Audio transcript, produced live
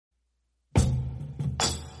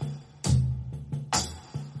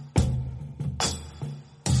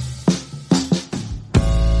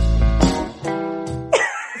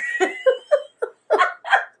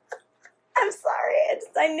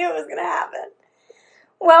knew it was going to happen.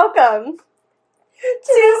 Welcome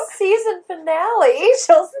to season finale.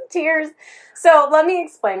 Chills and Tears. So let me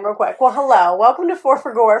explain real quick. Well, hello. Welcome to Four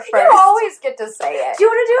for Gore first. You always get to say it. Do you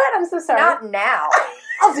want to do it? I'm so sorry. Not now.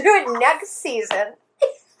 I'll do it next season.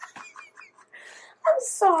 I'm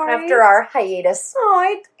sorry. After our hiatus. Oh,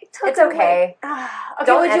 I took It's okay. Okay,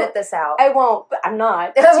 Don't edit this out. I won't, but I'm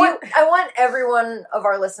not. I want every one of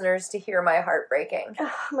our listeners to hear my heartbreaking.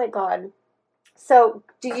 Oh my God. So,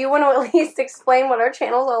 do you want to at least explain what our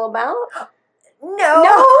channel's all about?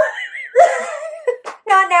 No.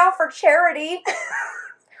 Not now for charity.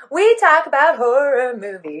 We talk about horror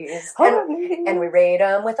movies. And we rate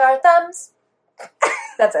them with our thumbs.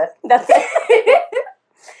 That's it. That's it.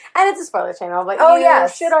 And it's a spoiler channel, but you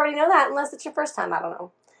should already know that unless it's your first time. I don't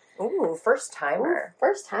know. Ooh, first timer.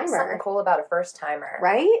 First timer. Something cool about a first timer.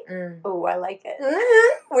 Right? Mm. Ooh, I like it.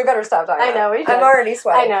 We better stop talking. I know, we should. I'm already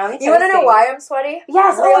sweaty. I know. You want to know why I'm sweaty?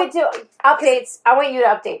 Yes. Oh, we do. Updates. I want you to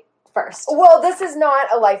update first. Well, this is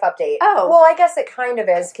not a life update. Oh. Well, I guess it kind of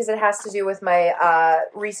is, because it has to do with my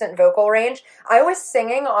recent vocal range. I was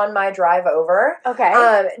singing on my drive over.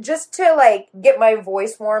 Okay. Just to, like, get my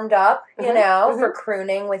voice warmed up, you know, for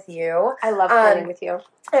crooning with you. I love crooning with you.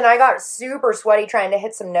 And I got super sweaty trying to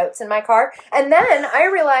hit some notes in my car. And then I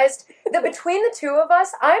realized that between the two of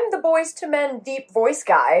us, I'm the Boys to Men deep voice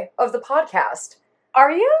guy of the podcast.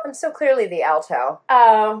 Are you? I'm so clearly the alto.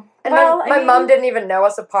 Oh. And well, my mom didn't even know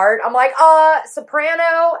us apart. I'm like,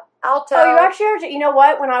 soprano, alto. Oh, you actually are. You know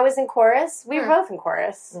what? When I was in chorus, we were both in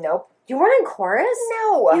chorus. Nope. You weren't in chorus?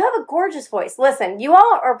 No. You have a gorgeous voice. Listen, you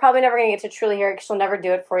all are probably never going to get to truly hear it because she'll never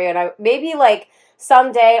do it for you. And maybe, like,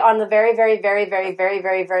 someday on the very, very, very, very, very,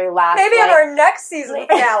 very, very last maybe on our next season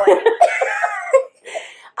finale.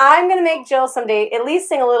 I'm going to make Jill someday at least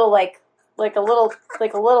sing a little, like a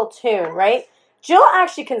little tune, right? Jill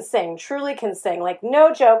actually can sing, truly can sing. Like,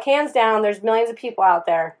 no joke, hands down, there's millions of people out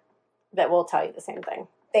there that will tell you the same thing.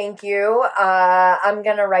 Thank you. I'm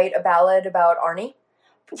going to write a ballad about Arnie.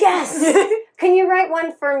 Yes! Can you write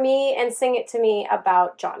one for me and sing it to me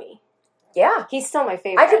about Johnny? Yeah. He's still my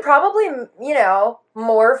favorite. I could probably,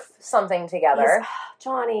 morph something together.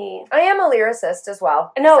 Johnny. I am a lyricist as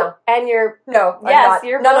well. No, so. And you're... No, I'm yes, not.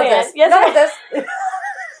 You're None brilliant. of this. Yes, None of this.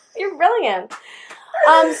 You're brilliant.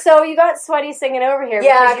 So you got sweaty singing over here.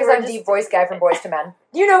 Yeah, because I'm deep voice guy from Boys to Men.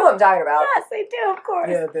 You know who I'm talking about. Yes, I do, of course.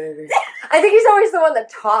 Yeah, baby. I think he's always the one that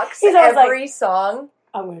talks he's always every song.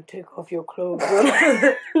 I'm going to take off your clothes.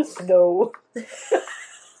 No.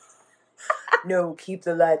 No, keep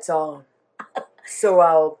the lights on. So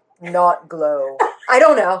I'll not glow. I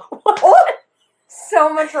don't know. Oh,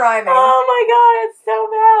 so much rhyming. Oh my God, it's so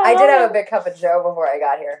bad. I did have a big cup of Joe before I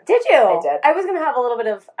got here. Did you? I did. I was going to have a little bit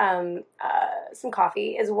of some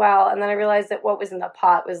coffee as well, and then I realized that what was in the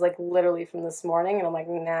pot was like literally from this morning, and I'm like,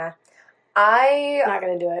 nah. I'm not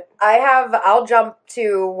going to do it. I'll jump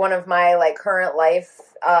to one of my, like, current life.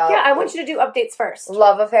 Yeah, I want you to do updates first.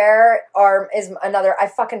 Love affair, I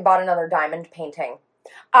fucking bought another diamond painting.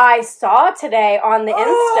 I saw today on the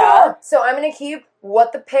Insta. So I'm going to keep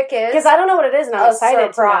what the pick is. Because I don't know what it is, and I'm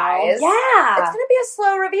excited surprise. to know. Yeah. It's going to be a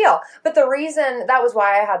slow reveal. But the reason, that was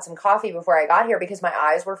why I had some coffee before I got here, because my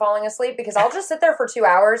eyes were falling asleep, because I'll just sit there for 2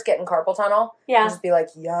 hours getting carpal tunnel. Yeah. And just be like,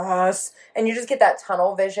 yes. And you just get that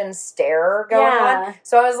tunnel vision stare going on.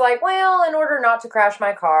 So I was like, well, in order not to crash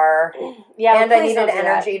my car, and I needed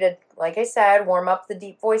energy to, like I said, warm up the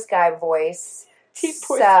deep voice guy voice.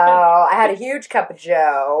 So I had a huge cup of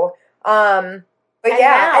Joe. But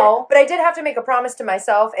I did have to make a promise to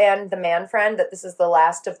myself and the man friend that this is the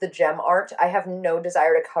last of the gem art. I have no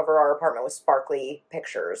desire to cover our apartment with sparkly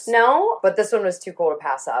pictures. No? But this one was too cool to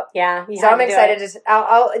pass up. Yeah. So I'm excited to,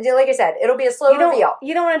 I'll like I said, it'll be a slow reveal.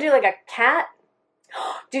 You don't want to do like a cat?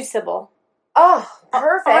 Do Sybil. Oh,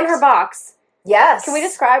 perfect. On her box. Yes. Can we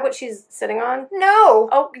describe what she's sitting on? No.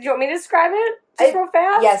 Oh, do you want me to describe it? Just real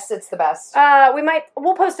fast? Yes, it's the best.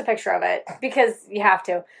 We'll post a picture of it because you have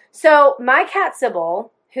to. So my cat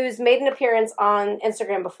Sybil, who's made an appearance on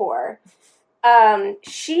Instagram before,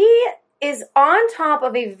 she is on top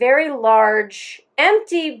of a very large,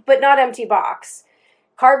 empty, but not empty box.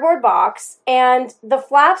 Cardboard box, and the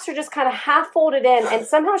flaps are just kind of half folded in, and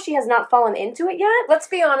somehow she has not fallen into it yet. Let's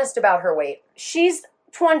be honest about her weight. She's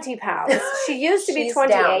 20 pounds. She used to be She's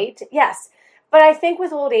 28. down. Yes. But I think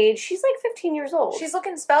with old age, she's like 15 years old. She's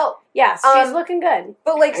looking svelte. Yes, she's looking good.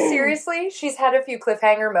 But, like, seriously, she's had a few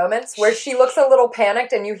cliffhanger moments where she looks a little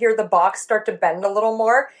panicked and you hear the box start to bend a little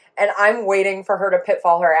more, and I'm waiting for her to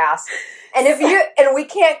pitfall her ass. And we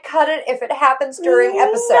can't cut it if it happens during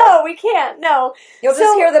episode. No, we can't. No. You'll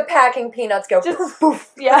just hear the packing peanuts go just poof,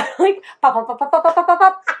 poof. Yeah, like pop, pop, pop, pop, pop, pop, pop,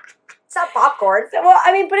 pop. It's not popcorn. Well,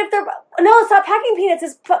 I mean, but if they're stop packing peanuts.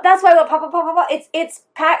 That's why I pop.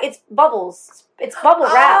 It's bubbles. It's bubble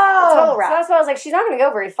wrap. It's bubble wrap. So that's why I was like, she's not going to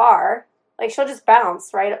go very far. Like, she'll just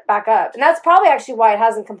bounce right back up. And that's probably actually why it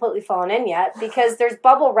hasn't completely fallen in yet, because there's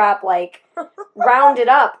bubble wrap, like, rounded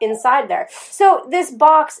up inside there. So this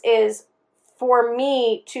box is for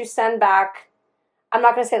me to send back, I'm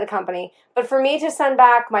not going to say the company, but for me to send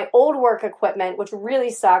back my old work equipment, which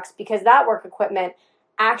really sucks because that work equipment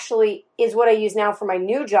actually is what I use now for my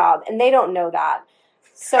new job, and they don't know that.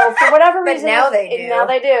 So for whatever reason, now they do. Now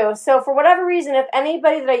they do. So for whatever reason, if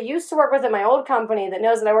anybody that I used to work with at my old company that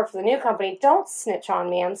knows that I work for the new company, don't snitch on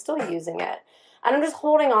me. I'm still using it. And I'm just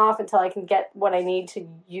holding off until I can get what I need to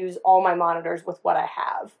use all my monitors with what I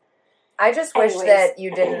have. I just wish that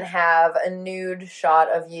you didn't have a nude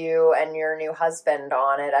shot of you and your new husband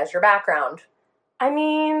on it as your background. I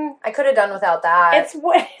mean, I could have done without that.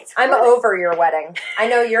 I'm over your wedding. I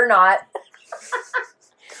know you're not.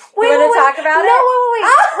 Wait, you want to talk about it? No,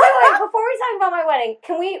 wait. Before we talk about my wedding,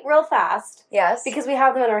 can we, real fast? Yes. Because we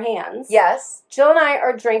have them in our hands. Yes. Jill and I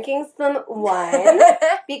are drinking some wine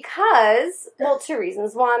because, well, 2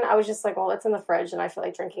 reasons. One, I was just like, well, it's in the fridge and I feel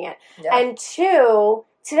like drinking it. Yeah. And 2,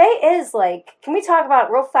 today is like, can we talk about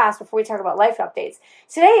it real fast before we talk about life updates?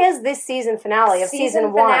 Today is this season finale of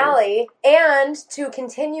season 1. Finale, and to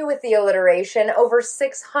continue with the alliteration, over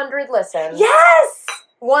 600 listens. Yes!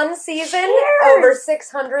 1 season, Cheers! Over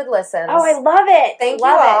 600 listens. Oh, I love it. Thank you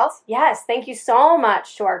all. Yes, thank you so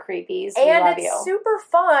much to our creepies. We love you. And it's super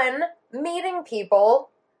fun meeting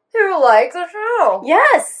people who like the show.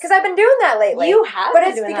 Yes. Because I've been doing that lately. You have But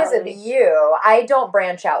it's because of you. I don't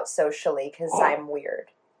branch out socially because I'm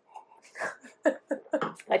weird.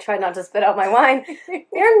 I tried not to spit out my wine.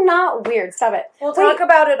 You're not weird. Stop it. We'll talk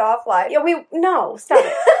about it offline. Yeah, stop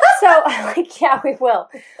it. So, yeah, we will.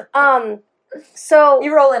 So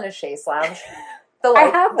you roll in a chaise lounge. I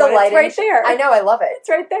have one. It's right there. I know. I love it. It's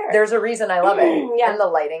right there. There's a reason I love it. Yeah. And the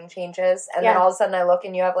lighting changes, and then all of a sudden I look,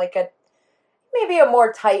 and you have like maybe a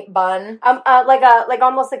more tight bun,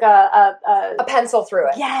 almost like a pencil through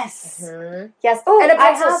it. Yes. Mm-hmm. Yes. Oh, and a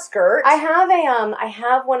pencil skirt. I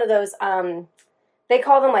have one of those. They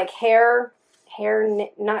call them like hair,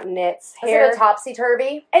 not knits. Hair. Is it a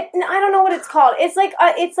topsy-turvy? I don't know what it's called. It's like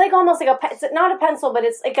almost like it's not a pencil, but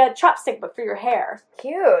it's like a chopstick, but for your hair.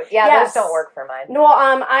 Cute. Yeah, yes. Those don't work for mine. No,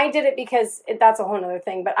 I did it because that's a whole other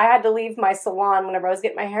thing. But I had to leave my salon whenever I was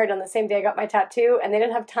getting my hair done the same day I got my tattoo, and they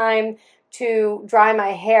didn't have time to dry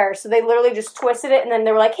my hair, so they literally just twisted it, and then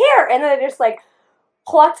they were like, "Here," and then they just like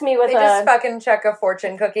plucked me with they just fucking chuck a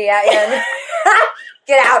fortune cookie at you. And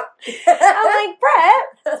get out. I'm like, Brett.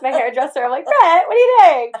 That's my hairdresser. I'm like, Brett, what are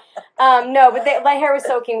you doing? No, but my hair was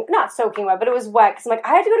not soaking wet, but it was wet. Because I'm like,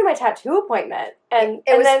 I had to go to my tattoo appointment. And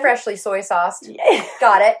it was freshly soy sauced.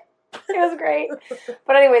 Got it. It was great.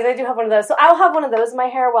 But anyways, I do have one of those. So I'll have one of those in my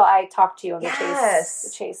hair while I talk to you on the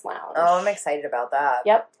Chase Lounge. Oh, I'm excited about that.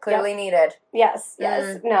 Yep. Clearly needed. Yes.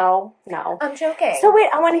 No. I'm joking. So wait,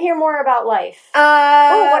 I want to hear more about life.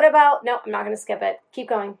 What about... No, I'm not going to skip it. Keep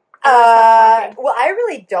going. Well, I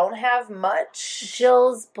really don't have much.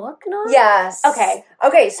 Jill's book notes? Yes.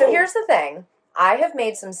 Okay, so here's the thing. I have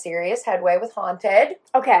made some serious headway with Haunted.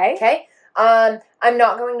 Okay. I'm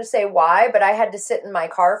not going to say why, but I had to sit in my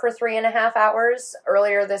car for 3.5 hours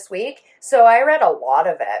earlier this week, so I read a lot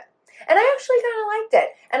of it. And I actually kind of liked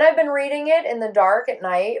it. And I've been reading it in the dark at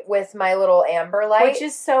night with my little amber light. Which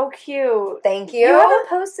is so cute. Thank you. You haven't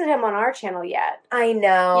posted him on our channel yet. I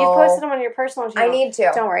know. You've posted him on your personal channel. I need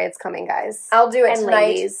to. Don't worry, it's coming, guys. I'll do it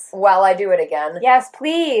tonight while I do it again. Yes,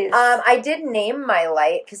 please. I did name my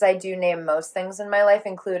light, because I do name most things in my life,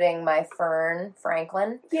 including my fern,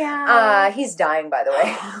 Franklin. Yeah. He's dying, by the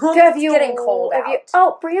way. It's getting cold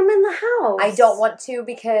out. Bring him in the house. I don't want to,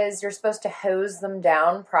 because you're supposed to hose them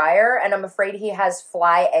down prior, and I'm afraid he has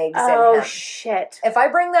fly eggs in him. Oh, shit. If I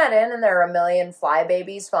bring that in and there are a million fly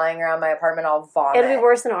babies flying around my apartment, I'll vomit. It'll be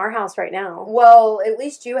worse than our house right now. Well, at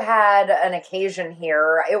least you had an occasion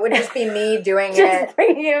here. It would just be me doing just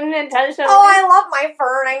bringing him intentionally. Oh, I love my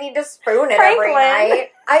fern. I need to spoon it every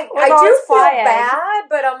night. I do feel bad,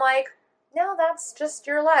 but I'm like, no, that's just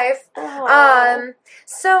your life. Oh.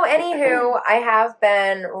 So anywho, I have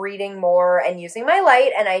been reading more and using my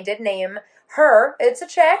light, and I did name her. It's a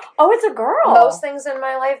chick. Oh, it's a girl. Most things in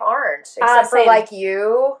my life aren't, except for like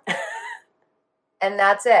you. And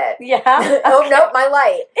that's it. Yeah. Okay. Oh, nope, my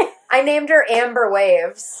light. I named her Amber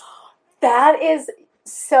Waves. That is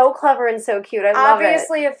so clever and so cute. I love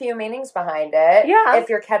obviously a few meanings behind it. Yeah. If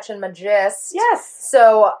you're catching my gist. Yes.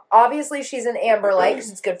 So, obviously she's an amber light because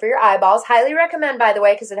it's good for your eyeballs. Highly recommend, by the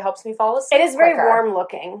way, because it helps me fall asleep It is very warm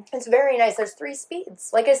looking. It's very nice. There's 3 speeds,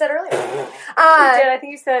 like I said earlier. You did. I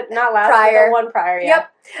think you said not last, prior. but one prior, yeah.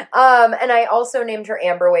 Yep. And I also named her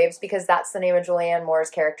Amber Waves because that's the name of Julianne Moore's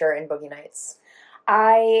character in Boogie Nights.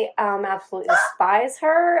 I absolutely despise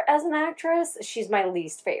her as an actress. She's my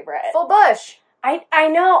least favorite. Full bush. I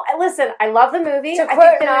know. Listen, I love the movie. To I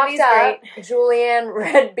quote think the movie's Nocta, great. Julianne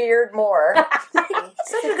Redbeard Moore.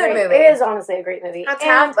 Such a good movie. It is honestly a great movie.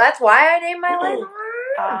 That's why I named my life.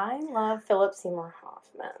 I love Philip Seymour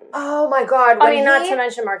Hoffman. Oh my god. Not to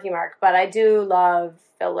mention Marky Mark, but I do love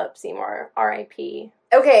Philip Seymour, R.I.P.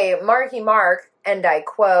 Okay, Marky Mark, and I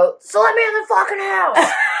quote, "So let me in the fucking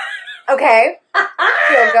house." Okay.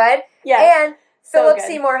 Feel good? Yeah. And Philip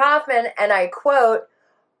Seymour Hoffman, and I quote,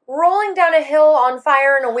 "Rolling down a hill on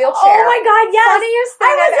fire in a wheelchair." Oh my god, yes! Funniest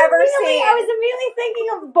thing I've ever seen. I was immediately thinking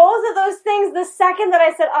of both of those things the second that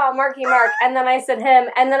I said, Marky Mark, and then I said him,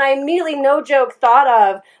 and then I immediately, no joke, thought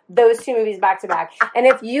of those 2 movies back to back. And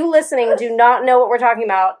if you listening do not know what we're talking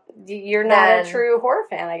about, you're not a true horror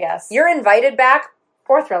fan, I guess. You're invited back.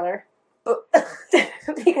 Or thriller.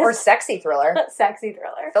 Or sexy thriller. Sexy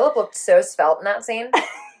thriller. Philip looked so svelte in that scene.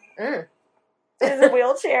 It's a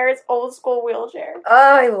wheelchair. It's old school wheelchair.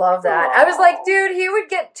 Oh, I love that. I was like, dude, he would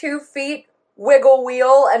get 2 feet, wiggle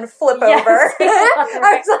wheel, and flip over.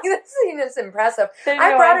 I was like, this scene is impressive.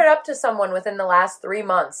 I brought it up to someone within the last 3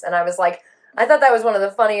 months, and I was like, I thought that was one of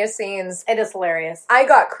the funniest scenes. It is hilarious. I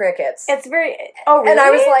got crickets. It's very... Oh, really? And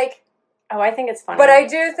I was like... Oh, I think it's funny. But I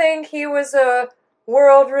do think he was a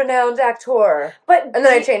world-renowned actor. And then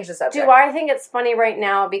I changed the subject. Do I think it's funny right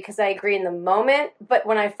now because I agree in the moment, but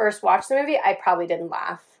when I first watched the movie, I probably didn't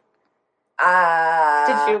laugh.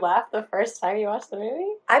 Did you laugh the first time you watched the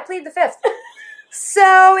movie? I plead the fifth.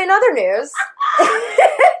 So, in other news...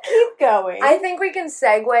 Keep going. I think we can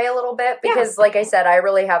segue a little bit because, like I said, I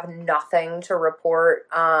really have nothing to report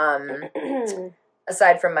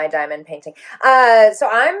aside from my diamond painting. So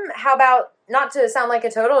how about, not to sound like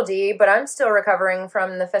a total D, but I'm still recovering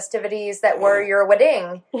from the festivities that were your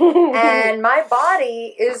wedding. And my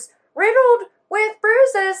body is riddled with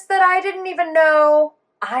bruises that I didn't even know.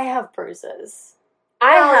 I have bruises.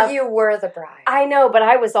 You were the bride. I know, but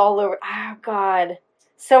I was all over. Oh, God.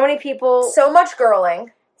 So many people. So much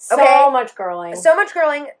girling. So much girling. So much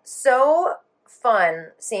girling. So fun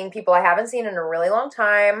seeing people I haven't seen in a really long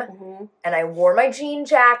time. Mm-hmm. And I wore my jean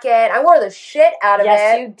jacket. I wore the shit out of it.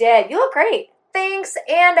 Yes, you did. You look great. Thanks.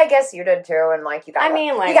 And I guess you did too. And you got you got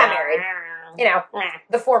married. You know,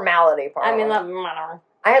 the formality part. I mean, whatever.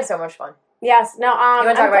 I had so much fun. Yes. No. You want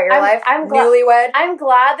to talk about your life? I'm newlywed. I'm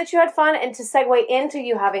glad that you had fun, and to segue into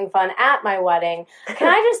you having fun at my wedding, can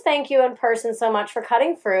I just thank you in person so much for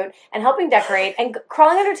cutting fruit and helping decorate and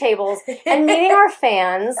crawling under tables and meeting our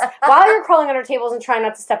fans while you're crawling under tables and trying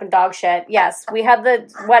not to step in dog shit. Yes, we had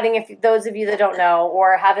the wedding. If those of you that don't know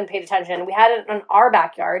or haven't paid attention, we had it in our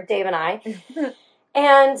backyard, Dave and I.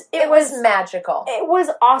 And it was magical. It was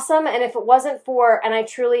awesome. And if it wasn't for, and I'm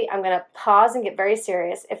going to pause and get very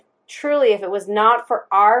serious. If it was not for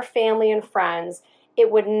our family and friends, it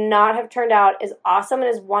would not have turned out as awesome and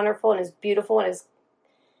as wonderful and as beautiful and as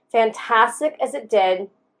fantastic as it did.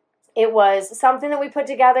 It was something that we put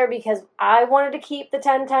together because I wanted to keep the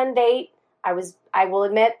 10-10 date. I will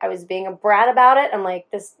admit, I was being a brat about it. I'm like,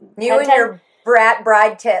 this. You 10-10, and your brat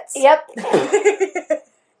bride tits. Yep.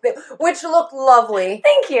 Which looked lovely.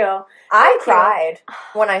 Thank you. I cried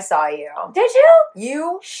when I saw you. Did you?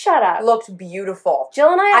 You shut up. Looked beautiful.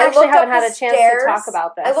 Jill and I actually haven't had a chance to talk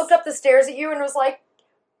about this. I looked up the stairs at you and was like,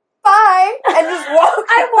 bye, and just walked.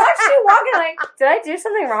 I watched you walk and like, did I do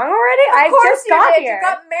something wrong already? Of course just got here. You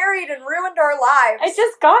got married and ruined our lives. I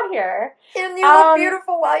just got here. And you look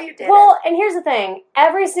beautiful while you did it. Well, and here's the thing.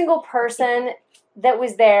 Every single person that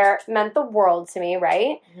was there meant the world to me,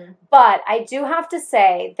 right? Mm-hmm. But I do have to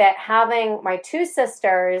say that having my 2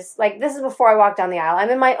 sisters, this is before I walked down the aisle. I'm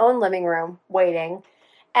in my own living room waiting,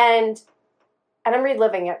 and I'm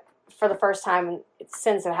reliving it for the first time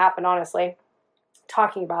since it happened, honestly,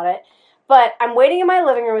 talking about it. But I'm waiting in my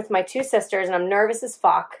living room with my 2 sisters, and I'm nervous as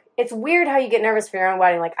fuck. It's weird how you get nervous for your own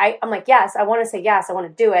wedding. I'm like, yes, I want to say yes, I want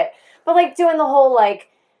to do it. But doing the whole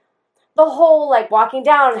walking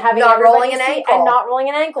down and having not rolling an ankle and not rolling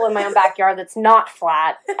an ankle in my own backyard that's not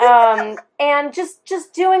flat, and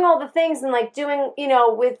just doing all the things and doing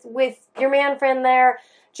with your man friend there.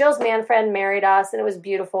 Jill's man friend married us and it was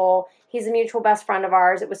beautiful. He's a mutual best friend of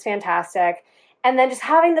ours. It was fantastic. And then just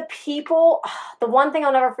having the people. The one thing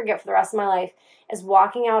I'll never forget for the rest of my life is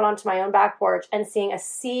walking out onto my own back porch and seeing a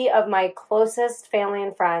sea of my closest family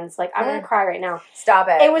and friends. Like, I'm going to cry right now. Stop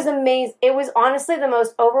it. It was amazing. It was honestly the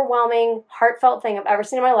most overwhelming, heartfelt thing I've ever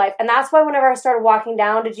seen in my life. And that's why whenever I started walking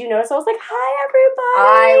down, did you notice? I was like, hi, everybody.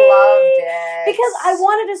 I loved it. Because I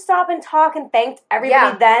wanted to stop and talk and thank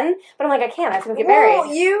everybody then. But I'm like, I can't. I have to get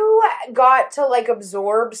married. You got to, like,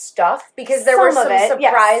 absorb stuff because there were some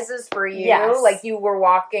surprises for you. Yes. Like, you were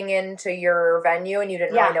walking into your venue and you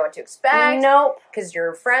didn't really know what to expect. Nope. Because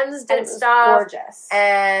your friends did stuff. Gorgeous.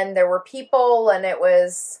 And there were people, and it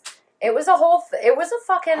was a whole. It was a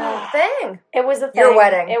fucking thing. It was a thing. Your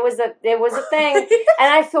wedding. It was a thing,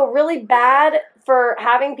 and I feel really bad for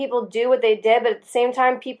having people do what they did, but at the same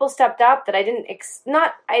time, people stepped up that I didn't.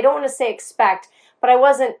 I don't want to say expect, but I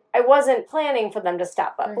wasn't planning for them to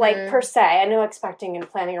step up, like, per se. I know expecting and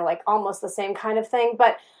planning are, like, almost the same kind of thing,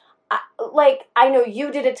 but. I know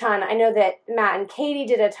you did a ton. I know that Matt and Katie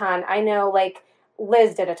did a ton. I know, like,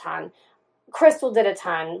 Liz did a ton. Crystal did a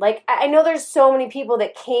ton. Like, I know there's so many people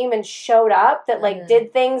that came and showed up that, like,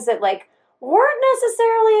 did things that, like, weren't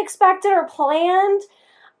necessarily expected or planned.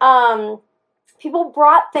 People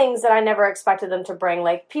brought things that I never expected them to bring.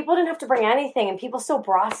 Like, people didn't have to bring anything, and people still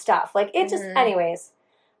brought stuff. Like, it just, anyways,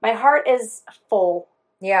 my heart is full.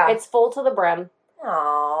 Yeah. It's full to the brim.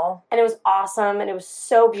 Aww. And it was awesome, and it was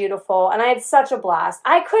so beautiful, and I had such a blast.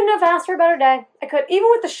 I couldn't have asked for a better day. I could, even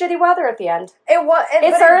with the shitty weather at the end. It was.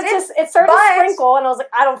 It started to sprinkle, and I was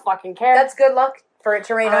like, I don't fucking care. That's good luck for it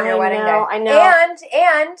to rain on your wedding day. I know.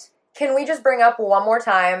 And can we just bring up one more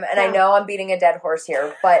time? And I know I'm beating a dead horse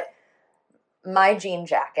here, but my jean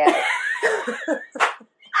jacket.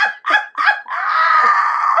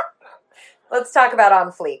 Let's talk about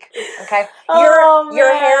on fleek, okay?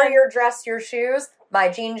 Your hair, your dress, your shoes, my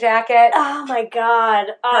jean jacket. Oh, my God.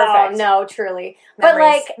 Perfect. Oh, no, truly.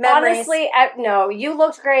 Memories. But, like, honestly, no, you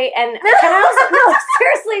looked great. And can I also,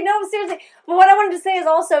 seriously. But what I wanted to say is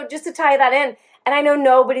also, just to tie that in, and I know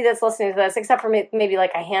nobody that's listening to this, except for maybe,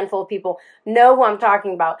 like, a handful of people, know who I'm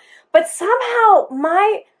talking about. But somehow,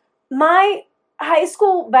 my high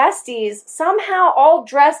school besties somehow all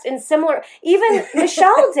dressed in similar, even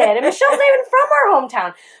Michelle did, and Michelle's not even from our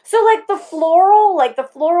hometown. So, like, the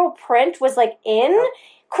floral print was, like, in.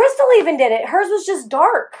 Crystal even did it. Hers was just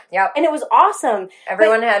dark. Yep. And it was awesome.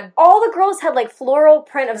 All the girls had, like, floral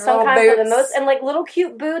print of some kind boots. for the most, and, like, little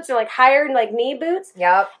cute boots or, like, higher, like, knee boots.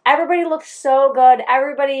 Yep. Everybody looked so good.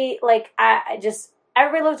 Everybody, like,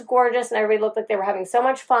 everybody looked gorgeous, and everybody looked like they were having so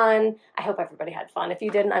much fun. I hope everybody had fun. If you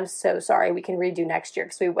didn't, I'm so sorry. We can redo next year,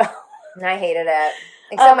 because we will. I hated it.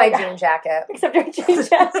 Except my jean jacket. Except your jean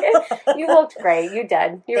jacket. You looked great. You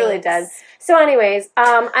did. You really did. So anyways,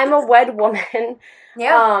 I'm a wed woman.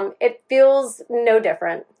 Yeah. It feels no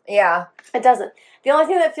different. Yeah. It doesn't. The only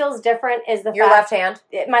thing that feels different is your left hand.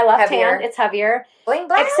 My left hand. It's heavier. Bling,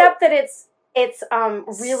 bling. Except that it's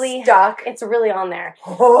really stuck. It's really on there.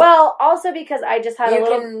 Well, also because I just had you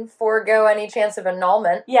can forego any chance of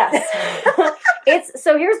annulment. Yes.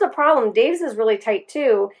 So here's the problem. Dave's is really tight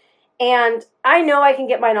too, and I know I can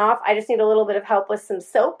get mine off. I just need a little bit of help with some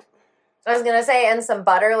soap. I was gonna say, and some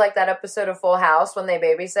butter, like that episode of Full House when they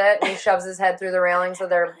babysit and he shoves his head through the railings of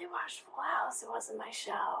their. I really watched Full House. It wasn't my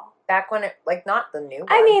show. Back when it, like, not the new one.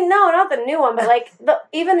 I mean, no, not the new one, but like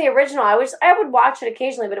even the original. I would watch it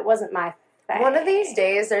occasionally, but it wasn't my thing. One of these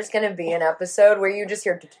days, there's gonna be an episode where you just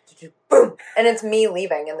hear boom, and it's me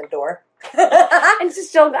leaving in the door. And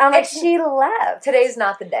just I'm like, she left. Today's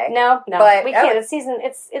not the day. No, but we can't. It's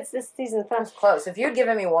this season. It's close. If you'd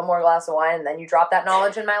given me one more glass of wine and then you drop that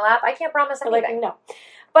knowledge in my lap, I can't promise anything. Like, no.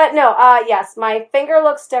 But no, yes, my finger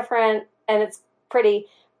looks different and it's pretty.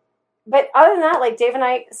 But other than that, like, Dave and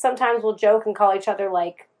I sometimes will joke and call each other,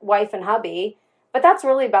 like, wife and hubby. But that's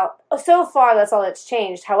really about, so far, that's all that's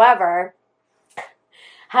changed. However,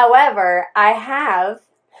 I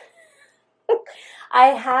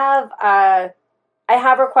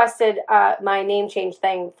have requested my name change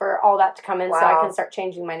thing for all that to come in, so I can start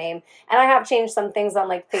changing my name. And I have changed some things on,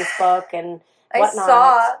 like, Facebook and whatnot. I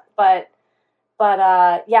saw. But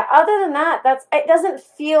yeah, other than that, it doesn't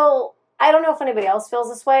feel, I don't know if anybody else feels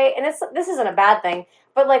this way, and this isn't a bad thing,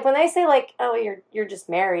 but, like, when they say, like, oh, you're just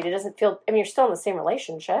married, it doesn't feel, I mean, you're still in the same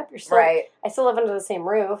relationship. You're still, right. I still live under the same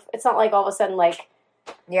roof. It's not like all of a sudden, like,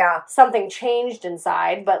 yeah, something changed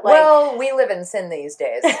inside, but, like... Well, we live in sin these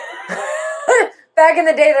days. Back in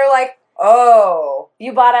the day, they're like, oh,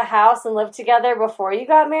 You bought a house and lived together before you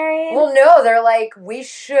got married? Well, no, they're like, we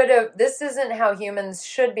should have, this isn't how humans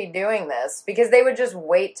should be doing this. Because they would just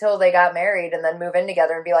wait till they got married and then move in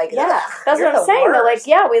together and be like, yeah, that's what I'm saying. They're like,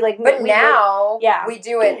 yeah, we like... But now, we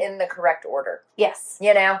do it in the correct order. Yes.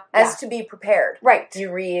 You know? As to be prepared. Right.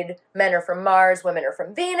 You read, men are from Mars, women are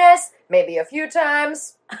from Venus, maybe a few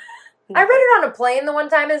times. I read it on a plane the one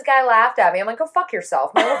time. This guy laughed at me. I'm like, go fuck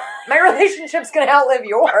yourself. My relationship's going to outlive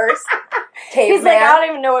yours. Caveman. He's like, I don't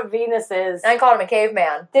even know what Venus is. And I called him a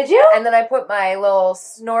caveman. Did you? And then I put my little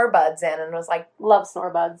snore buds in and was like... Love snore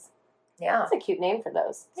buds. Yeah. That's a cute name for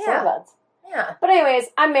those. Yeah. Snore buds. Yeah. But anyways,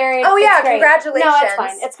 I'm married. Oh, yeah. Congratulations. No, it's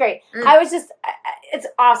fine. It's great. I was just... It's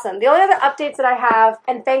awesome. The only other updates that I have,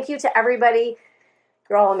 and thank you to everybody.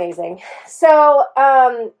 You're all amazing. So,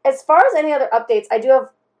 as far as any other updates, I do have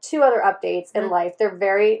 2 other updates in life. They're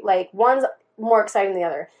very, like, one's more exciting than the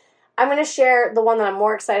other. I'm going to share the one that I'm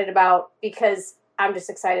more excited about because I'm just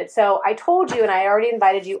excited. So I told you, and I already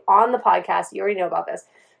invited you on the podcast. You already know about this.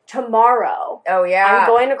 Tomorrow, I'm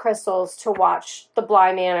going to Crystal's to watch The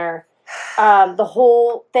Bly Manor, the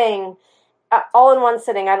whole thing, all in one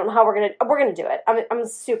sitting. I don't know how we're gonna do it. I'm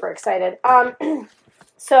super excited.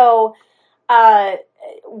 So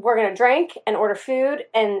we're going to drink and order food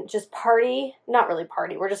and just party. Not really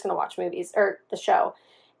party. We're just going to watch movies or the show.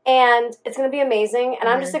 And it's going to be amazing. And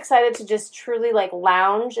I'm just excited to just truly, like,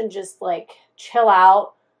 lounge and just, like, chill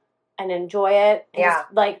out and enjoy it. And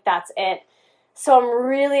just, like, that's it. So I'm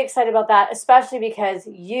really excited about that, especially because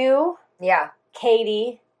you,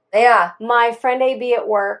 Katie, my friend AB at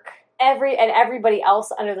work, everybody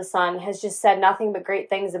else under the sun has just said nothing but great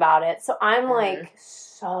things about it. So I'm, like,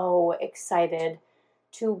 so excited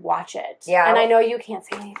to watch it. Yeah. And I know you can't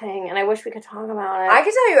say anything, and I wish we could talk about it. I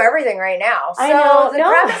can tell you everything right now. So I know. The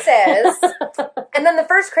premise is, and then the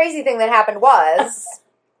first crazy thing that happened was,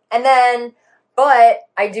 but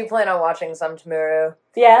I do plan on watching some tomorrow.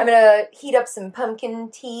 Yeah. I'm going to heat up some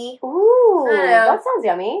pumpkin tea. Ooh, that sounds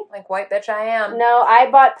yummy. Like white bitch I am. No,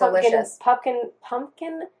 I bought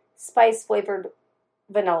pumpkin spice flavored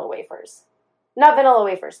vanilla wafers. Not vanilla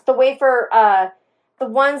wafers. The wafer, the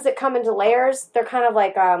ones that come into layers, they're kind of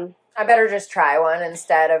like, I better just try one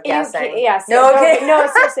instead of guessing. Yes. No,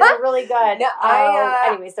 seriously, they're really good. No,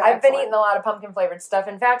 anyways, I've been eating a lot of pumpkin flavored stuff.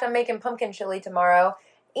 In fact, I'm making pumpkin chili tomorrow.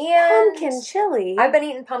 And pumpkin chili? I've been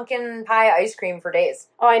eating pumpkin pie ice cream for days.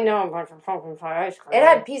 Oh, I know I'm going for pumpkin pie ice cream. It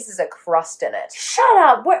had pieces of crust in it. Shut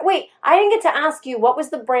up. Wait, I didn't get to ask you, what was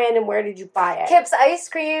the brand and where did you buy it? Kip's Ice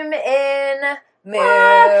Cream in Moon.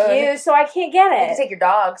 Fuck you, so I can't get it. You can take your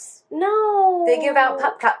dogs. No. They give out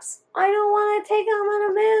pup cups. I don't want to take them on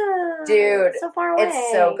a Moon. Dude. It's so far away.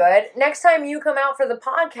 It's so good. Next time you come out for the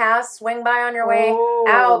podcast, swing by on your way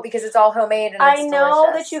out because it's all homemade and it's know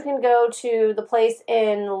delicious. that you can go to the place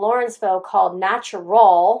in Lawrenceville called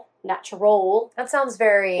Natural. That sounds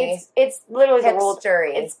very... It's literally the rolled...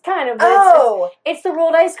 hipstery. It's kind of... It's the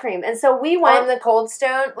rolled ice cream. And so we went... On the Cold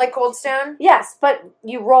Stone? Like Cold Stone? Yes, but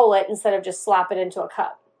you roll it instead of just slap it into a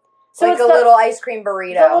cup. So like a little ice cream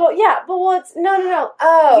burrito. It's... No.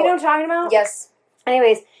 Oh. You know what I'm talking about? Yes.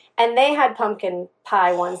 Anyways, and they had pumpkin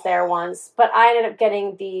pie ones there once, but I ended up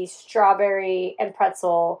getting the strawberry and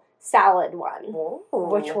pretzel salad one,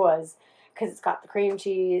 which was... because it's got the cream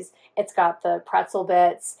cheese, it's got the pretzel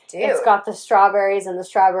bits, it's got the strawberries and the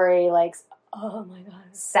strawberry, like, oh my god.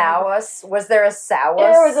 Sours? Was there a sours?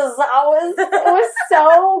 There was a sours. It was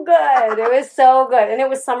so good. It was so good. And it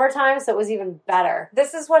was summertime, so it was even better.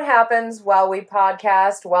 This is what happens while we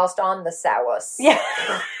podcast whilst on the sours. Yeah.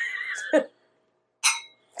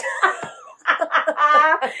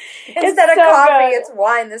 Instead of coffee, it's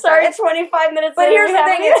wine this time. Sorry, 25 minutes But here's the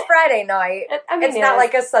thing, it's Friday night. It's not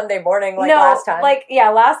like a Sunday morning last time.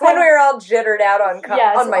 Last time. When we were all jittered out on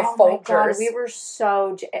my Folgers. My God, we were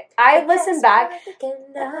so... I listened back.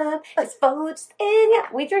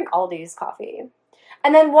 We drink Aldi's coffee.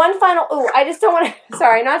 And then one final... I just don't want to...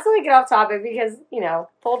 Sorry, not to get off topic because,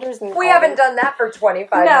 Folgers and we haven't done that for 25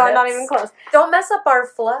 minutes. No, not even close. Don't mess up our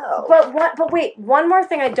flow. But wait, one more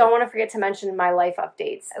thing I don't want to forget to mention in my life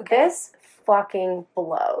updates. Okay. This fucking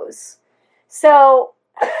blows. So,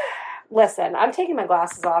 listen, I'm taking my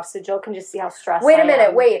glasses off so Jill can just see how stressed I am. Wait a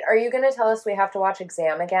minute, are you going to tell us we have to watch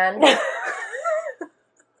Exam again? No.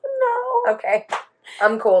 Okay.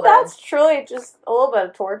 I'm cool then. That's truly just a little bit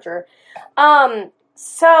of torture.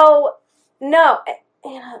 So, no,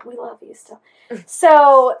 Anna, we love you still.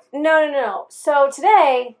 So, no. So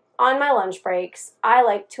today, on my lunch breaks, I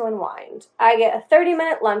like to unwind. I get a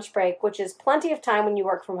 30-minute lunch break, which is plenty of time when you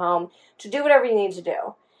work from home to do whatever you need to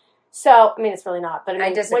do. So, I mean, it's really not, but I mean,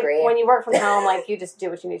 I disagree. When you work from home, like, you just do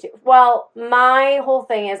what you need to. Well, my whole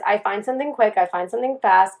thing is I find something quick, I find something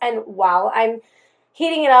fast, and while I'm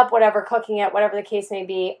heating it up, whatever, cooking it, whatever the case may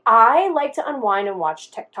be, I like to unwind and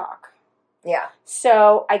watch TikTok. Yeah.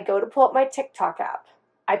 So, I go to pull up my TikTok app.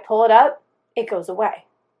 I pull it up, it goes away.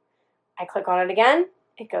 I click on it again,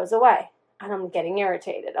 it goes away. And I'm getting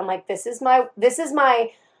irritated. I'm like, this is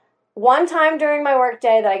my one time during my work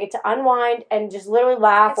day that I get to unwind and just literally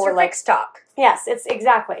laugh or like talk. Yes, it's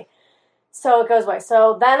exactly. So it goes away.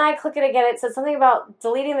 So then I click it again. It said something about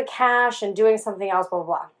deleting the cache and doing something else, blah, blah,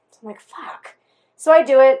 blah. So I'm like, fuck. So I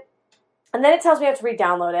do it. And then it tells me I have to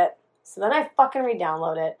re-download it. So then I fucking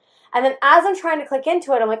re-download it. And then as I'm trying to click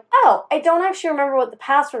into it, I'm like, oh, I don't actually remember what the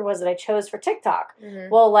password was that I chose for TikTok. Mm-hmm.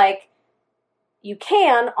 Well, like, you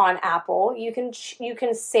can on Apple, you can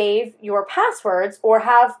save your passwords or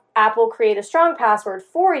have Apple create a strong password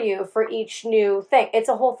for you for each new thing. It's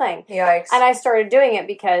a whole thing. Yikes. And I started doing it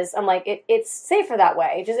because I'm like, it's safer that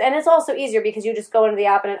way. And it's also easier because you just go into the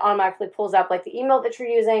app and it automatically pulls up like the email that you're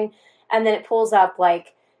using, and then it pulls up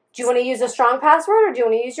like, do you want to use a strong password or do you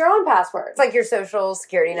want to use your own password? It's like your social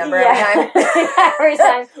security number every time. Every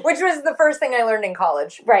time. Which was the first thing I learned in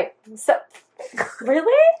college. Right. So,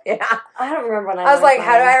 really? Yeah. I don't remember when I was like,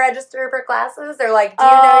 how do I register for classes? They're like, do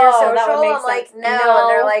you know your social? That would make I'm sense. Like, no. And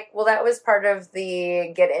they're like, well, that was part of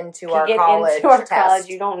the get into our college test.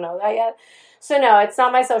 You don't know that yet. So no, it's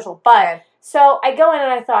not my social. But so I go in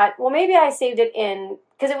and I thought, well, maybe I saved it in,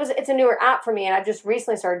 because it's a newer app for me and I just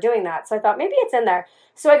recently started doing that. So I thought maybe it's in there.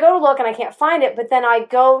 So I go to look and I can't find it, but then I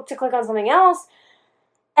go to click on something else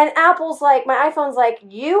and Apple's like, my iPhone's like,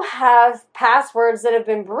 you have passwords that have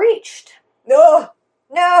been breached. No.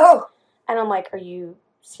 And I'm like, are you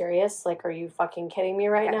serious? Like, are you fucking kidding me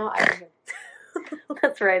right now?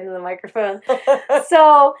 That's right in the microphone.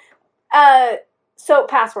 So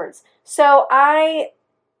passwords. So anyways,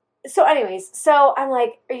 I'm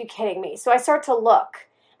like, are you kidding me? So I start to look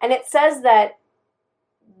and it says that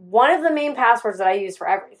one of the main passwords that I use for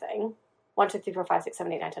everything, 1, 2, 3, 4, 5, 6,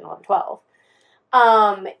 7, 8, 9, 10, 11, 12,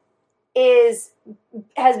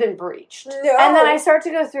 has been breached. No. And then I start to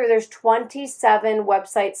go through, there's 27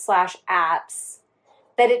 websites / apps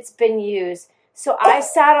that it's been used. So I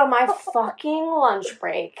sat on my fucking lunch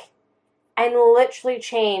break and literally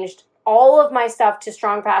changed all of my stuff to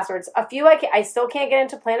strong passwords. A few I still can't get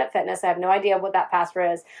into Planet Fitness. I have no idea what that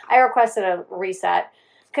password is. I requested a reset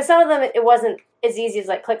because some of them it wasn't as easy as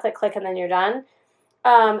like click, click, click, and then you're done.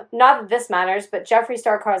 Not that this matters, but Jeffree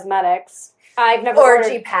Star Cosmetics. I've never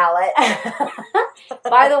Orgy palette.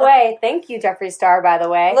 By the way, thank you, Jeffree Star, by the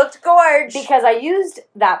way. Looked gorge. Because I used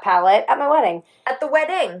that palette at my wedding. At the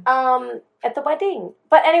wedding. At the wedding.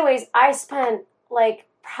 But anyways, I spent like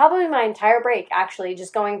probably my entire break actually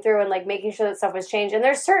just going through and like making sure that stuff was changed. And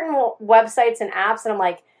there's certain websites and apps and I'm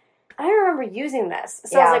like, I don't remember using this.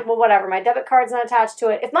 So I was like, well, whatever. My debit card's not attached to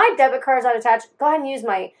it. If my debit card's not attached, go ahead and use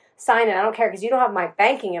my sign-in. I don't care because you don't have my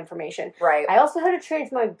banking information. Right. I also had to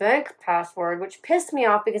change my bank password, which pissed me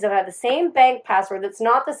off because I've had the same bank password that's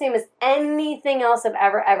not the same as anything else I've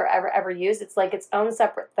ever used. It's like its own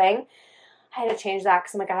separate thing. I had to change that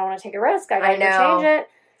because I'm like, I don't want to take a risk. I gotta change it.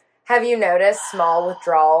 Have you noticed small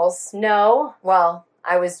withdrawals? No. Well,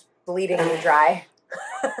 I was bleeding dry.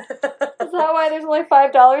 Is that why there's only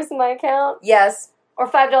 $5 in my account? Yes. Or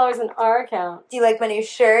 $5 in our account. Do you like my new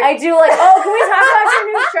shirt? I do like, can we talk about your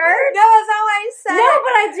new shirt? No, that's not what I said. No,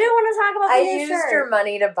 but I do want to talk about the new shirt. I used your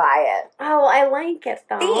money to buy it. Oh, I like it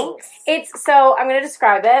though. Thanks. So I'm going to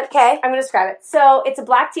describe it. Okay. I'm going to describe it. So it's a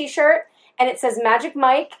black t-shirt and it says Magic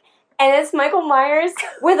Mike and it's Michael Myers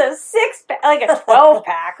with a 6-pack, like a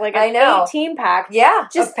 12-pack, like an 18-pack. Yeah.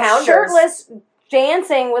 Just shirtless,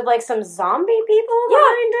 dancing with like some zombie people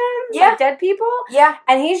behind him, like dead people. Yeah,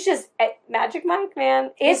 and he's just Magic Mike,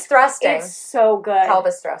 man. He's thrusting. It's so good.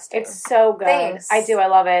 Pelvis thrusting. It's so good. Thanks. I do. I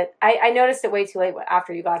love it. I noticed it way too late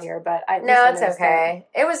after you got here, but it's okay.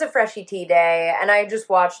 It was a Freshie Tea day, and I just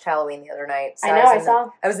watched Halloween the other night. So I saw.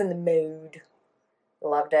 I was in the mood.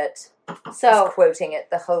 Loved it. So I was quoting it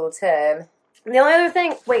the whole time. The only other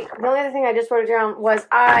thing I just wrote down was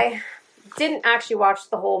I didn't actually watch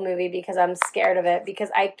the whole movie because I'm scared of it because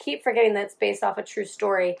I keep forgetting that it's based off a true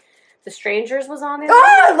story. The Strangers was on there.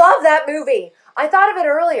 Oh, I love that movie. I thought of it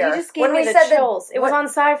earlier. You just gave me the chills. It was on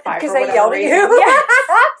Sci-Fi because I yelled at you. Yeah,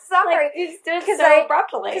 sorry. Like, you just did it so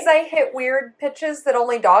abruptly. Because I hit weird pitches that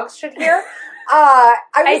only dogs should hear.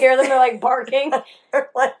 I hear them. They're like barking.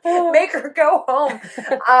 Like, make her go home.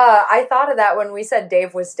 I thought of that when we said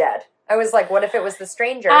Dave was dead. I was like, what if it was the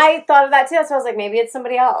strangers? I thought of that too. So I was like, maybe it's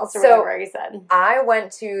somebody else or whatever he said. I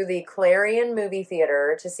went to the Clarion movie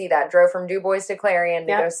theater to see that. Drove from Du Bois to Clarion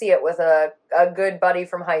to go see it with a good buddy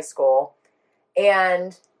from high school.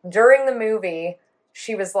 And during the movie,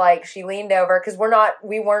 she was like, she leaned over, because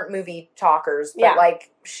we weren't movie talkers, but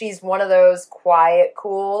like, she's one of those quiet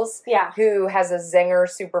cools who has a zinger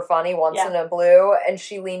super funny once in a blue. And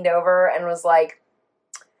she leaned over and was like,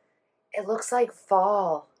 it looks like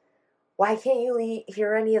fall. Why can't you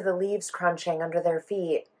hear any of the leaves crunching under their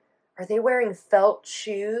feet? Are they wearing felt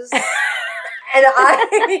shoes? And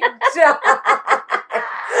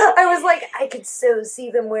I was like, I could so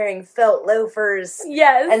see them wearing felt loafers.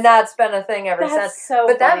 Yes. And that's been a thing ever since. So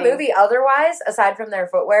but funny. That movie, otherwise, aside from their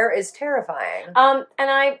footwear, is terrifying.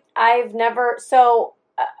 And I've never, so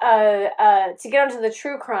to get onto the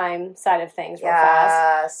true crime side of things real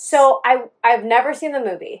fast. So I've never seen the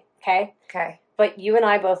movie, okay? Okay. But you and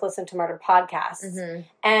I both listen to murder podcasts. Mm-hmm.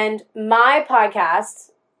 And my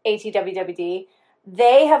podcast, ATWWD,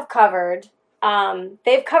 they have covered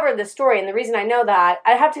this story. And the reason I know that,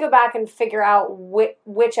 I'd have to go back and figure out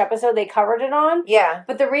which episode they covered it on. Yeah.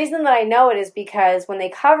 But the reason that I know it is because when they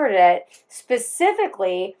covered it,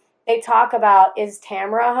 specifically, they talk about, is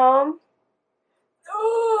Tamara home?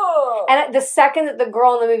 Oh. And the second that the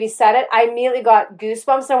girl in the movie said it, I immediately got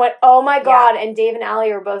goosebumps and I went, oh my God. And Dave and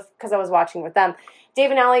Allie were both, because I was watching with them, Dave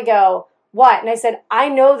and Allie go, what? And I said, I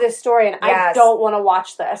know this story and I don't want to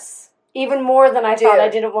watch this. Even more than I thought I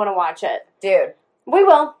didn't want to watch it. Dude. We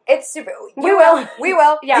will. It's super. We will. We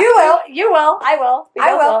will. Yeah, you will. You will. I will.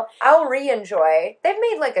 I will. I'll re-enjoy. They've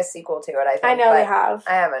made like a sequel to it, I think. I know they have.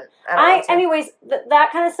 I haven't. Anyways,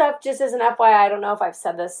 that kind of stuff, just as an FYI, I don't know if I've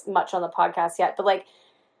said this much on the podcast yet, but like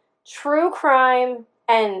true crime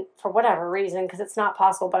and for whatever reason, because it's not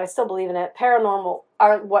possible, but I still believe in it, paranormal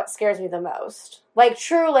are what scares me the most. Like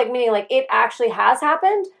true, like meaning like it actually has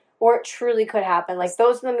happened or it truly could happen. Like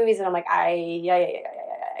those are the movies that I'm like,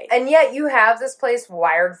 and yet you have this place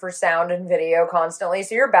wired for sound and video constantly,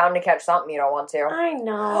 so you're bound to catch something you don't want to. I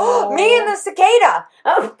know. Me and the cicada.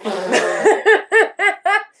 Oh.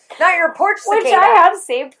 Not your porch cicada. Which I have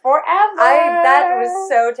saved forever. That was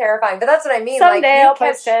so terrifying. But that's what I mean. Someday like, you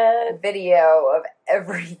catch video of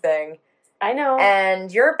everything. I know.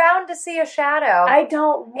 And you're bound to see a shadow. I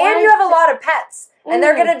don't want And you have a lot of pets. And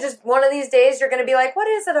they're going to just, one of these days, you're going to be like, what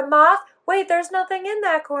is it, a moth? Wait, there's nothing in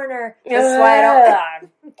that corner. That's why I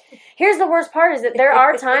don't. Here's the worst part is that there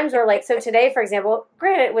are times where, like, so today, for example,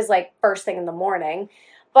 granted it was like first thing in the morning,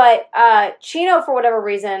 but Chino, for whatever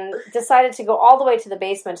reason, decided to go all the way to the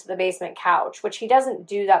basement couch, which he doesn't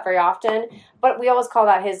do that very often, but we always call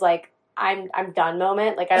that his, like, I'm done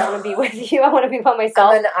moment. Like, I don't want to be with you. I want to be by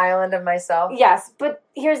myself. I'm an island of myself. Yes, but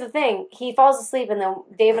here's the thing. He falls asleep, and then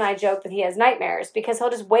Dave and I joke that he has nightmares because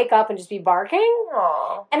he'll just wake up and just be barking.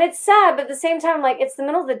 Aww. And it's sad, but at the same time, like, it's the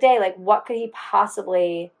middle of the day. Like, what could he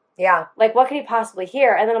possibly... Yeah. Like, what could he possibly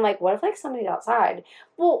hear? And then I'm like, what if, like, somebody's outside?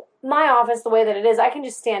 Well, my office, the way that it is, I can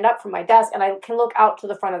just stand up from my desk, and I can look out to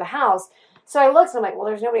the front of the house. So I looked and I'm like, well,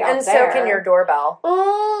 there's nobody out there. And so can your doorbell.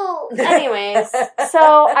 Ooh. Anyways,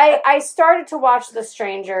 so I started to watch The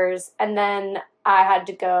Strangers, and then I had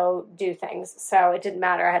to go do things. So it didn't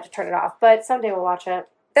matter. I had to turn it off. But someday we'll watch it.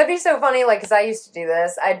 That'd be so funny, like, because I used to do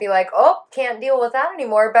this. I'd be like, oh, can't deal with that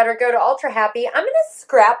anymore. Better go to Ultra Happy. I'm going to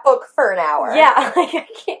scrapbook for an hour. Yeah, like, I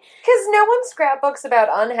can't. Because no one scrapbooks about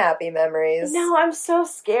unhappy memories. No, I'm so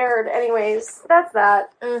scared. Anyways, that's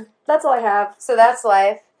that. That's all I have. So that's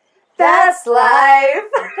life. That's life.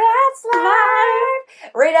 That's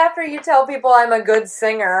life. Right after you tell people I'm a good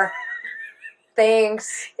singer.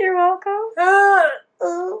 Thanks. You're welcome.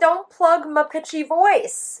 Don't plug my pitchy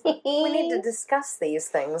voice. We need to discuss these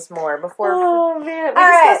things more before. Oh, man. We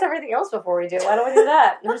discuss everything else before we do. Why don't we do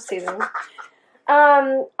that? I'm just teasing.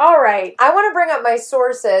 All right. I want to bring up my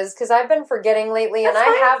sources because I've been forgetting lately, and I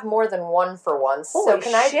have more than one for once. Holy so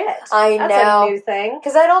can shit. I know. That's a new thing.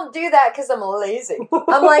 Because I don't do that because I'm lazy.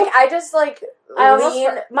 I'm like, I just like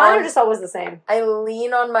mine are just always the same. I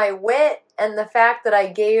lean on my wit and the fact that I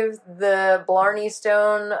gave the Blarney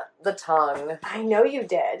Stone the tongue. I know you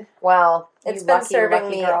did. Well, it's been serving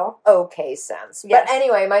me okay since. Yes. But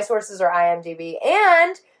anyway, my sources are IMDb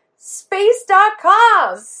and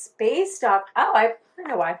Space.com. Space.com. Oh, I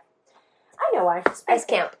know why. I know why. Space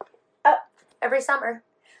Camp. Every summer.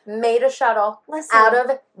 Made a shuttle Listen, out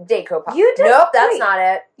of Decopop. You did? Nope, that's not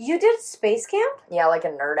it. You did Space Camp? Yeah, like a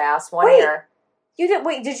nerd ass one year. You did?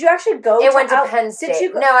 Wait, did you actually go It went to Penn State. Did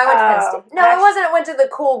you go, no, I went to Penn State. No, it wasn't. I went to the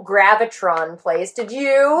cool Gravitron place. Did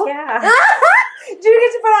you? Yeah. Did you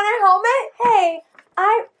get to put on a helmet? Hey,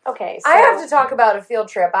 okay. So I have to talk about a field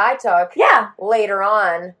trip I took. Yeah. Later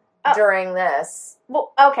on. during this.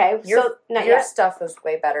 Well, okay. Your stuff was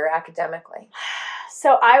way better academically.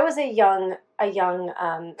 So I was a young,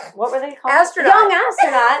 what were they called? Astronaut. Young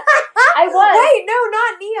astronaut. I was. Wait, no,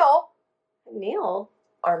 not Neil. Neil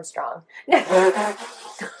Armstrong.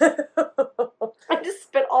 I just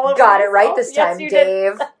spit all over. Got it right this time,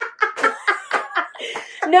 Dave.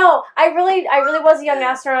 No, I really was a young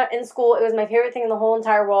astronaut in school. It was my favorite thing in the whole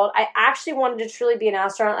entire world. I actually wanted to truly be an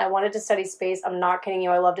astronaut. I wanted to study space. I'm not kidding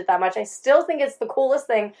you. I loved it that much. I still think it's the coolest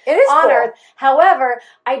thing on Earth. However,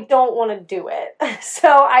 I don't want to do it. So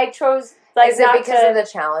I chose... Is it because of the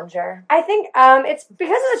Challenger? I think it's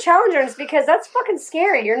because of the Challenger. And it's because that's fucking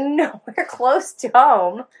scary. You're nowhere close to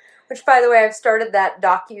home. Which, by the way, I've started that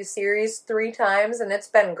docu-series 3 times, and it's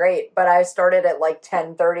been great. But I started at like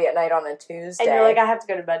 10:30 at night on a Tuesday. And you're like, I have to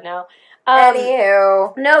go to bed now.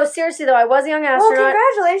 Anywho. No, seriously, though, I was a young astronaut. Well,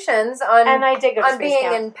 congratulations on, and I did go to on space being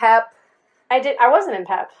camp. in PEP. I wasn't in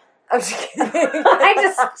PEP. I'm just kidding. I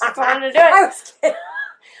just wanted to do it. I was kidding.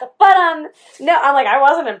 But, no, I'm like, I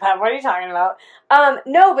wasn't in PEP. What are you talking about?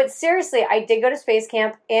 No, but seriously, I did go to space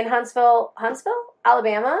camp in Huntsville,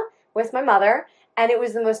 Alabama, with my mother, and it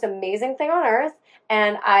was the most amazing thing on earth,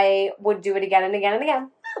 and I would do it again and again and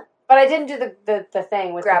again. But I didn't do the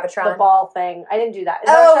thing with Gravitron. the ball thing. I didn't do that. Is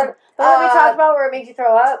that the one we talked about where it makes you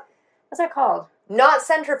throw up? What's that called? Not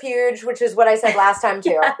centrifuge, which is what I said last time, too.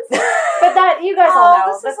 Yes. But that, you guys all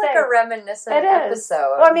know. This is like a reminiscent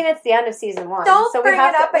episode. Well, I mean, it's the end of season 1. Don't so bring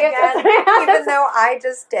it up again, even though I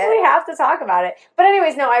just did. We have to talk about it. But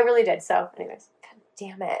anyways, no, I really did. So, anyways. God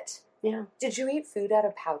damn it. Yeah. Did you eat food out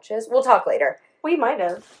of pouches? We'll talk later. We might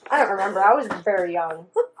have. I don't remember. I was very young.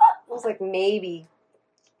 I was like maybe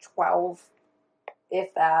 12,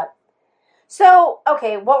 if that. So,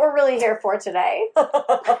 okay, what we're really here for today.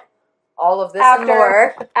 All of this and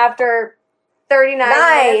more. After 39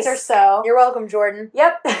 minutes or so. You're welcome, Jordan.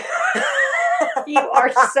 Yep. You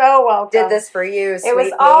are so welcome. Did this for you, sweetie. It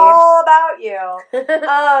was all about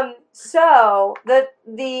you. So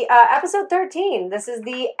the episode 13. This is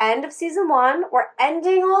the end of season 1. We're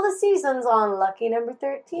ending all the seasons on lucky number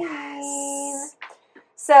 13. Yes.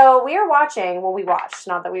 So we are watching. Well, we watched.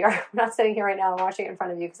 Not that we are. We're not sitting here right now and watching it in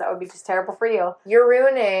front of you because that would be just terrible for you. You're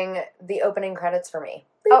ruining the opening credits for me.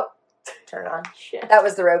 Beep. Oh, turn it on. Shit. That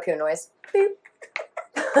was the Roku noise. Beep.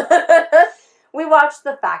 We watched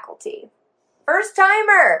The Faculty. First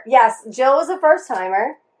timer. Yes, Jill was a first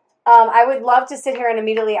timer. I would love to sit here and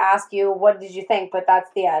immediately ask you, what did you think? But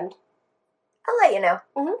that's the end. I'll let you know.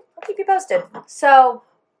 Mm-hmm. I'll keep you posted. So,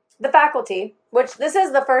 The Faculty, which this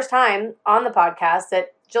is the first time on the podcast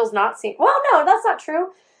that Jill's not seen. Well, no, that's not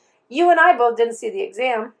true. You and I both didn't see the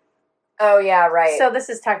exam. Oh, yeah, right. So this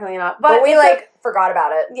is technically not. But we, forgot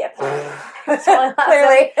about it. Yeah.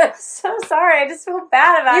 Clearly. I'm so sorry. I just feel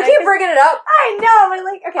bad about it. You keep bringing it up. I know.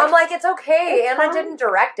 But okay. I'm like, it's okay. It's Anna didn't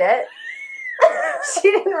direct it.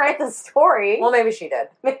 She didn't write the story. Well, maybe she did.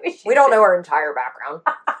 We don't know her entire background.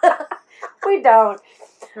 We don't.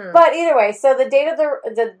 But either way, so the date of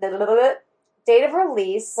the date of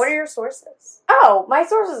release. What are your sources? Oh, my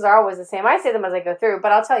sources are always the same. I say them as I go through,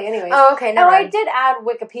 but I'll tell you anyway. Oh, okay. I did add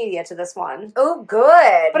Wikipedia to this one. Oh,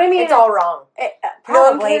 good. But I mean, it's all wrong.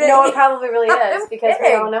 Probably. No, it probably really is because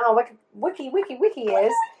kidding. we all know how wiki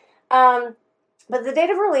is. But the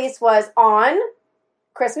date of release was on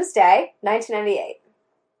Christmas Day, 1998.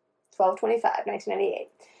 12/25, 1998.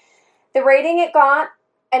 The rating it got,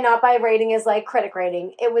 and not by rating is like critic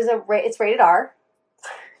rating. It's rated R.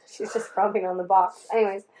 She's just rubbing on the box.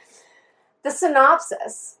 Anyways, the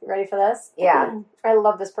synopsis. You ready for this? Yeah. I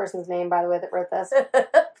love this person's name, by the way, that wrote this.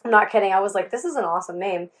 I'm not kidding. I was like, this is an awesome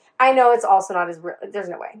name. I know it's also not his real... There's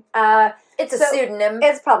no way. It's a pseudonym.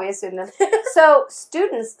 It's probably a pseudonym. So,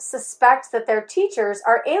 students suspect that their teachers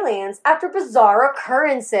are aliens after bizarre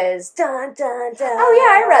occurrences. Dun, dun, dun. Oh,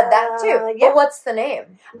 yeah, I read that, too. Yep. But what's the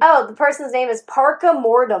name? Oh, the person's name is Parka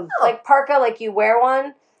Mordum. Oh. Like parka, like you wear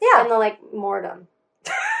one. Yeah. And then, like, Mordum.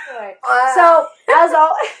 So, as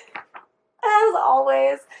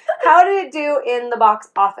always, how did it do in the box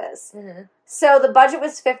office? Mm-hmm. So the budget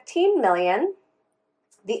was $15 million.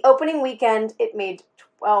 The opening weekend, it made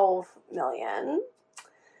 $12 million.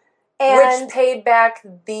 And which paid back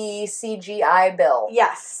the CGI bill.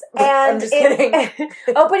 Yes. And I'm just kidding.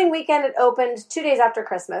 Opening weekend, it opened 2 days after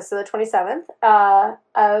Christmas, so the 27th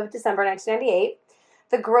of December 1998.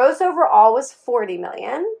 The gross overall was $40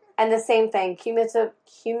 million. And the same thing,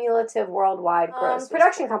 cumulative worldwide gross.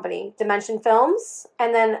 Production company, Dimension Films,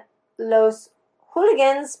 and then Los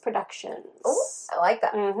Hooligans Productions. Oh, I like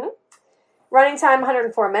that. Mm-hmm. Running time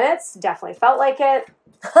 104 minutes. Definitely felt like it.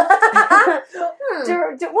 Well,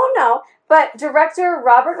 no. But director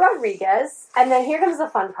Robert Rodriguez. And then here comes the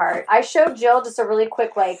fun part. I showed Jill just a really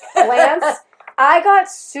quick, glance. I got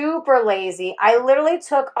super lazy. I literally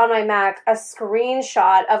took on my Mac a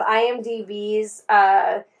screenshot of IMDb's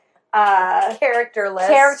character list,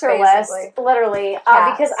 literally,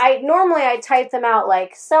 because I type them out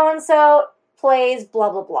like so and so plays blah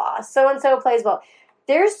blah blah, so and so plays blah.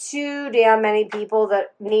 There's too damn many people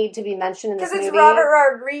that need to be mentioned in this movie. Because it's Robert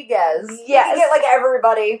Rodriguez. Yes, you get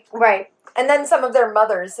everybody, right, and then some of their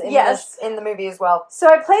mothers in the movie as well. So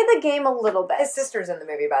I played the game a little bit. His sister's in the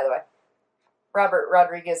movie, by the way. Robert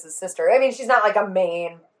Rodriguez's sister. I mean, she's not like a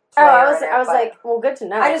main player. I was like, well, good to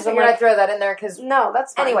know. I just figured I'd throw that in there because... No,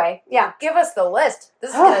 that's fine. Anyway, yeah. Give us the list.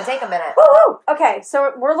 This is going to take a minute. Woo-hoo! Okay,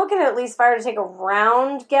 so we're looking at least if I were to take a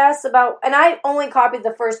round guess about... And I only copied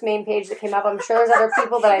the first main page that came up. I'm sure there's other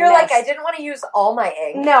people that I missed. You're like, I didn't want to use all my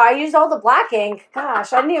ink. No, I used all the black ink.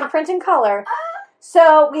 Gosh, I didn't even print in color.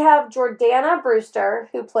 So we have Jordana Brewster,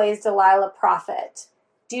 who plays Delilah Prophet.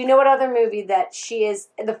 Do you know what other movie that she is?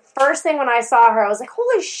 The first thing when I saw her, I was like,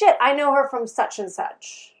 holy shit, I know her from such and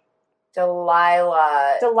such.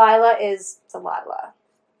 Delilah. Delilah is Delilah.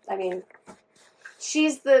 I mean,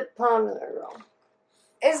 she's the popular girl.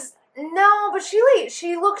 No, but she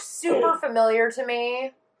looks super familiar to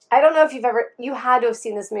me. I don't know if you had to have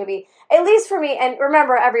seen this movie. At least for me, and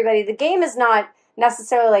remember everybody, the game is not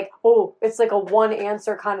necessarily like, oh, it's like a one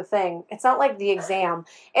answer kind of thing. It's not like the exam.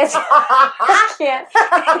 It's I can't.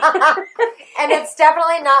 And it's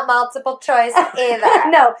definitely not multiple choice either.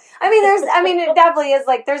 No. It definitely is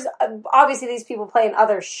like there's obviously these people playing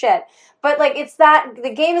other shit. But like it's that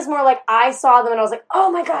the game is more like I saw them and I was like,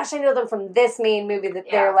 oh my gosh, I know them from this main movie that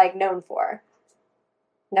they're like known for.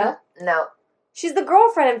 No? No. She's the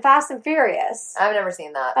girlfriend in Fast and Furious. I've never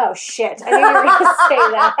seen that. Oh, shit. I knew you were going to say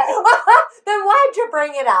that. Then why'd you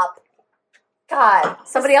bring it up? God.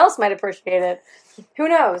 Somebody else might appreciate it. Who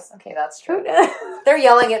knows? Okay, that's true. They're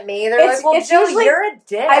yelling at me. They're like, well, Jill, you're a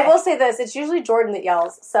dick. I will say this. It's usually Jordan that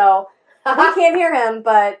yells. So we can't hear him,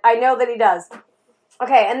 but I know that he does.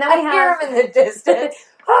 Okay, and then we hear him in the distance.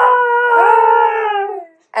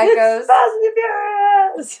 Echoes. Fast and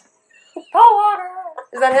Furious. Paul Walker.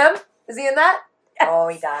 Is that him? Is he in that? Oh,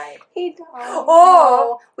 he died. He died.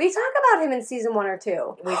 Oh. We talk about him in season 1 or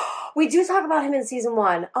 2. We do talk about him in season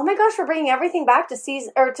 1. Oh my gosh, we're bringing everything back to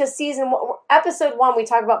episode 1. We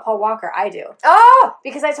talk about Paul Walker. I do. Oh,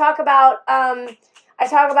 because I talk about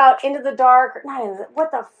Into the Dark.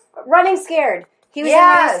 Running Scared. He was in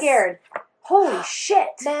Running Scared. Holy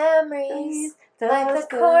shit. Memories. Like the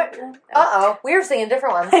corner. Uh-oh. We were singing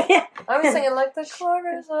different ones. I was singing like the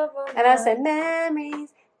corners of a and I said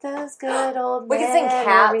memories. Those good old We can sing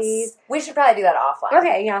Cats. We should probably do that offline.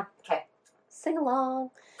 Okay, yeah. Okay. Sing along.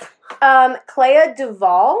 Clea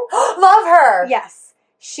Duvall. Love her! Yes.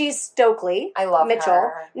 She's Stokely. I love Mitchell.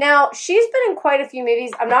 her. Now, she's been in quite a few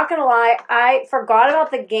movies. I'm not going to lie. I forgot about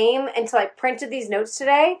the game until I printed these notes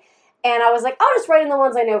today. And I was like, I'll just write in the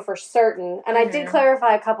ones I know for certain. And I did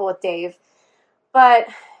clarify a couple with Dave. But,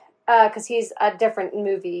 because he's a different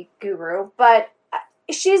movie guru. But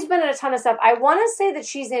she's been in a ton of stuff. I want to say that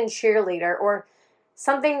she's in Cheerleader or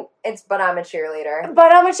something. It's But I'm a Cheerleader.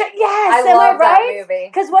 But I'm a Cheerleader. Yes, I love that movie.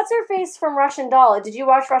 Because what's her face from Russian Doll? Did you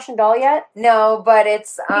watch Russian Doll yet? No, but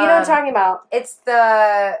it's... you know what I'm talking about. It's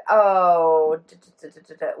the...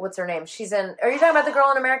 what's her name? She's in... Are you talking about the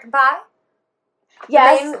girl in American Pie?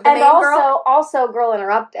 Yes, and also Girl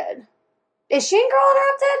Interrupted. Is she in Girl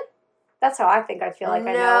Interrupted? That's how I think I feel like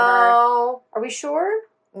I know her. Are we sure?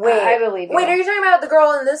 Wait. I believe you. Wait, are you talking about the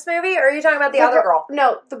girl in this movie, or are you talking about the other girl?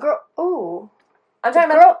 No, the girl... Ooh. I'm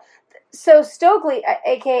talking about... So Stokely,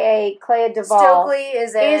 a.k.a. Clea Duvall... Stokely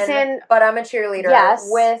is in But I'm a Cheerleader. Yes.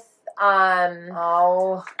 With,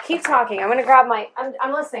 Keep talking. I'm going to grab my...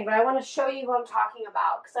 I'm listening, but I want to show you who I'm talking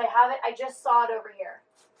about, because I have it... I just saw it over here.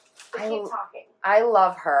 So keep talking. I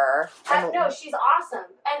love her. No, she's awesome.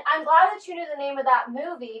 And I'm glad that you knew the name of that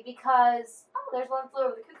movie, because... Oh, there's One Flew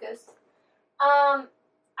Over the Cuckoo's.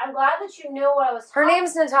 I'm glad that you know what I was talking about. Her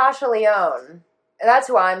name's Natasha Lyonne. That's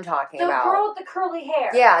who I'm talking about. The girl with the curly hair.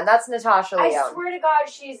 Yeah, that's Natasha Lyonne. I swear to God,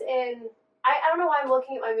 she's in... I don't know why I'm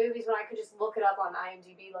looking at my movies when I could just look it up on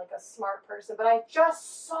IMDb like a smart person, but I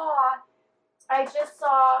just saw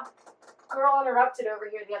Girl Interrupted over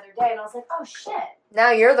here the other day, and I was like, oh, shit. Now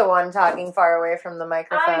you're the one talking far away from the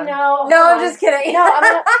microphone. I know. No, I'm just kidding. No,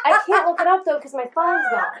 I can't look it up, though, because my phone's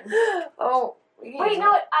gone. Oh. Wait,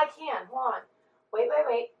 no, I can. Hold on. Wait.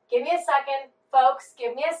 Give me a second. Folks,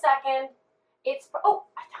 give me a second. I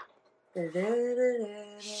found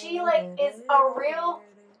it. She, is a real...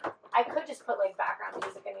 I could just put, like, background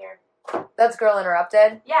music in here. That's Girl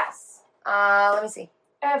Interrupted? Yes. Let me see.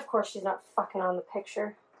 And of course she's not fucking on the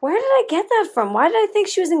picture. Where did I get that from? Why did I think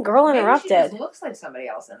she was in Girl Interrupted? Maybe she just looks like somebody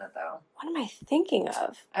else in it, though. What am I thinking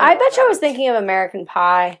of? I bet you I was thinking of American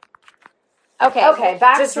Pie. Okay,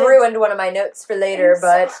 back just ruined one of my notes for later,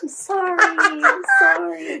 but... I'm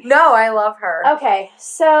sorry. No, I love her. Okay,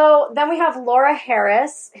 so then we have Laura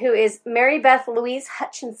Harris, who is Mary Beth Louise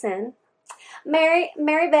Hutchinson. Mary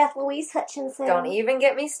Beth Louise Hutchinson. Don't even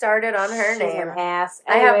get me started on her name. An ass.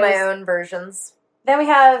 I have my own versions. Then we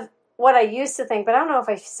have what I used to think, but I don't know if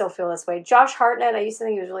I still feel this way. Josh Hartnett. I used to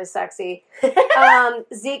think he was really sexy.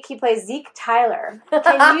 Zeke. He plays Zeke Tyler.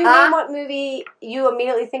 Can you name what movie you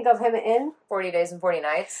immediately think of him in? 40 Days and 40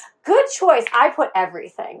 Nights. Good choice. I put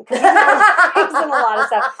everything. Because he's in a lot of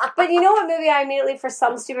stuff. But you know what movie I immediately, for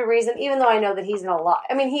some stupid reason, even though I know that he's in a lot.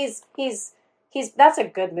 I mean, he's that's a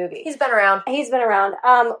good movie. He's been around.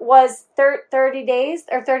 Was 30 Days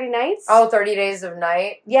or 30 Nights? Oh, 30 Days of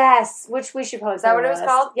Night. Yes, which we should post. Is that what it was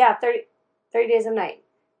called? Yeah, 30 Days of Night.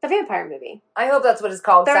 The vampire movie. I hope that's what it's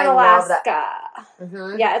called. They're in Alaska.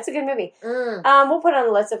 Mm-hmm. Yeah, it's a good movie. We'll put it on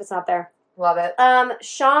the list if it's not there. Love it.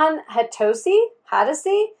 Sean Hattasey.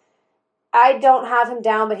 I don't have him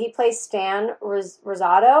down, but he plays Stan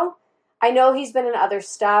Rosato. I know he's been in other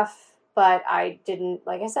stuff. But I didn't,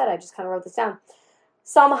 like I said, I just kind of wrote this down.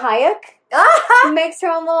 Salma Hayek makes her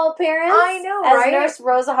own little appearance. I know, as right? Nurse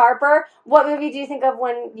Rosa Harper. What movie do you think of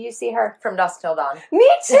when you see her? From Dusk Till Dawn. Me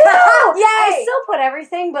too! Yay! I still put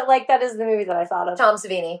everything, but, like, that is the movie that I thought of. Tom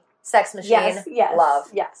Savini. Sex Machine. Yes. Love.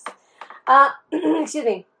 Yes. Excuse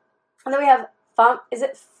me. And then we have,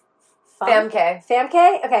 Famke.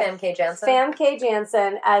 Famke? Okay. Famke Janssen. Famke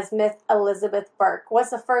Janssen as Miss Elizabeth Burke.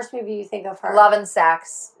 What's the first movie you think of her? Love and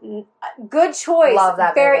Sex. Good choice. Love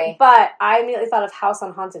that movie. But I immediately thought of House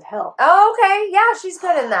on Haunted Hill. Oh, okay. Yeah, she's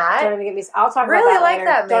good in that. Don't even get me... I'll talk really about that like later.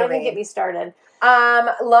 That movie. Don't even get me started.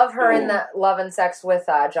 Love her in the Love and Sex with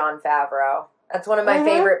Jon Favreau. That's one of my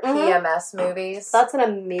favorite PMS movies. That's an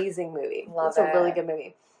amazing movie. Love it. It's a really good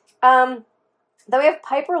movie. Then we have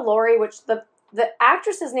Piper Laurie, which the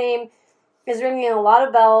actress's name is ringing a lot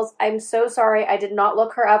of bells. I'm so sorry. I did not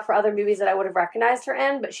look her up for other movies that I would have recognized her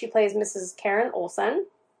in, but she plays Mrs. Karen Olsen.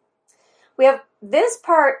 We have this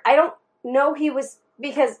part. I don't know he was,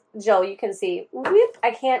 because, Jill, you can see, I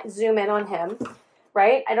can't zoom in on him,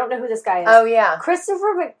 right? I don't know who this guy is. Oh, yeah.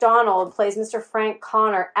 Christopher McDonald plays Mr. Frank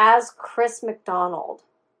Connor as Chris McDonald.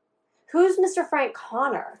 Who's Mr. Frank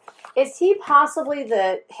Connor? Is he possibly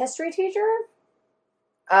the history teacher?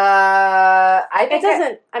 I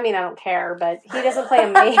don't care, but he doesn't play a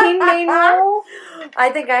main role. I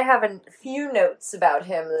think I have a few notes about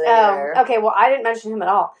him later. Oh, okay. Well, I didn't mention him at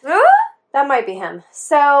all. That might be him.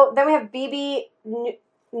 So then we have BB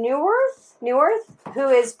Newirth, who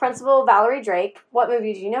is Principal Valerie Drake. What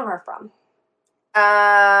movie do you know her from?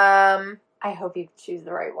 I hope you choose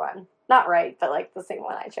the right one. Not right, but like the same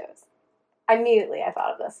one I chose. Immediately, I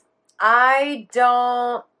thought of this. I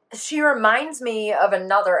don't... She reminds me of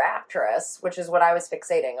another actress, which is what I was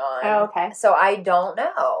fixating on. Oh, okay. So I don't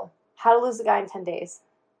know. How to Lose a Guy in 10 Days.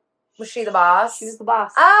 Was she the boss? She was the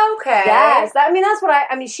boss. Oh, okay. Yes. That's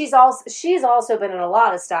what she's also been in a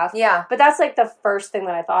lot of stuff. Yeah. But that's like the first thing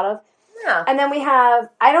that I thought of. Yeah. And then we have,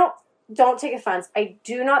 don't take offense. I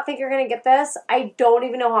do not think you're going to get this. I don't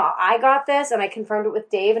even know how I got this, and I confirmed it with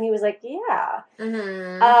Dave, and he was like, yeah.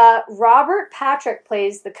 Mm-hmm. Robert Patrick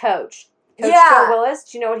plays the coach. Coach Joe Willis.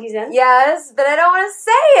 Do you know what he's in? Yes, but I don't want to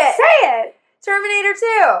say it. Say it. Terminator 2.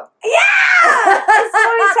 Yeah!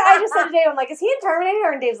 I just said to Dave, I'm like, is he in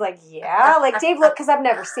Terminator? And Dave's like, yeah. Like, Dave, look, because I've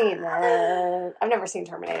never seen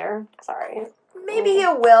Terminator. Sorry. Maybe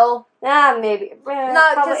you will. Maybe.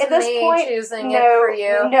 Not because at this point, choosing it for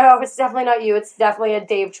you. No, it's definitely not you. It's definitely a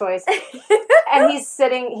Dave choice. And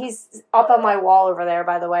he's up on my wall over there,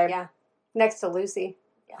 by the way. Yeah. Next to Lucy.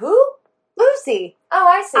 Yeah. Who? Lucy. Oh,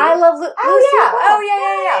 I see. I love Lucy. Oh,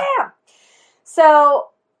 yeah. So,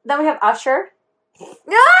 then we have Usher.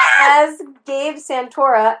 As Gabe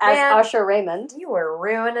Santora as Usher Raymond. You were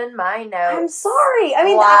ruining my notes. I'm sorry. I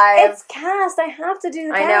mean, it's cast. I have to do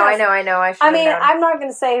the cast. I know. I'm not going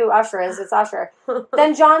to say who Usher is. It's Usher.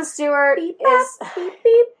 Then Jon Stewart beep, is... Beep,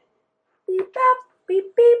 beep. Beep, bop,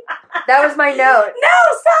 beep, beep. That was my note.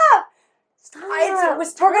 No, stop! It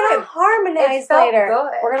was We're going to harmonize later.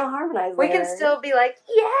 Good. We're going to harmonize later. We can still be like,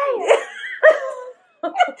 yay!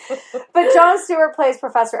 But Jon Stewart plays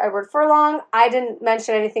Professor Edward Furlong. I didn't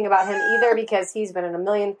mention anything about him either because he's been in a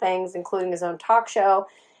million things, including his own talk show.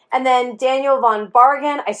 And then Daniel Von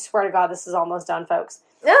Bargen. I swear to God, this is almost done, folks.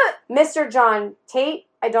 Mr. John Tate.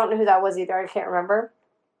 I don't know who that was either. I can't remember.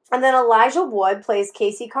 And then Elijah Wood plays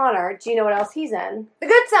Casey Connor. Do you know what else he's in? The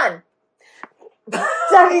Good Son.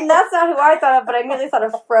 I mean, that's not who I thought of, but I immediately thought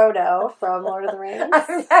of Frodo from Lord of the Rings.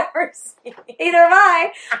 I've never seen it. Either have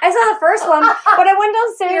I. I saw the first one, but I went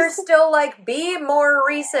downstairs. You're still like, be more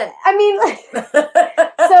recent. I mean,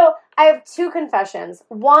 so I have two confessions.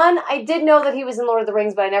 One, I did know that he was in Lord of the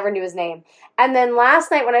Rings, but I never knew his name. And then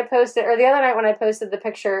last night when I posted, or the other night when I posted the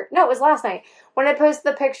picture, no, it was last night, when I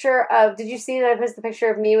posted the picture of, did you see that I posted the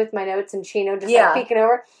picture of me with my notes and Chino just like peeking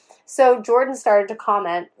over? So Jordan started to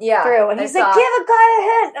comment through, and he's like, give a guy a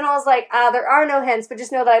hint. And I was like, there are no hints, but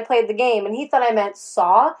just know that I played the game. And he thought I meant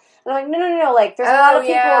Saw. And I'm like, no, like, there's a lot of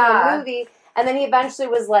people in the movie. And then he eventually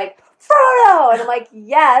was like, Frodo! And I'm like,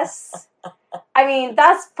 yes. I mean,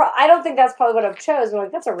 I don't think that's probably what I've chosen. I'm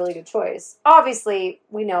like, that's a really good choice. Obviously,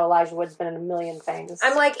 we know Elijah Wood's been in a million things.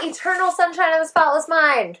 I'm like, Eternal Sunshine of the Spotless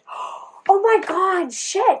Mind. Oh my God,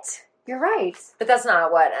 shit. You're right. But that's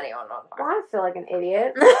not what anyone wants. Well, I feel like an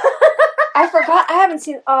idiot. I forgot. I haven't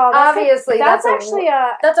seen. Oh, obviously, that's actually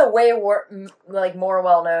that's a way more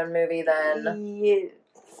well-known movie than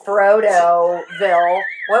Frodoville.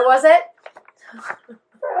 What was it?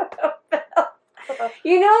 Frodoville.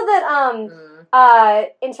 You know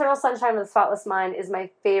that Eternal Sunshine of the Spotless Mind is my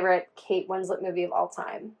favorite Kate Winslet movie of all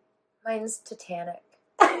time. Mine's Titanic.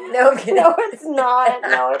 No, no, it's not.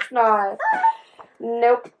 No, it's not.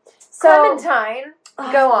 Nope. So, Clementine.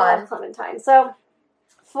 Go on. Clementine. So,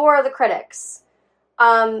 for the critics,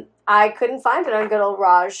 I couldn't find it on good old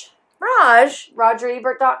Raj.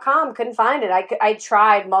 RogerEbert.com. Couldn't find it. I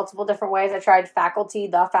tried multiple different ways. I tried The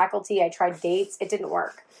Faculty. I tried dates. It didn't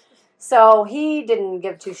work. So, he didn't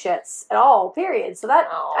give two shits at all, period. So, that,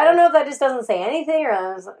 I don't know if that just doesn't say anything,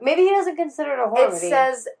 or maybe he doesn't consider it a horror movie. It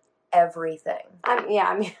says everything.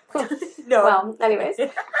 No. Well, anyways.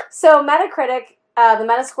 So, Metacritic, the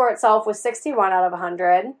Metascore itself was 61 out of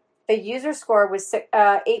 100. The user score was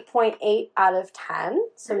 8.8 out of 10,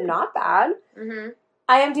 so not bad. Mm-hmm.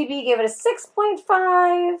 IMDb gave it a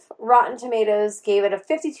 6.5. Rotten Tomatoes gave it a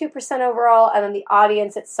 52% overall, and then the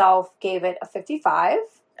audience itself gave it a 55.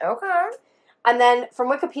 Okay. And then from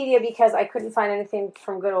Wikipedia, because I couldn't find anything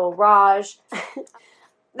from good old Raj,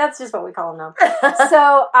 that's just what we call him now.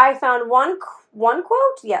 So I found one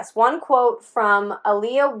quote. Yes, one quote from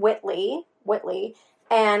Aaliyah Whitley,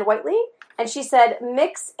 and she said,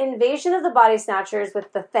 "Mix Invasion of the Body Snatchers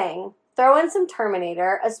with The Thing. Throw in some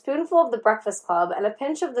Terminator, a spoonful of The Breakfast Club, and a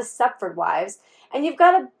pinch of The Stepford Wives, and you've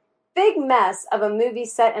got a big mess of a movie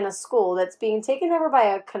set in a school that's being taken over by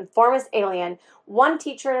a conformist alien, one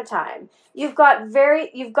teacher at a time. You've got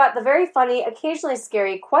the very funny, occasionally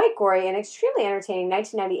scary, quite gory, and extremely entertaining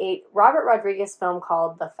 1998 Robert Rodriguez film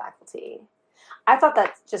called The Faculty." I thought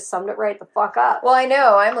that just summed it right the fuck up. Well, I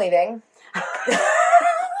know. I'm leaving.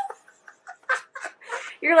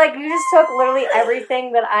 You're like, you just took literally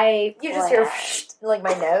everything that I... You just hear, like,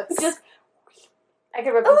 my notes. I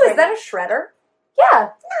could rip is that a shredder?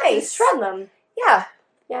 Yeah. Nice. Shred them. Yeah.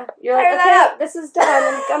 Yeah. You're like, okay, this is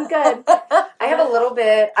done. I'm good. I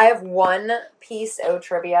have one piece of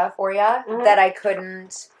trivia for you that I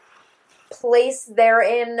couldn't place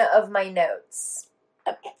therein of my notes.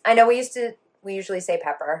 I know we usually say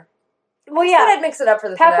pepper. Well, yeah. I'd mix it up for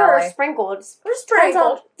the pepper finale. or sprinkled. Or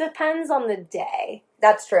sprinkled. Depends on the day.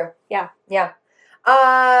 That's true. Yeah. Yeah.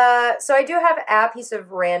 So I do have a piece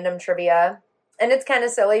of random trivia, and it's kind of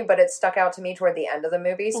silly, but it stuck out to me toward the end of the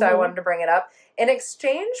movie, so I wanted to bring it up. In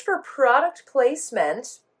exchange for product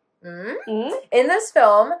placement in this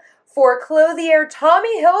film for clothier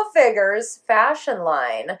Tommy Hilfiger's fashion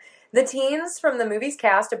line, the teens from the movie's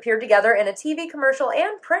cast appeared together in a TV commercial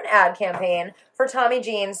and print ad campaign for Tommy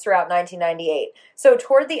Jeans throughout 1998. So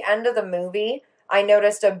toward the end of the movie, I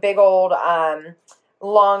noticed a big old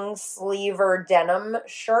long sleever denim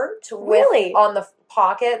shirt with on the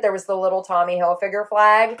pocket there was the little Tommy Hilfiger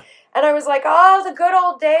flag, and I was like, oh, the good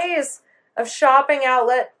old days of shopping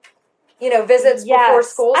outlet, visits before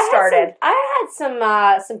school started. I had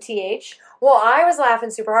some TH. Well, I was laughing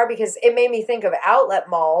super hard because it made me think of outlet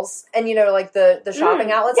malls and, like the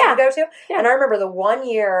shopping outlets that you go to. Yeah. And I remember the one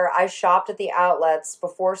year I shopped at the outlets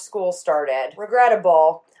before school started.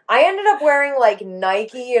 Regrettable. I ended up wearing, like,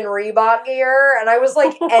 Nike and Reebok gear, and I was,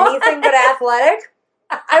 like, anything but athletic.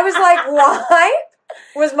 I was like, why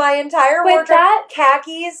was my entire wardrobe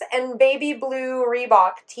khakis and baby blue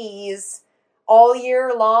Reebok tees all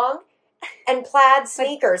year long and plaid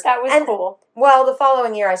sneakers? That was cool. Well, the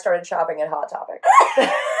following year I started shopping at Hot Topic.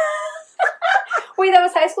 Wait, that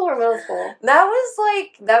was high school or middle school? That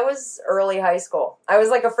was early high school. I was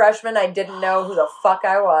like a freshman. I didn't know who the fuck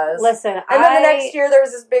I was. Listen, and then the next year there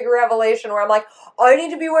was this big revelation where I'm like, I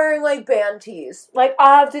need to be wearing like band tees. Like,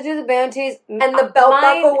 I have to do the band tees. And the belt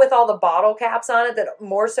buckle with all the bottle caps on it that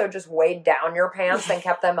more so just weighed down your pants than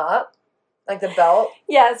kept them up. Like the belt.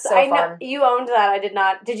 Yes, so I know. Fun. You owned that. I did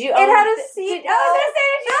not. Did you own it? Had a seat. I was going to say,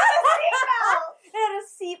 did you have a seatbelt? It had a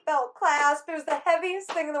seatbelt clasp. It was the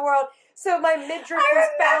heaviest thing in the world. So my midriff was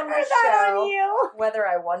bound to show, on you. whether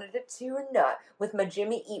I wanted it to or not, with my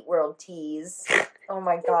Jimmy Eat World tees. Oh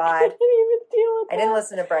my God. I didn't even deal with that. I didn't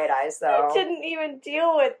listen to Bright Eyes, though. I didn't even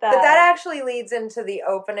deal with that. But that actually leads into the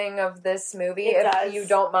opening of this movie, if you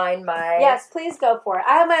don't mind my... Yes, please go for it.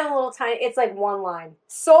 I have my own little tiny... It's like one line.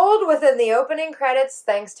 Sold within the opening credits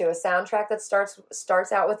thanks to a soundtrack that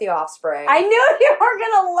starts out with The Offspring. I knew you were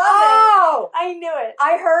going to love it. I knew it.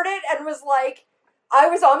 I heard it and was like... I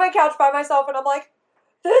was on my couch by myself and I'm like,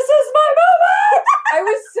 this is my moment! I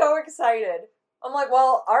was so excited. I'm like,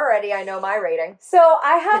 well, already I know my rating. So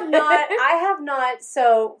I have not,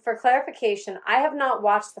 so for clarification, I have not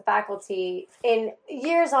watched The Faculty in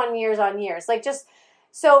years on years on years. Like just,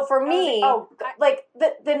 so for me, like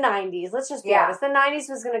the 90s, let's just be honest. The 90s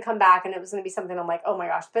was going to come back and it was going to be something I'm like, oh my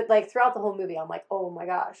gosh. But like throughout the whole movie, I'm like, oh my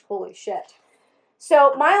gosh, holy shit.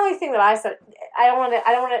 So my only thing that I said, I don't want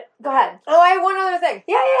to, go ahead. Oh, I have one other thing.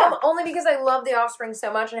 Yeah. Only because I love The Offspring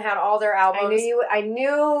so much and had all their albums. I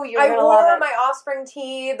knew you were going to love it. I wore my Offspring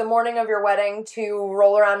tee the morning of your wedding to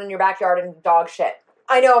roll around in your backyard and dog shit.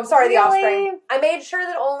 I know, I'm sorry, really? The Offspring. I made sure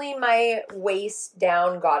that only my waist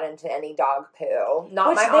down got into any dog poo,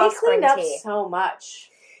 not my Offspring tee. Which they cleaned up so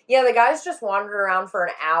much. Yeah, the guys just wandered around for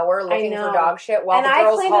an hour looking for dog shit while the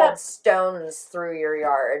girls hauled stones through your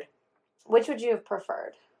yard. Which would you have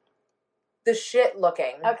preferred? The shit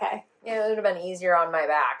looking. Okay. Yeah, it would have been easier on my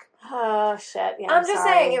back. Oh, shit. Yeah, I'm just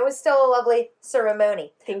saying, it was still a lovely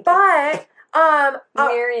ceremony. Thank you. But,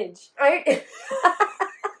 marriage.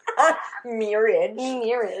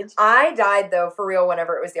 Marriage. I died, though, for real,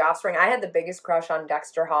 whenever it was The Offspring. I had the biggest crush on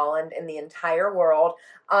Dexter Holland in the entire world.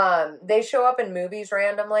 They show up in movies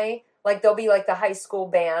randomly. Like, there'll be, like, the high school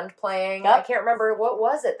band playing. Yep. I can't remember. What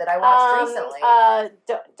was it that I watched recently?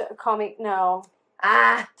 Don't call me... No.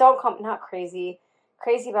 Don't call me... Not crazy.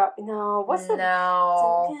 Crazy about... No. What's the...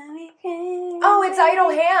 No. Oh, it's Idle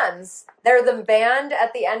Hands. They're the band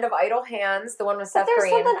at the end of Idle Hands. The one with Seth Green. But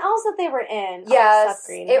there's something else that they were in. Yes. Seth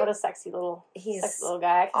Green. What a sexy little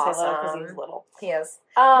guy. I can awesome. say little because he's little. He is.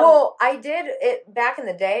 Well, I did it... Back in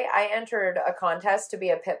the day, I entered a contest to be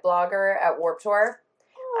a pit blogger at Warped Tour.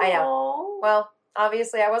 I know. Well,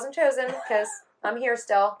 obviously I wasn't chosen because I'm here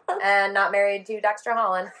still and not married to Dexter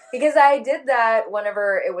Holland. Because I did that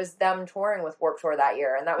whenever it was them touring with Warped Tour that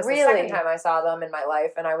year. And that was the second time I saw them in my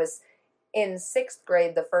life. And I was in 6th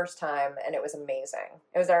grade the first time, and it was amazing.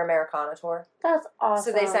 It was our Americana tour. That's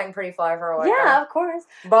awesome. So they sang Pretty Fly for a while. Yeah, of course.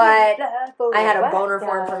 But I had a boner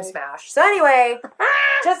for him from Smash. So anyway,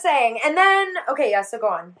 just saying. And then, okay, yeah, so go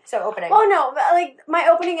on. So opening. Oh, no, like, my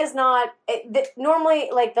opening is not, normally,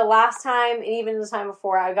 like, the last time, and even the time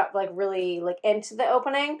before, I got, like, really, like, into the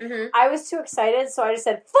opening. Mm-hmm. I was too excited, so I just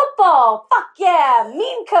said, football! Fuck yeah!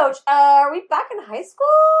 Mean coach! Are we back in high school?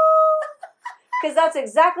 Because that's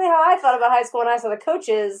exactly how I thought about high school when I saw the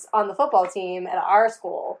coaches on the football team at our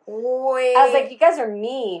school. Wait. I was like, you guys are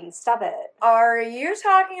mean. Stop it. Are you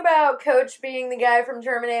talking about Coach being the guy from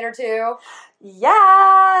Terminator 2?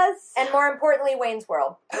 Yes! And more importantly, Wayne's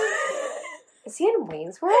World. Is he in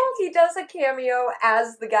Wayne's World? He does a cameo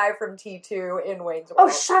as the guy from T2 in Wayne's World.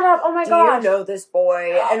 Oh, shut up. Oh, my gosh. Do you know this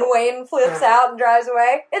boy? And Wayne flips out and drives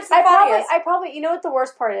away. It's the funniest. I probably, you know what the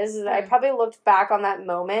worst part is that I probably looked back on that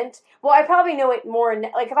moment. Well, I probably know it more,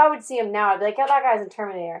 like, if I would see him now, I'd be like, oh, that guy's in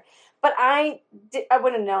Terminator. But I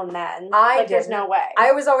wouldn't have known then. There's no way.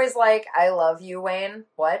 I was always like, I love you, Wayne.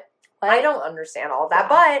 What? I don't understand all of that.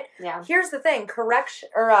 But here's the thing.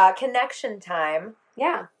 Connection time.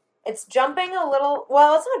 Yeah. It's jumping a little...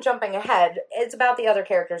 Well, it's not jumping ahead. It's about the other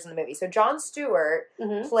characters in the movie. So Jon Stewart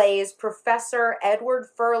plays Professor Edward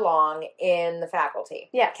Furlong in The Faculty.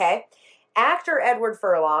 Yes. Okay? Actor Edward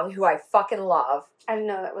Furlong, who I fucking love. I didn't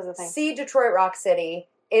know that was a thing. See Detroit Rock City.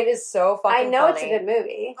 It is so fucking funny. I know it's a good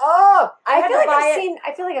movie. Oh! I feel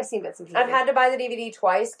like I've seen bits and pieces. I've had to buy the DVD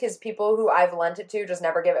twice because people who I've lent it to just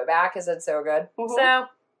never give it back because it's so good. Mm-hmm. So,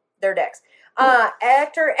 they're dicks.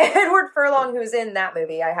 Actor Edward Furlong, who's in that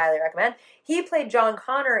movie, I highly recommend. He played John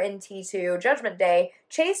Connor in T2, Judgment Day,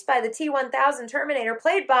 chased by the T-1000 Terminator,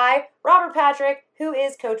 played by Robert Patrick, who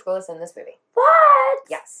is Coach Willis in this movie. What?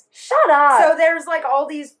 Yes. Shut up. So there's like all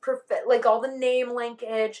these, like all the name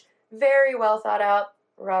linkage, very well thought out.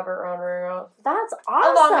 Robert Rodriguez. That's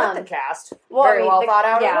awesome. Along with the cast. Well, very well thought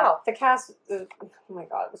out as well. The cast, oh my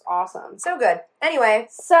God, it was awesome. So good. Anyway.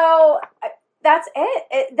 So, that's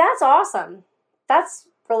it. That's awesome. That's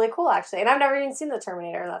really cool, actually. And I've never even seen The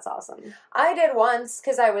Terminator, and that's awesome. I did once,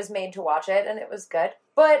 because I was made to watch it, and it was good.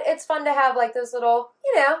 But it's fun to have, like, those little,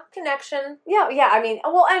 connection. Yeah, I mean,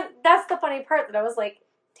 well, and that's the funny part that I was like,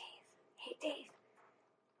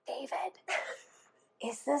 David,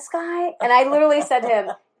 is this guy? And I literally said to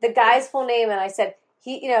him, the guy's full name, and I said,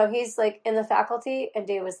 he's, like, in the faculty, and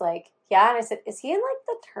Dave was like, yeah, and I said, is he in, like,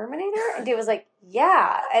 The Terminator? And Dave was like,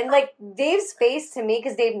 yeah, and, like, Dave's face to me,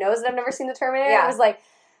 because Dave knows that I've never seen The Terminator, I was like,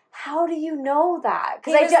 how do you know that?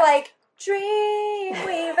 Because I was like,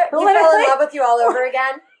 Dreamweaver. He fell in love with you all over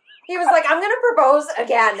again. He was like, I'm going to propose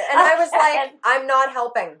again. And I was like, I'm not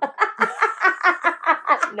helping.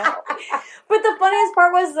 No. But the funniest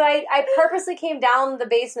part was that I purposely came down the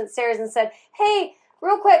basement stairs and said, hey,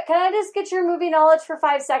 real quick, can I just get your movie knowledge for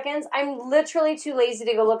 5 seconds? I'm literally too lazy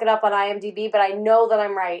to go look it up on IMDb, but I know that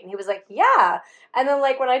I'm right. And he was like, yeah. And then,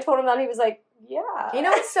 like, when I told him that, he was like, yeah. You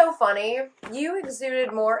know what's so funny? You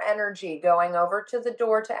exuded more energy going over to the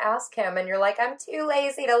door to ask him, and you're like, I'm too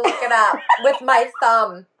lazy to look it up with my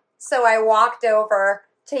thumb. So I walked over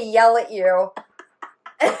to yell at you.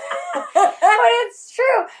 But it's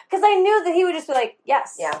true, because I knew that he would just be like,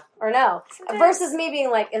 yes, or no. Versus me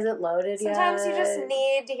being like, is it loaded Sometimes you just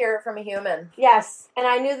need to hear it from a human. Yes, and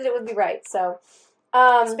I knew that it would be right, so.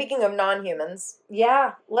 Speaking of non-humans.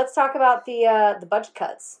 Yeah, let's talk about the budget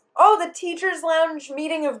cuts. Oh, the Teachers Lounge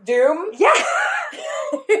meeting of doom? Yeah.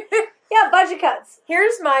 Yeah, budget cuts.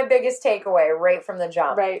 Here's my biggest takeaway right from the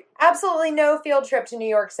jump. Right. Absolutely no field trip to New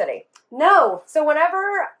York City. No. So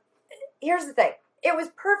here's the thing. It was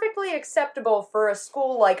perfectly acceptable for a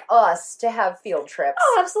school like us to have field trips.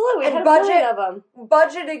 Oh, absolutely. We had a million of them.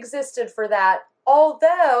 Budget existed for that.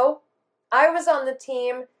 Although, I was on the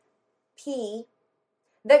team P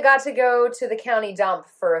that got to go to the county dump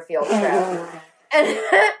for a field trip.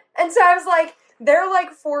 And so I was like, they're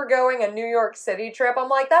like foregoing a New York City trip. I'm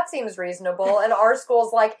like, that seems reasonable. And our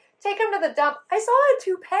school's like, take them to the dump. I saw a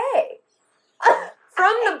toupee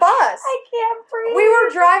from the bus. I can't breathe. We were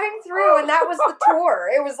driving through, and that was the tour.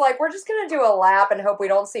 It was like, we're just going to do a lap and hope we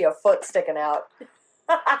don't see a foot sticking out.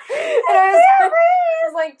 And I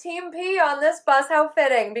was like, Team P on this bus, how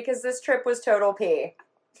fitting, because this trip was total P.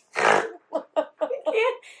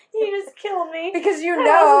 You just killed me. Because I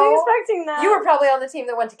wasn't expecting that. You were probably on the team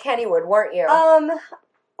that went to Kennywood, weren't you?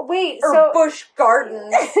 Or Busch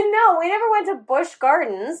Gardens. No, we never went to Busch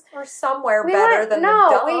Gardens. Or somewhere better than the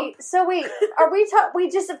dump. Wait, are we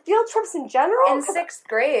just field trips in general? In 6th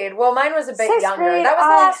grade. Well, mine was a bit younger. Grade, that was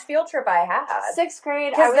the last field trip I had. 6th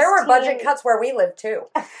grade. Because there were budget cuts where we lived, too.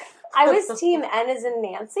 I was team N as in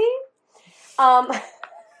Nancy.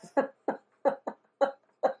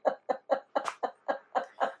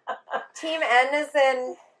 Team N is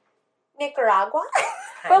in Nicaragua.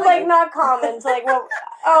 But, like, not common. So, like, well,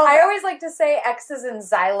 I always like to say X is in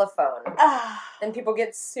xylophone. And people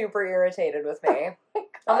get super irritated with me.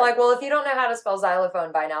 I'm like, well, if you don't know how to spell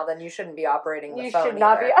xylophone by now, then you shouldn't be operating the phone.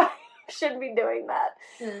 You shouldn't be doing that.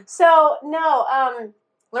 So, no,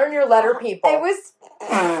 learn your letter, people. It was,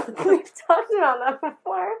 we've talked about that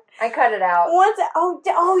before. I cut it out.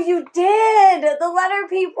 Oh, you did! The letter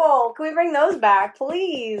people! Can we bring those back,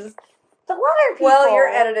 please? The letter people! Well, you're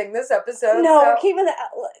editing this episode, No, so. we're keeping it.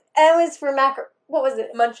 It was for what was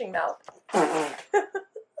it? Munching Mouth. Can't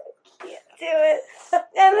do it. It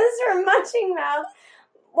was for Munching Mouth.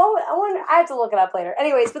 Well, I have to look it up later.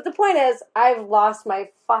 Anyways, but the point is, I've lost my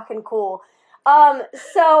fucking cool.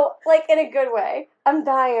 So, like, in a good way. I'm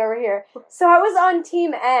dying over here. So I was on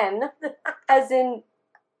Team N, as in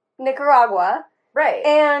Nicaragua. Right.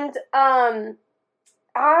 And,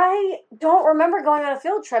 I don't remember going on a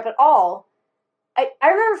field trip at all. I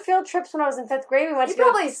remember field trips when I was in 5th grade. You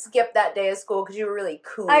probably skipped that day of school because you were really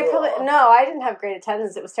cool. I didn't have great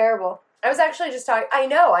attendance. It was terrible. I was actually just talking. I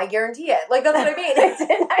know, I guarantee it. Like, that's what I mean.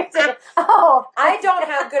 I didn't. Oh. I don't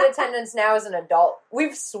have good attendance now as an adult.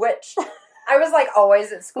 We've switched. I was, like,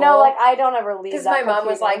 always at school. No, like, I don't ever leave. Because my mom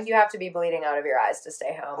was like, you have to be bleeding out of your eyes to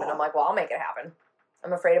stay home. And I'm like, well, I'll make it happen.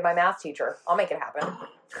 I'm afraid of my math teacher. I'll make it happen.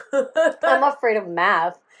 I'm afraid of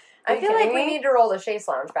math. I feel like we need to roll the Chase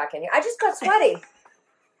Lounge back in here. I just got sweaty.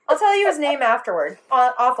 I'll tell you his name afterward,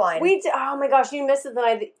 offline. Oh my gosh, you missed it the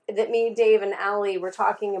night that me, Dave, and Allie were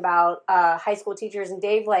talking about high school teachers, and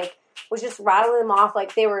Dave, like, was just rattling them off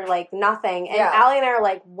like they were, like, nothing. And Allie and I are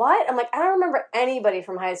like, what? I'm like, I don't remember anybody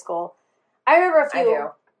from high school. I remember a few. I do.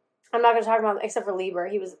 I'm not going to talk about them, except for Lieber.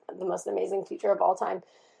 He was the most amazing teacher of all time.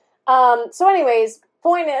 So anyways,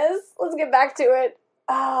 point is, let's get back to it.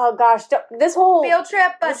 oh gosh, this whole field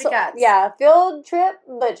trip budget cuts. Yeah, field trip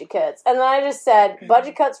budget cuts. And then I just said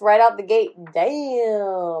budget cuts right out the gate.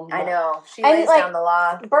 Damn. I know. She lays down the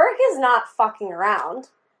law. Burke is not fucking around.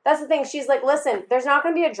 That's the thing. She's like, listen, there's not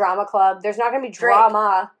going to be a drama club. There's not going to be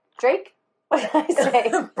drama. Drake? What did I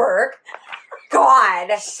say? Burke. God.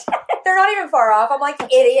 They're not even far off. I'm like,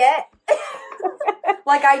 idiot.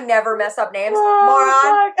 Like I never mess up names.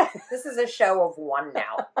 Moron. Fuck. This is a show of one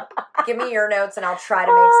now. Give me your notes and I'll try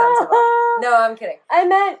to make sense of them. No, I'm kidding. I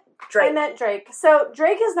meant Drake. So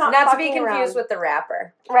Drake is not to be confused with the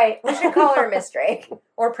rapper. Right. We should call her Miss Drake.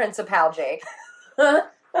 Or Principal Jake.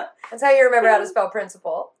 That's how you remember how to spell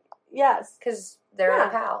principal. Yes. Because they're a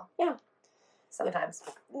pal. Yeah. Sometimes.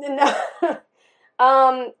 No.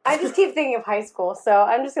 I just keep thinking of high school, so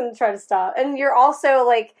I'm just going to try to stop. And you're also,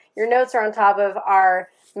 like, your notes are on top of our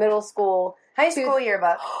middle school. High school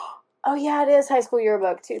yearbook. Oh, yeah, it is high school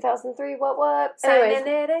yearbook. 2003, what? Signing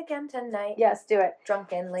it again tonight. Yes, do it.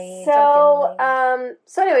 Drunkenly. So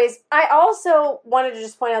anyways, I also wanted to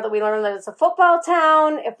just point out that we learned that it's a football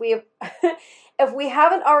town. If we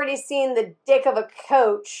haven't already seen the dick of a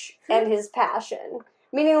coach and his passion.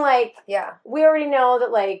 Meaning, like, we already know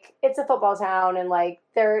that, like, it's a football town, and, like,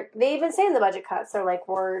 they even say in the budget cuts, they're like,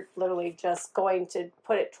 we're literally just going to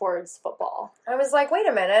put it towards football. I was like, wait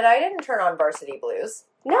a minute, I didn't turn on Varsity Blues.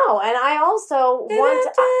 No, and I also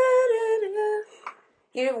want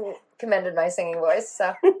to... You commended my singing voice,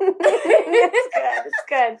 so... It's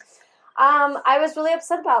good. I was really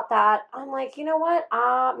upset about that. I'm like, you know what?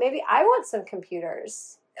 Maybe I want some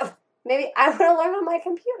computers. Maybe I want to learn on my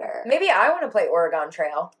computer. Maybe I want to play Oregon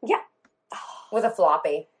Trail. Yeah. With a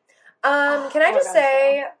floppy. Can I just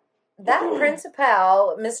say, that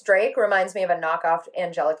Principal, Miss Drake, reminds me of a knockoff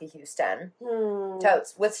Angelica Houston.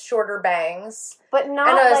 Totes. With shorter bangs. But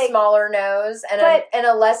not and a smaller nose. And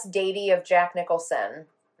a less datey of Jack Nicholson.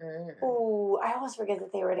 Ooh, I always forget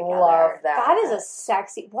that they were together. Love that. That is a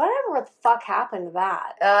sexy... Whatever the fuck happened to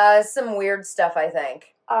that? Some weird stuff, I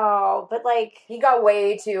think. Oh, but like... He got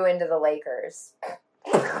way too into the Lakers.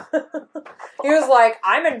 He was like,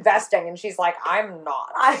 I'm investing. And she's like, I'm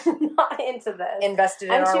not. I'm not into this. Invested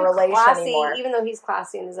in our relation classy, anymore. Even though he's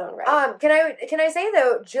classy in his own right. Can I say,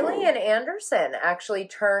 though, Gillian Anderson actually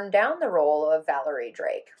turned down the role of Valerie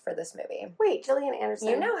Drake for this movie. Wait, Gillian Anderson?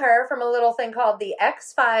 You know her from a little thing called The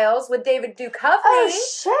X-Files with David Duchovny. Oh,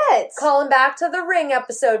 shit. Calling back to the Ring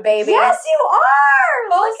episode, baby. Yes, you are.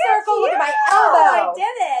 Full circle. Look at my elbow. I did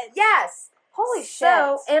it. Yes. Holy shit.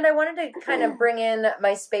 And I wanted to kind of bring in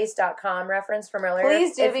my space.com reference from earlier.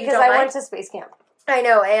 Please do, because I went to space camp. I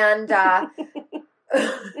know, and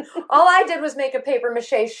all I did was make a paper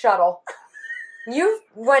mache shuttle. You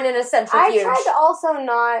went in a centrifuge.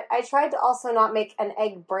 I tried to also not make an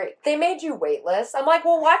egg break. They made you weightless. I'm like,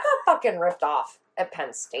 well, I got fucking ripped off at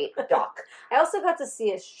Penn State, Doc. I also got to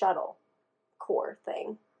see a shuttle core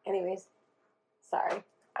thing. Anyways, sorry.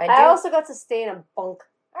 I also got to stay in a bunk.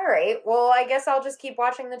 All right. Well, I guess I'll just keep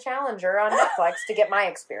watching The Challenger on Netflix to get my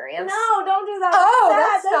experience. No, don't do that.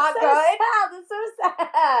 That's not so good. Sad. That's so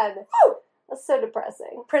sad. Woo. That's so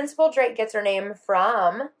depressing. Principal Drake gets her name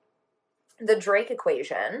from the Drake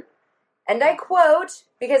equation. And I quote,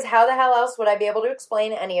 because how the hell else would I be able to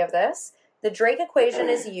explain any of this? The Drake equation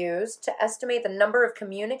is used to estimate the number of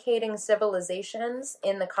communicating civilizations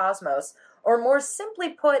in the cosmos, or more simply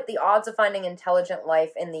put, the odds of finding intelligent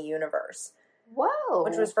life in the universe. Whoa.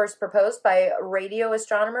 Which was first proposed by radio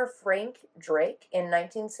astronomer Frank Drake in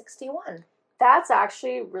 1961. That's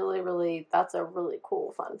actually that's a really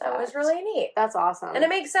cool fun fact. That was really neat. That's awesome. And it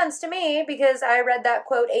makes sense to me because I read that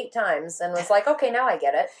quote 8 times and was like, okay, now I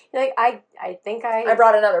get it. Like, I think I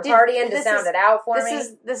brought another party in to sound it out for me.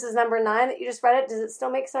 This is number 9 that you just read it. Does it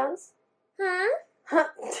still make sense? Well,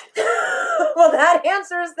 that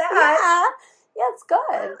answers that. Yeah, it's good.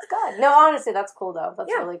 It's good. No, honestly, that's cool though.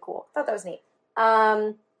 That's really cool. I thought that was neat.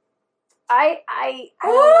 I don't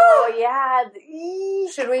know. Yeah.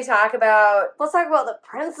 Should we talk about... Let's talk about the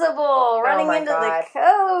principal running into the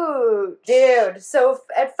coach. Dude, so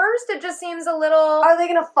at first it just seems a little... Are they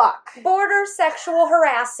gonna fuck? Border sexual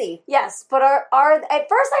harassy. Yes, but are at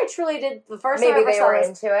first I truly did... The first Maybe time I they were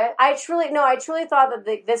into it. I truly thought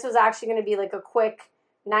that this was actually going to be like a quick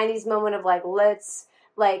 90s moment of like, let's...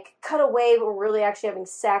 like, cut away, but we're really actually having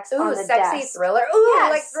sex on the desk. Ooh, sexy thriller. Ooh,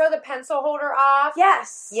 like throw the pencil holder off.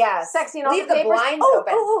 Yes. Yes. Sexy and all Leave the the blinds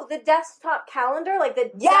open. Ooh, the desktop calendar. Like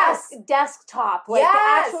the desktop. Like the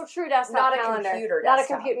actual true desktop calendar. Not a computer desktop.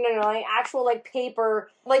 desktop. Not a computer, no, like actual like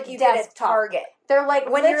paper like you desktop. get at Target. They're like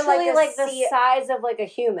when literally you're like the size of like a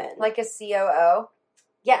human. Like a COO.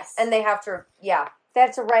 Yes. And they have to, They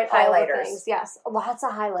have to write all the Highlighters. things. Yes, lots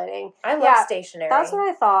of highlighting. I love stationery. That's what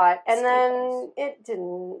I thought. And Staples. then it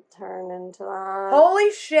didn't turn into that. Holy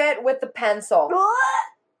shit with the pencil.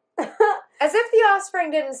 As if The Offspring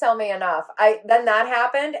didn't sell me enough. Then that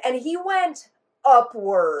happened, and he went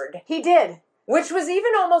upward. He did. Which was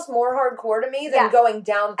even almost more hardcore to me than going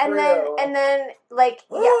down through. And then like,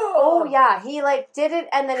 he like did it,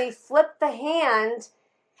 and then he flipped the hand.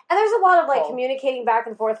 And there's a lot of like communicating back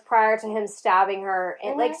and forth prior to him stabbing her.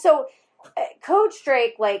 And like, so Coach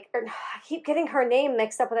Drake, like, I keep getting her name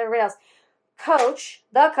mixed up with everybody else.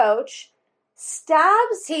 The coach,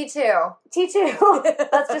 stabs T2.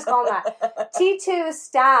 Let's just call him that. T2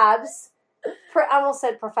 stabs, I almost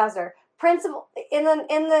said professor. Principal in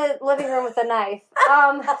the living room with a knife.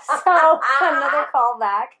 So another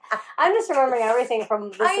callback. I'm just remembering everything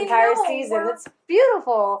from this entire season. It's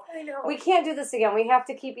beautiful. I know. We can't do this again. We have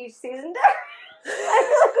to keep each season different.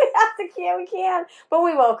 I feel like we can, but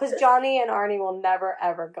we will, because Johnny and Arnie will never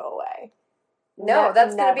ever go away. No,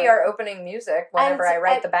 that's going to be our opening music whenever I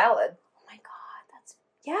write the ballad. Oh my God,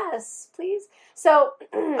 yes, please. So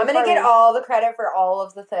I'm going to get all the credit for all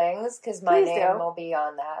of the things, because my name will be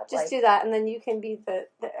on that. Just do that, and then you can be the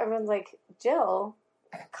everyone's like, Jill,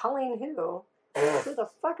 Colleen who? Who the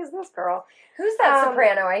fuck is this girl? Who's that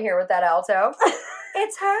soprano I hear with that alto?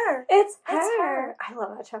 It's her. It's her. I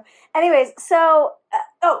love that show. Anyways, so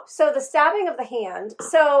so the stabbing of the hand.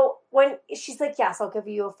 So when she's like, yes, I'll give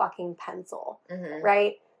you a fucking pencil,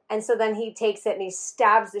 right? And so then he takes it and he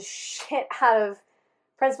stabs the shit out of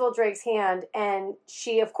Principal Drake's hand, and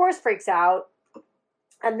she, of course, freaks out.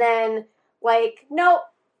 And then, like, nope,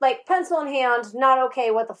 like, pencil in hand, not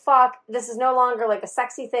okay, what the fuck? This is no longer, like, a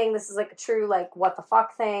sexy thing. This is, like, a true, like, what the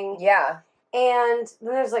fuck thing. Yeah. And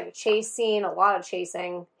then there's, like, a chase scene, a lot of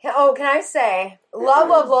chasing. Oh, can I say,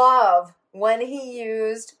 love, when he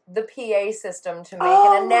used the PA system to make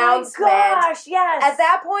an announcement. Oh, my gosh, yes. At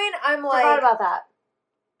that point, I'm like... Forgot about that.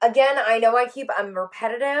 Again, I know I'm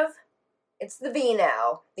repetitive. It's the V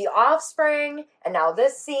now. The Offspring, and now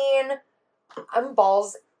this scene. I'm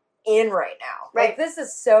balls in right now. Right. Like, this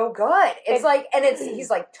is so good. It's like, and he's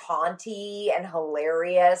like taunty and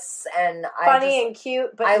hilarious and funny and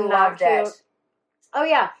cute, but I not loved cute. it. Oh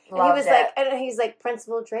yeah, and he was like, and he's like,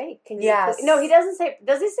 Principal Drake. Can you? Yes. No, he doesn't say.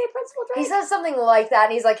 Does he say Principal Drake? He says something like that,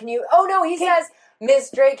 and he's like, "Can you?" Oh no, he says, "Miss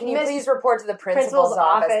Drake, can you please report to the principal's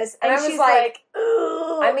office?" And I was she's like,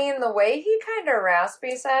 ooh. I mean, the way he kind of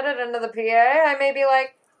raspy said it into the PA, I may be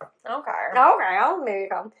like, okay, I'll maybe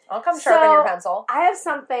come. I'll come sharpen your pencil. I have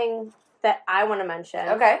something that I want to mention.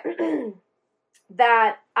 Okay.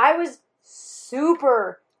 That I was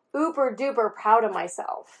super, uber duper proud of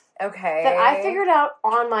myself. Okay. That I figured out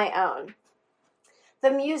on my own.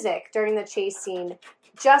 The music during the chase scene,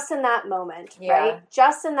 just in that moment, right?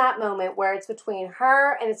 Just in that moment where it's between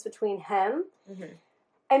her and it's between him,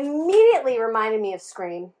 immediately reminded me of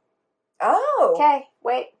Scream. Oh. Okay,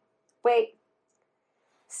 wait.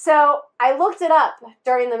 So I looked it up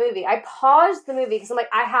during the movie. I paused the movie because I'm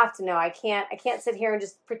like, I have to know. I can't sit here and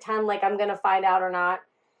just pretend like I'm going to find out or not.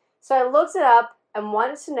 So I looked it up and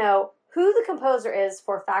wanted to know who the composer is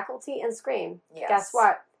for Faculty and Scream. Yes. Guess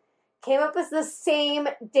what? Came up with the same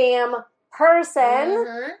damn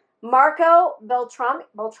person. Marco Beltrami.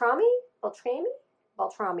 I'm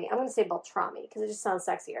going to say Beltrami because it just sounds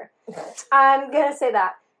sexier. I'm going to say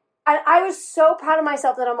that. And I was so proud of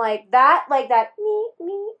myself that I'm like, that, me.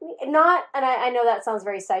 Not, and I know that sounds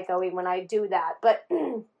very psycho-y when I do that, but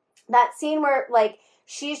that scene where, like,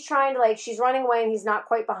 she's trying to, like, she's running away and he's not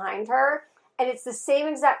quite behind her. And it's the same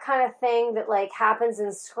exact kind of thing that, like, happens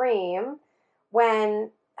in Scream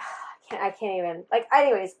when, I can't even, like,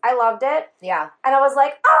 anyways, I loved it. Yeah. And I was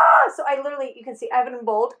like, so I literally, you can see, I have it in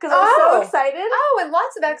bold because I was so excited. Oh, and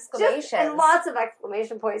lots of exclamations. And lots of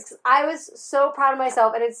exclamation points because I was so proud of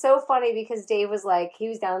myself. And it's so funny because Dave was like, he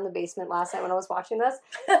was down in the basement last night when I was watching this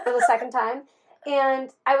for the second time.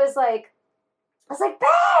 And I was like,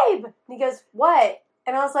 babe! And he goes, what?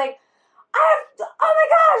 And I was like, oh my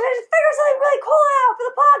gosh, I just figured something really cool out for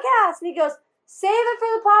the podcast. And he goes, save it for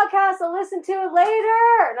the podcast. I'll listen to it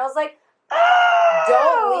later. And I was like,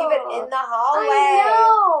 don't leave it in the hallway. I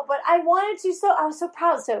know, but I wanted to, so I was so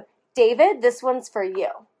proud. So, David, this one's for you.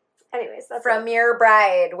 Anyways, that's from your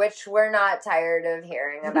bride, which we're not tired of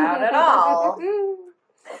hearing about at all.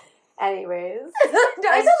 Anyways, I sound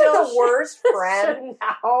like the worst friend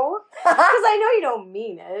now because I know you don't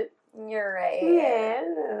mean it. You're right. Yeah.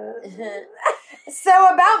 So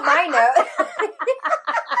about my note.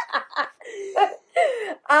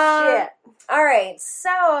 Shit. All right.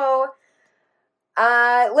 So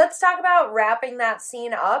Let's talk about wrapping that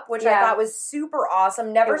scene up, which I thought was super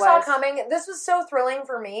awesome. Never saw coming. This was so thrilling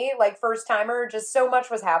for me, like first timer. Just so much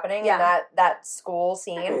was happening in that school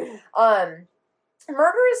scene.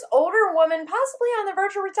 Murderous older woman, possibly on the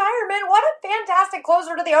verge of retirement. What a fantastic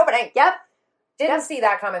closer to the opening. Yep. Didn't see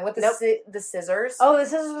that coming with the scissors. Oh, the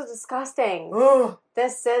scissors was disgusting. The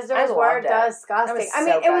scissors were disgusting. I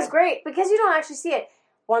mean, it was great because you don't actually see it.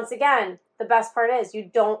 Once again, the best part is you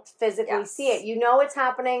don't physically see it. You know it's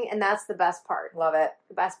happening, and that's the best part. Love it.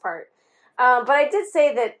 The best part. But I did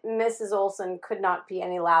say that Mrs. Olsen could not be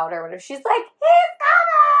any louder. When she's like, he's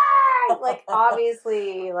coming! Like,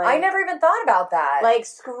 obviously, like... I never even thought about that. Like,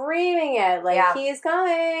 screaming it. Like, he's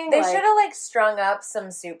coming. They should have, like, strung up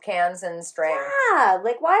some soup cans and string. Yeah.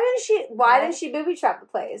 Like, why didn't she booby-trap the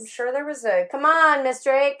place? I'm sure there was a... Come on, Miss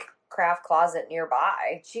Drake. Craft closet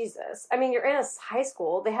nearby. Jesus. I mean, you're in a high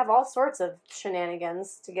school. They have all sorts of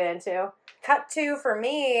shenanigans to get into. Cut to, for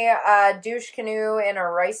me, douche canoe in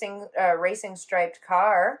a racing striped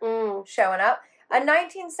car showing up. A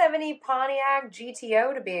 1970 Pontiac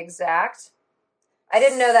GTO, to be exact. I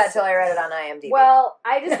didn't know that till I read it on IMDb. Well,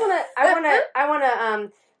 I just want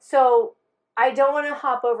to, so I don't want to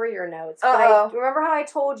hop over your notes. But remember how I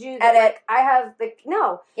told you that like, I have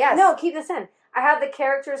keep this in. I have the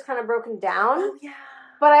characters kind of broken down. Oh, yeah.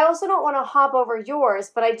 But I also don't want to hop over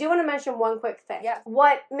yours. But I do want to mention one quick thing. Yeah.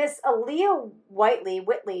 What Miss Aaliyah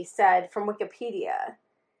Whitley said from Wikipedia,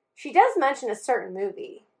 she does mention a certain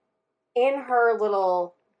movie in her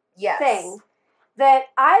little thing that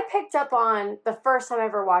I picked up on the first time I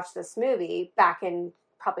ever watched this movie back in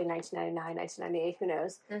probably 1999, 1998, who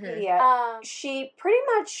knows. Mm-hmm. Yeah. She pretty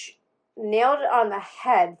much nailed it on the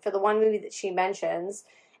head for the one movie that she mentions.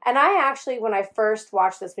 And I actually, when I first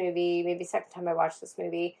watched this movie, maybe second time I watched this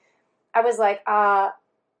movie, I was like, I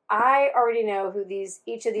already know who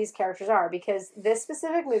each of these characters are because this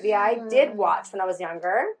specific movie I did watch when I was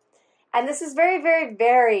younger. And this is very, very,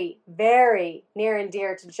 very, very near and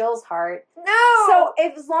dear to Jill's heart. No! So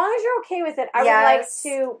as long as you're okay with it, I would like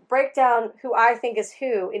to break down who I think is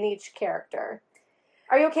who in each character.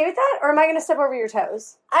 Are you okay with that? Or am I going to step over your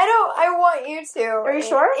toes? I want you to. Are you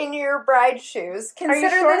sure? In your bride's shoes. Consider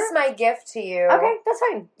this my gift to you. Okay, that's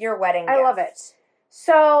fine. Your wedding gift. I love it.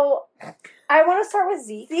 So, I want to start with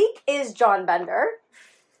Zeke. Zeke is John Bender.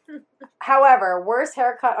 However, worst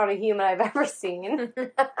haircut on a human I've ever seen.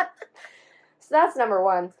 So that's number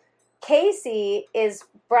one. Casey is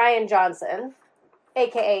Brian Johnson,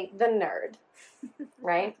 a.k.a. the nerd.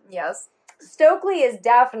 Right? Yes. Stokely is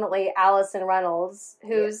definitely Allison Reynolds,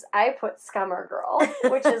 who's I put Scummer Girl,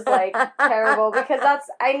 which is like terrible because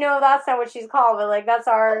I know that's not what she's called, but like that's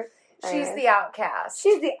our. She's the outcast.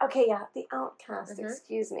 She's the outcast. Mm-hmm.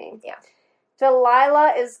 Excuse me. Yeah.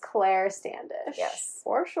 Delilah is Claire Standish. Yes,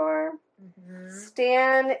 for sure. Mm-hmm.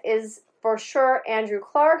 Stan is for sure Andrew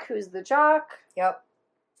Clark, who's the jock. Yep.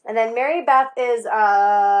 And then Mary Beth is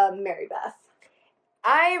Mary Beth.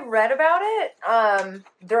 I read about it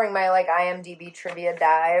during my like IMDb trivia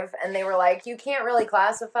dive, and they were like, you can't really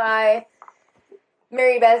classify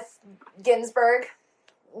Mary Beth Ginsburg,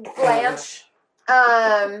 Blanche.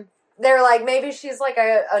 They're like, maybe she's like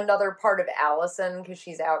another part of Allison because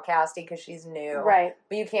she's outcasty because she's new, right?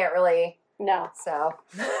 But you can't really So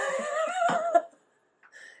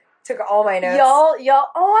took all my notes. Y'all.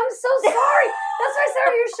 Oh, I'm so sorry. That's why I said,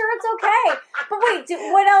 are you sure it's okay? But wait,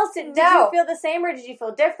 what else? Did you feel the same or did you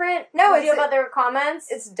feel different? No. Did you have other comments?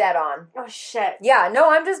 It's dead on. Oh, shit. Yeah, no,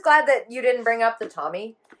 I'm just glad that you didn't bring up the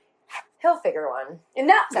Tommy Hilfiger one.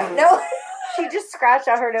 No. She just scratched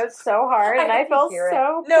out her notes so hard and I felt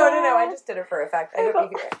so bad. No, I just did it for effect. I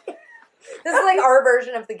hope you hear it. This is like our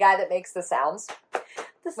version of the guy that makes the sounds.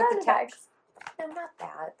 The sound effects. No, not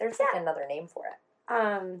that. There's like another name for it.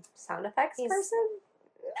 Sound effects person?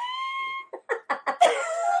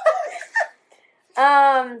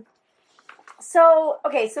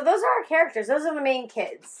 So those are our characters. Those are the main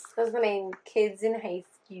kids. Those are the main kids in high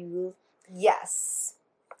school. Yes.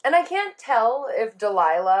 And I can't tell if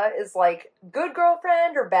Delilah is like good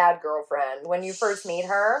girlfriend or bad girlfriend when you first meet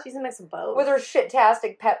her. She's a mix of both. With her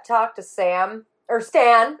shit-tastic pep talk to Sam. Or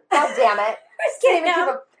Stan. God damn it.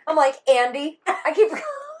 I'm like, Andy. I keep...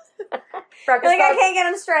 Breakfast Club. I can't get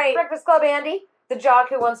him straight. Breakfast Club Andy. The jock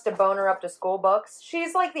who wants to bone her up to school books.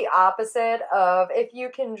 She's like the opposite of if you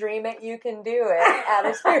can dream it, you can do it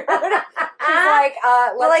attitude. She's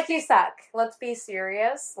like, you suck. Let's be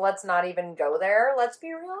serious. Let's not even go there. Let's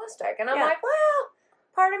be realistic. And I'm like, well,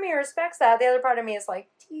 part of me respects that. The other part of me is like,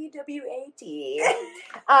 TWAT.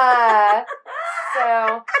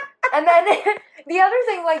 So And then the other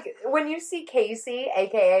thing, like, when you see Casey,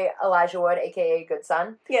 a.k.a. Elijah Wood, a.k.a. Good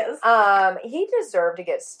Son. Yes. He deserved to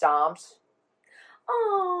get stomped.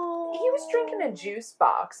 Oh. He was drinking a juice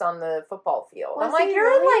box on the football field. Was I'm like, he you're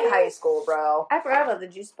really? in, like, high school, bro. I forgot about the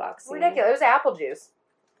juice box scene. Ridiculous. It was apple juice.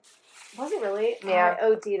 Was it really? Yeah. I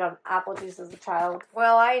OD'd on apple juice as a child.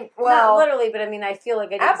 Well, not literally, but I mean, I feel like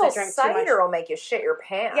I did. Apple I drank cider too much. will make you shit your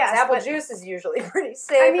pants. Yes, apple but- juice is usually pretty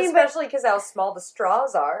safe, especially because how small the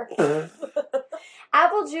straws are.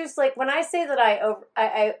 Apple juice, like when I say that I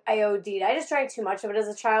OD'd, I just drank too much of it as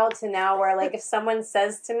a child to now where, like, if someone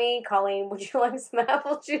says to me, Colleen, would you like some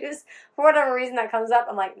apple juice? For whatever reason that comes up,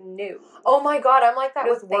 I'm like, no. Oh my god, I'm like that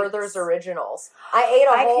No with thanks. Werther's Originals. I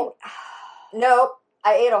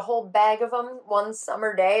ate a whole bag of them one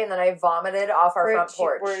summer day, and then I vomited off our front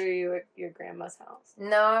porch. Were you at your grandma's house?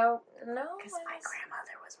 No. Because my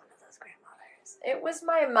grandmother was one of those grandmothers. It was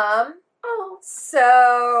my mom. Oh.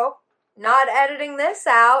 So, not editing this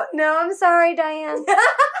out. No, I'm sorry, Diane.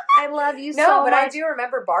 I love you so much. No, but I do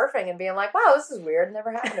remember barfing and being like, wow, this is weird.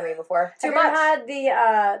 Never happened to me before. Too Have much. you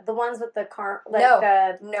had the ones with the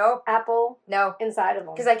No. apple No. inside of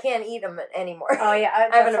them? Because I can't eat them anymore. Oh yeah,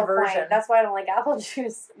 I have an that's the aversion. point. That's why I don't like apple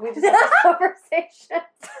juice. We just had this conversation.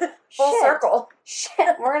 Full Shit. circle.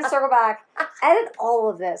 Shit, we're gonna circle back. Edit all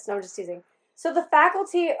of this. No, I'm just teasing. So the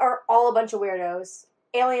faculty are all a bunch of weirdos.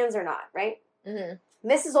 Aliens are not, right? Mm-hmm.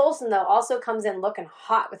 Mrs. Olsen, though, also comes in looking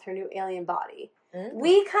hot with her new alien body. Mm-hmm.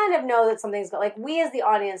 We kind of know that something's we as the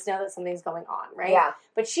audience know that something's going on, right? Yeah.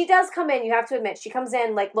 But she does come in, you have to admit, she comes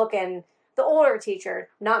in like looking, the older teacher,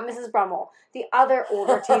 not Mrs. Brummel, the other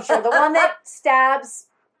older teacher, the one that stabs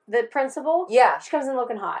the principal. Yeah. She comes in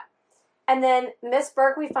looking hot. And then Miss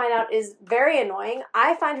Burke, we find out, is very annoying.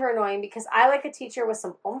 I find her annoying because I like a teacher with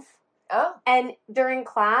some oomph. Oh. And during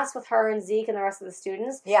class with her and Zeke and the rest of the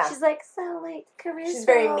students, yeah. she's like, so, like, Caruso. She's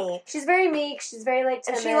very meek. She's very meek. She's very, like,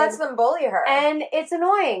 timid. And she lets them bully her. And it's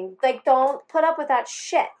annoying. Like, don't put up with that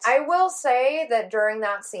shit. I will say that during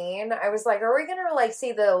that scene, I was like, are we going to, like,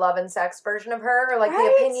 see the love and sex version of her? Or, like,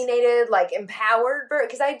 Right? the opinionated, like, empowered version?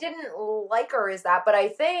 Because I didn't like her as that. But I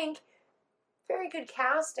think very good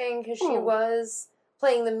casting because she was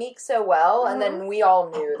playing the meek so well, and then we all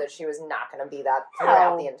knew that she was not going to be that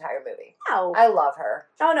throughout the entire movie. No. I love her.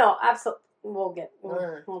 Oh, no, absolutely.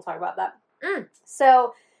 We'll talk about that.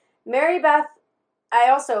 So, Mary Beth, I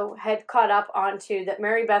also had caught up onto that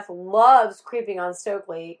Mary Beth loves creeping on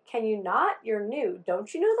Stokely. Can you not? You're new.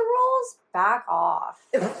 Don't you know the rules? Back off.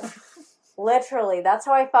 Literally, that's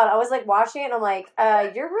how I felt. I was, like, watching it, and I'm like,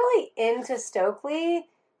 you're really into Stokely?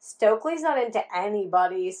 Stokely's not into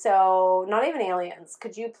anybody, so not even aliens.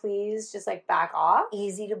 Could you please just, like, back off?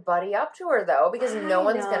 Easy to buddy up to her, though, because no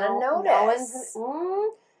one's going to notice.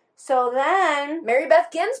 So then... Mary Beth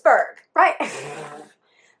Ginsburg. Right.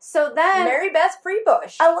 So then... Mary Beth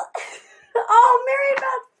Freebush. Mary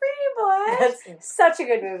Beth Freebush. That's such a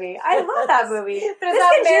good movie. I love that movie. But it's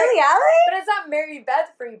not Julie Alley? But it's not Mary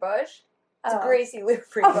Beth Freebush. It's Gracie Lou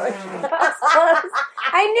Freebush.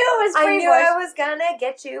 I knew it was Freebush. I knew I was gonna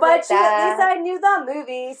get you, but with that. At least I knew the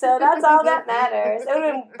movie, so that's all that matters. It would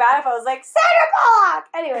have been bad if I was like Sandra Bullock.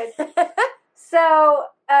 Anyways, so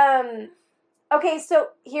okay, so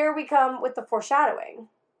here we come with the foreshadowing,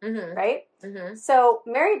 right? Mm-hmm. So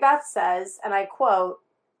Mary Beth says, and I quote,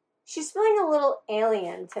 "She's feeling a little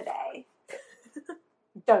alien today."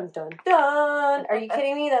 Dun dun dun. Are you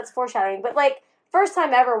kidding me? That's foreshadowing. But like. First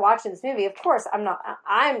time ever watching this movie, of course, I'm not.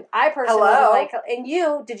 I personally like. And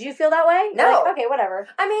you, did you feel that way? No. Like, okay, whatever.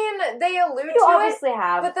 I mean, they allude to it. You obviously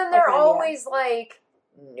have. But then they're always like,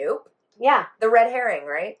 nope. Yeah. The red herring,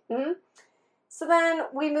 right? Mm-hmm. So then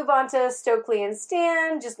we move on to Stokely and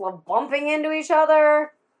Stan, just love bumping into each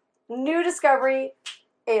other. New discovery,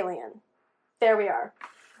 alien. There we are.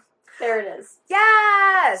 There it is.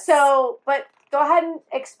 Yes! So, but... Go ahead and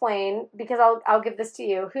explain, because I'll give this to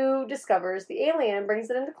you. Who discovers the alien and brings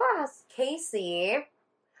it into class? Casey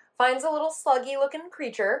finds a little sluggy-looking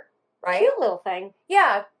creature, right? Cute little thing.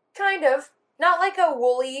 Yeah, kind of. Not like a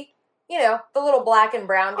woolly, the little black and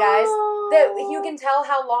brown guys. That you can tell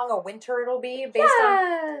how long a winter it'll be based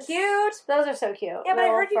on. Cute. Those are so cute. Yeah, but I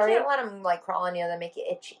heard you can't let them like crawl on you; they make you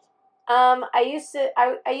itchy. I used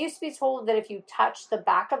to be told that if you touch the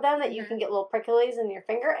back of them, that you can get little pricklies in your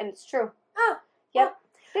finger, and it's true. Oh. Yep. Well,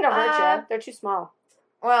 they don't hurt you. They're too small.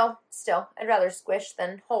 Well, still, I'd rather squish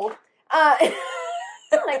than hold. Not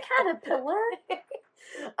a caterpillar.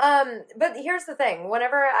 But here's the thing.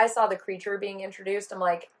 Whenever I saw the creature being introduced, I'm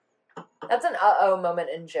like, that's an moment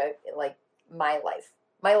in like my life.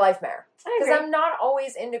 My life mare. Because I'm not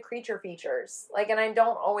always into creature features. Like, and I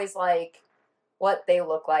don't always like what they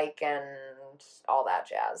look like and all that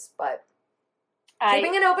jazz. But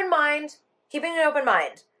keeping an open mind.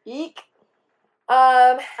 Eek.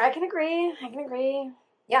 I can agree.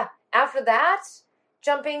 Yeah. After that,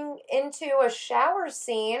 jumping into a shower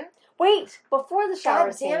scene. Wait, before the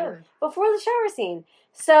shower scene.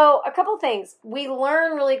 So, a couple things. We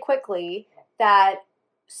learn really quickly that,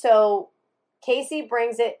 Casey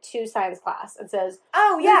brings it to science class and says,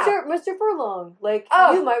 "Oh, yeah. Mr. Furlong,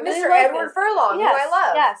 you might really like Edward this. Furlong, yes, who I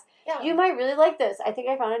love. Yes, yeah. You might really like this. I think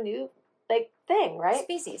I found a new, thing, right?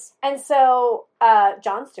 Species." And so,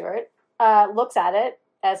 Jon Stewart looks at it,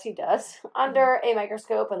 as he does, under a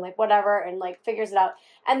microscope and, whatever, and, figures it out.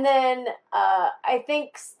 And then, I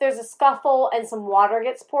think there's a scuffle and some water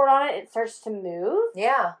gets poured on it. It starts to move.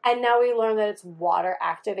 Yeah. And now we learn that it's water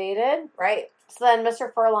activated. Right. So then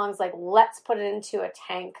Mr. Furlong's let's put it into a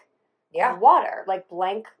tank of water.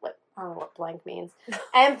 Blank, I don't know what blank means.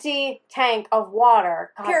 Empty tank of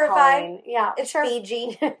water. God, purified. Colleen. Yeah. It's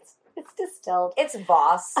Fiji. It's distilled. It's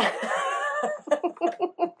Voss.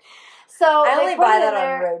 So I only buy that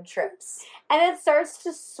on road trips. And it starts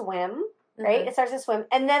to swim, right? Mm-hmm. It starts to swim.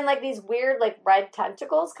 And then, these weird, red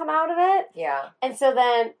tentacles come out of it. Yeah. And so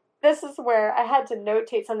then, this is where I had to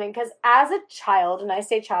notate something. Because as a child, and I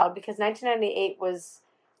say child because 1998 was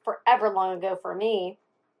forever long ago for me.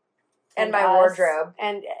 And my wardrobe.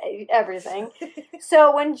 And everything.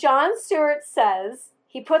 So when Jon Stewart says,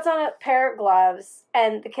 he puts on a pair of gloves,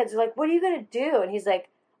 and the kids are like, what are you going to do? And he's like,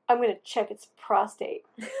 I'm going to check its prostate.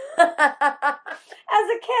 As a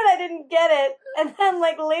kid, I didn't get it. And then,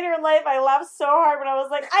 later in life, I laughed so hard when I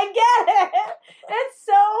was like, I get it! It's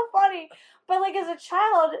so funny. But, as a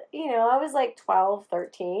child, I was, 12,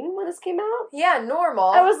 13 when this came out. Yeah, normal.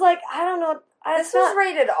 I was like, I don't know. This was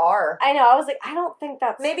rated R. I know. I was like, I don't think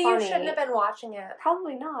that's Maybe funny. You shouldn't have been watching it.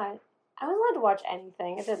 Probably not. I was allowed to watch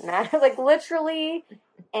anything. It didn't matter. Literally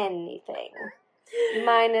anything.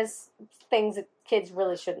 Minus things that kids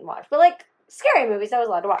really shouldn't watch. But, scary movies, I was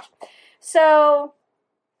allowed to watch. So,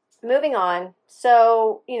 moving on.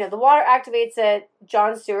 So, the water activates it.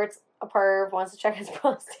 Jon Stewart's a perv, wants to check his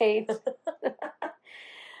prostate.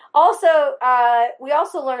 Also, we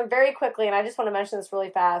also learned very quickly, and I just want to mention this really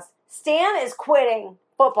fast, Stan is quitting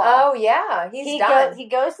football. Oh, yeah. He's done. He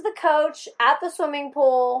goes to the coach at the swimming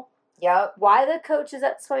pool. Yep. Why the coach is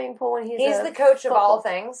at the swimming pool when he's the coach of all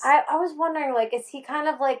things. I was wondering, is he kind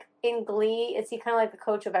of in Glee? Is he kind of the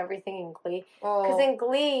coach of everything in Glee? Because in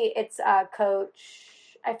Glee, it's Coach...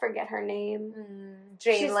 I forget her name.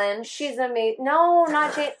 Jane Lynch. She's amazing. No,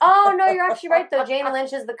 not Jane. Oh, no, you're actually right, though. Jane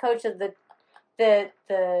Lynch is the coach of the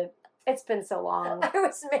it's been so long. I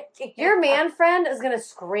was making your man friend is going to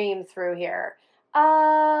scream through here.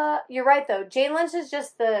 You're right, though. Jane Lynch is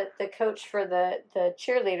just the coach for the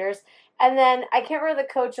cheerleaders. And then I can't remember the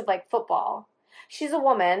coach of, football. She's a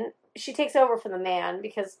woman. She takes over for the man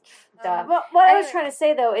because, duh. But what I was trying to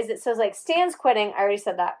say, though, is it says, Stan's quitting. I already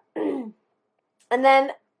said that. And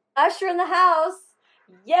then Usher in the house.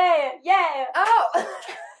 Yeah. Oh.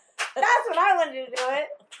 That's when I wanted to do it.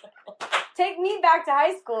 Take me back to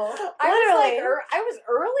high school. Literally. I was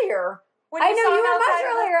earlier. When I know you were much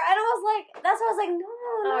earlier. And I was like, that's why I was like, no.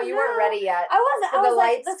 Oh, you weren't ready yet. I wasn't. For the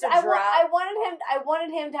lights to drop. I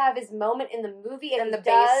wanted him to have his moment in the movie, and the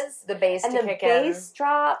bass to kick in. And the bass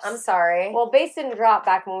drops. I'm sorry. Well, bass didn't drop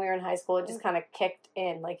back when we were in high school. It just kind of kicked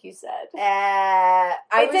in, like you said.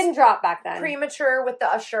 It didn't drop back then. Premature with the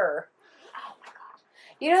Usher. Oh my god!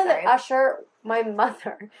 You know that Usher. My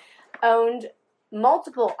mother owned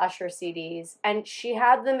multiple Usher CDs, and she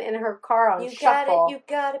had them in her car on shuffle. You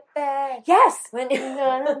got it back. Yes.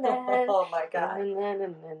 Oh my god.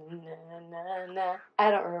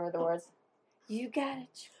 I don't remember the words. You got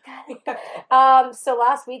it. So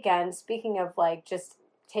last weekend, speaking of just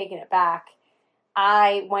taking it back,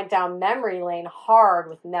 I went down memory lane hard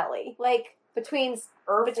with Nelly. Between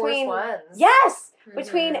Ones. Yes,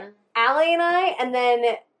 between Allie and I, and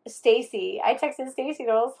then Stacy. I texted Stacy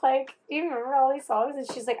and I was like, do you remember all these songs?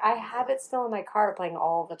 And she's like, I have it still in my car playing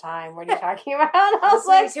all the time. What are you talking about? And I was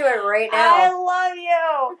listening to it right now. I love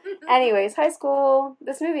you. Anyways, high school.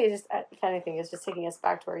 This movie is just, if anything, is just taking us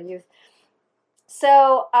back to our youth.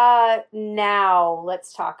 So now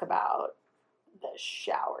let's talk about the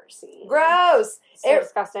shower scene. Gross. So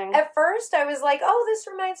disgusting. At first I was like, oh, this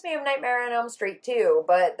reminds me of Nightmare on Elm Street too,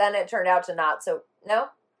 but then it turned out to not. So no?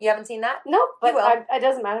 You haven't seen that? Nope. But you will. It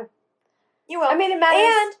doesn't matter. You will. I mean, it matters.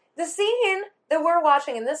 And the scene that we're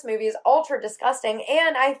watching in this movie is ultra disgusting,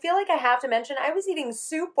 and I feel like I have to mention I was eating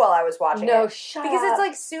soup while I was watching it. No, shut Because up.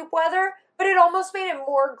 it's soup weather, but it almost made it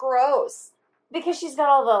more gross. Because she's got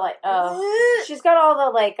all the she's got all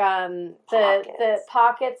the the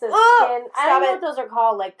pockets of skin. I don't know what those are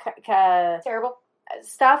called, like terrible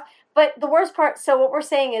stuff. But the worst part. So what we're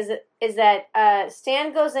saying is that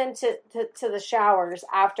Stan goes into to the showers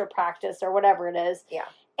after practice or whatever it is. Yeah,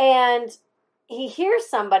 and he hears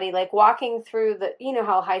somebody like walking through the. You know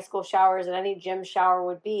how high school showers and any gym shower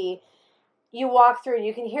would be. You walk through and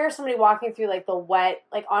you can hear somebody walking through like the wet,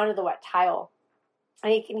 like onto the wet tile,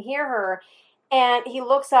 and he can hear her. And he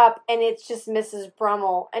looks up, and it's just Mrs.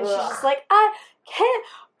 Brummel. And she's just like, I can't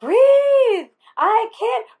breathe. I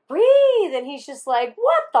can't breathe. And he's just like,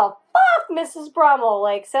 what the fuck, Mrs. Brummel?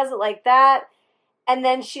 Like, says it like that. And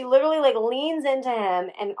then she literally, like, leans into him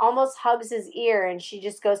and almost hugs his ear. And she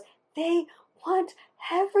just goes, they want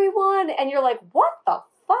everyone. And you're like, what the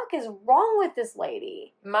fuck is wrong with this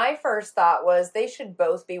lady? My first thought was they should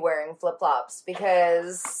both be wearing flip-flops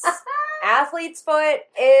because athlete's foot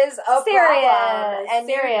is a problem. And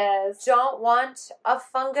you don't want a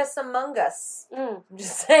fungus among us. I'm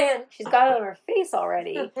just saying. She's got it on her face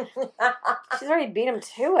already. She's already beat him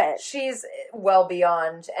to it. She's well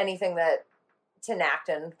beyond anything that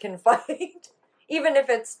Tinactin can fight. Even if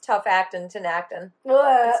it's tough actin, Tinactin.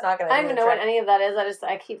 It's not going to I don't even know what any of that is.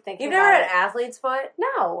 I keep thinking You've never had an athlete's foot?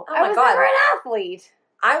 No. I was never an athlete.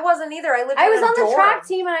 I wasn't either. I was on the track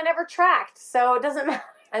team and I never tracked, so it doesn't matter.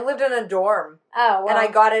 I lived in a dorm. Oh, well. And I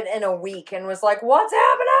got it in a week and was like, what's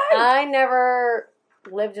happening? I never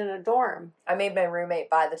lived in a dorm. I made my roommate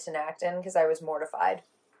buy the Tinactin because I was mortified.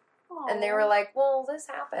 Aww. And they were like, well, this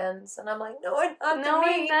happens. And I'm like, no, it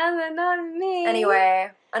not me. Anyway,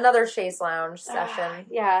 another Chaise Lounge session.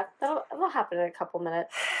 Yeah, that'll happen in a couple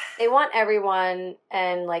minutes. They want everyone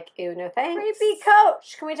and like, ew, no thanks. Creepy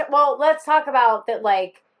coach. Can we well, let's talk about that,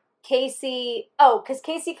 like, Casey, because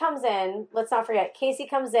Casey comes in, let's not forget, Casey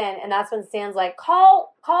comes in, and that's when Stan's like,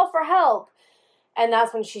 call for help. And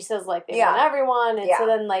that's when she says, like, they want everyone. And so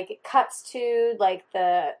then, like, it cuts to, like,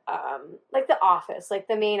 the office, like,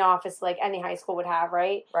 the main office, like, any high school would have,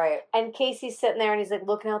 right? Right. And Casey's sitting there, and he's, like,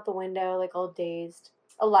 looking out the window, like, all dazed.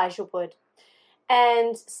 Elijah Wood.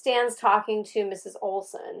 And Stan's talking to Mrs.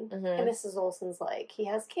 Olsen. Mm-hmm. And Mrs. Olsen's like,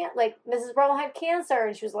 Mrs. Brummel had cancer,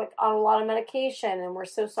 and she was, like, on a lot of medication, and we're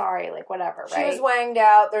so sorry, like, whatever, right? She was wanged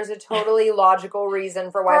out. There's a totally logical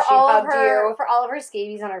reason for why she hugged you. For all of her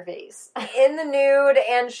scabies on her face. In the nude,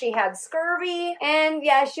 and she had scurvy. And,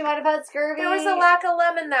 yeah, she might have had scurvy. There was a lack of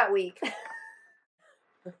lemon that week.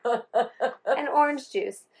 And orange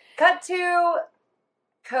juice. Cut to...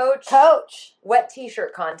 Coach. Wet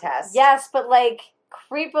t-shirt contest. Yes, but, like,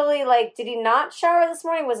 creepily, like, did he not shower this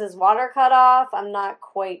morning? Was his water cut off? I'm not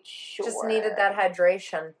quite sure. Just needed that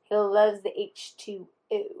hydration. He loves the H2O.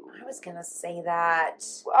 I was going to say that.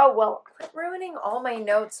 Oh, well. Quit ruining all my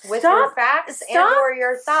notes with your facts and or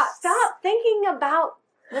your thoughts. Stop thinking about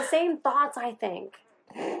the same thoughts, I think.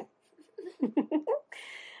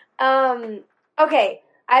 Okay.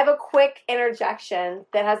 I have a quick interjection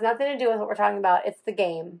that has nothing to do with what we're talking about. It's the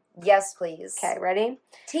game. Yes, please. Okay, ready?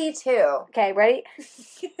 T2. Okay, ready?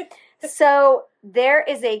 So, there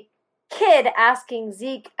is a kid asking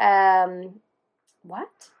Zeke,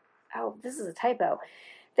 what? Oh, this is a typo.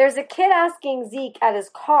 There's a kid asking Zeke at his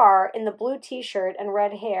car in the blue t-shirt and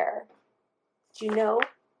red hair. Do you know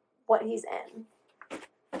what he's in?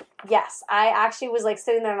 Yes, I actually was like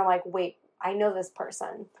sitting there and I'm like, wait, I know this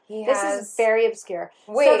person. This is very obscure.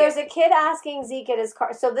 Wait. So there's a kid asking Zeke at his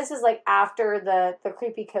car. So this is like after the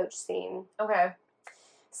creepy coach scene. Okay.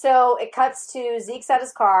 So it cuts to Zeke's at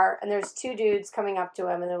his car, and there's two dudes coming up to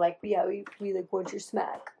him, and they're like, yeah, we like want your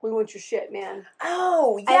smack. We want your shit, man.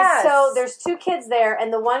 Oh, yes. And so there's two kids there,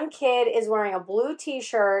 and the one kid is wearing a blue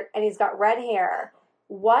t-shirt, and he's got red hair.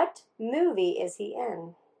 What movie is he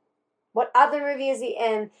in? What other movie is he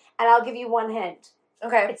in? And I'll give you one hint.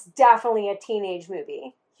 Okay. It's definitely a teenage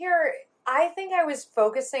movie. Here, I think I was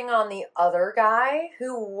focusing on the other guy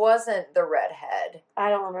who wasn't the redhead. I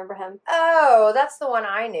don't remember him. Oh, that's the one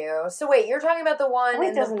I knew. So wait, you're talking about the one...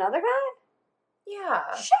 Wait, there's another guy? Yeah.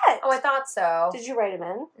 Shit! Oh, I thought so. Did you write him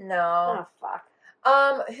in? No. Oh,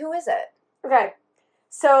 fuck. Who is it? Okay.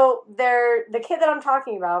 So, the kid that I'm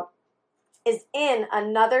talking about is in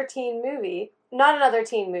another teen movie. Not another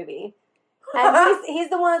teen movie. And he's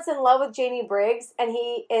the one that's in love with Janie Briggs, and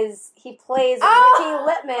he plays Ricky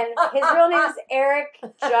Littman. His real name is Eric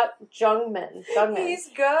Jungman. He's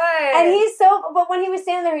good. And but when he was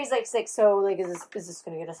standing there, he's like, so, like, is this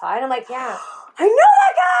going to get us high? And I'm like, yeah, I know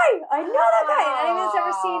that guy! I know that guy! And anyone that's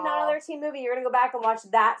ever seen another teen movie, you're going to go back and watch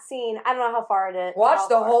that scene. I don't know how far it is. Watch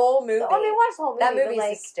the whole movie. I mean, watch the whole movie. That movie's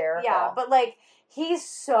like, hysterical. Yeah, but, like, he's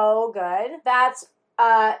so good. That's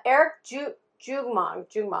Eric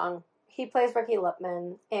Jungman. He plays Ricky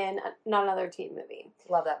Lipman in Not Another Teen Movie.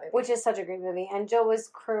 Love that movie. Which is such a great movie. And Jill was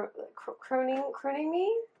crooning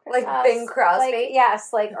me. Like Bing Crosby? Like,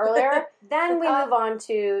 yes, like earlier. Then we move on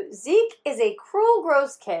to Zeke is a cruel,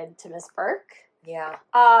 gross kid to Miss Burke. Yeah.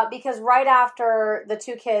 Because right after the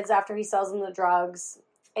two kids, after he sells them the drugs,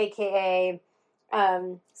 a.k.a.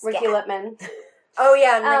 Ricky Lipman. Oh,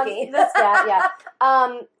 yeah, and Ricky. The scat, yeah.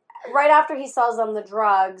 Right after he sells them the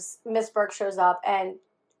drugs, Miss Burke shows up and,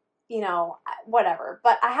 whatever.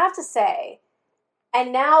 But I have to say,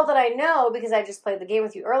 and now that I know, because I just played the game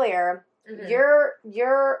with you earlier,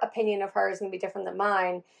 your opinion of her is going to be different than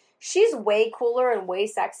mine. She's way cooler and way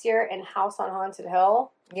sexier in House on Haunted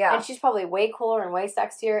Hill. Yeah. And she's probably way cooler and way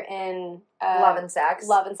sexier in... Love and Sex.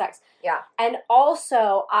 Love and Sex. Yeah. And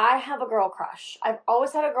also, I have a girl crush. I've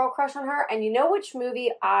always had a girl crush on her. And you know which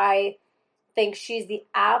movie I think she's the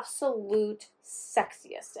absolute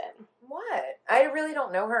sexiest in? What? I really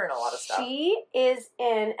don't know her in a lot of stuff. She is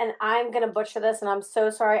in, and I'm going to butcher this, and I'm so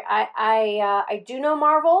sorry. I do know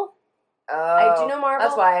Marvel. Oh, I do know Marvel.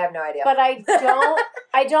 That's why I have no idea. But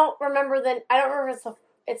I don't remember if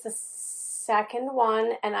it's the second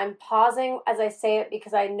one, and I'm pausing as I say it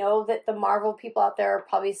because I know that the Marvel people out there are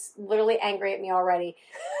probably literally angry at me already.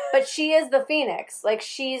 But she is the Phoenix. Like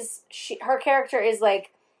her character is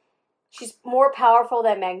like, she's more powerful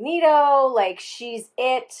than Magneto. Like she's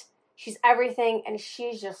it. She's everything, and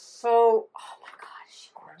she's just so. Oh my god, she's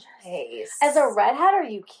gorgeous. Nice. As a redhead, are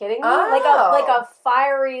you kidding me? Oh. Like a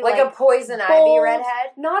fiery, like a poison bold, ivy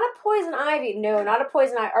redhead. Not a poison ivy. No, not a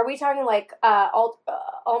poison ivy. Are we talking like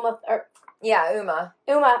Uma? Yeah, Uma.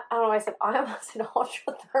 Uma. I don't know why I said I almost said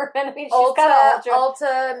Ultra Thurman. I mean, she's got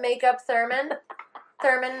Ulta makeup Thurman.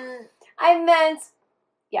 Thurman. I meant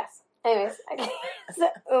yes. Anyways, I can't say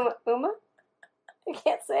Uma. I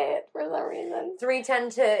can't say it for some reason.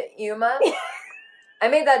 310 to Yuma. I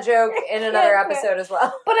made that joke in another episode as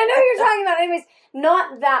well. But I know who you're talking about. Anyways,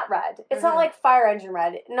 not that red. It's not like fire engine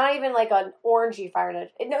red. Not even like an orangey fire engine.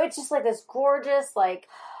 No, it's just like this gorgeous, like,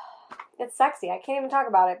 it's sexy. I can't even talk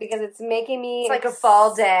about it because it's making me... It's like a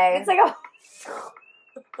fall day. It's like a...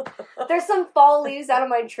 There's some fall leaves out of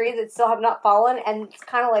my tree that still have not fallen, and it's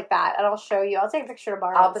kind of like that. And I'll show you. I'll take a picture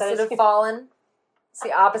tomorrow. Opposite of fallen. It's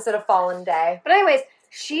the opposite of fallen day. But anyways,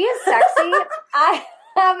 she is sexy. I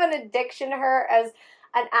have an addiction to her as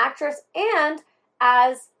an actress and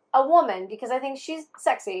as a woman because I think she's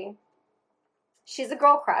sexy. She's a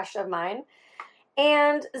girl crush of mine.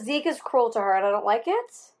 And Zeke is cruel to her and I don't like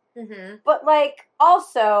it. Mm-hmm. But like,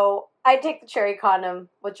 also, I take the cherry condom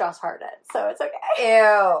with Josh Hartnett, so it's okay.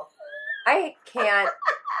 Ew. I can't.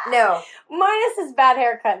 No. Minus his bad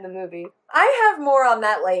haircut in the movie. I have more on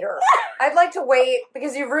that later. I'd like to wait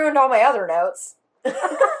because you've ruined all my other notes.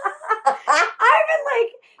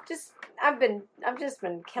 I've just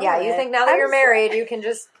been killing it. Yeah, you think now that you're married, you can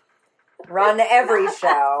just run every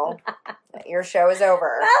show. Your show is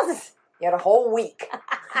over. You had a whole week.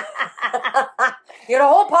 You had a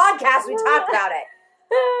whole podcast. We talked about it.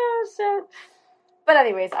 Oh, shit. But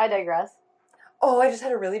anyways, I digress. Oh, I just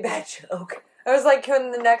had a really bad joke. I was like,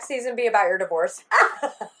 can the next season be about your divorce?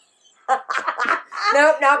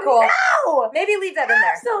 Nope, not cool. No! Maybe leave that in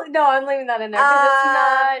there. Absolutely. No, I'm leaving that in there because it's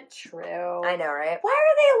not true. I know, right? Why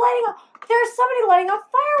are they lighting up? There's somebody lighting up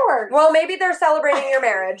fireworks. Well, maybe they're celebrating your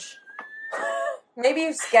marriage. Maybe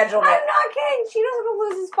you scheduled it. I'm not kidding. She doesn't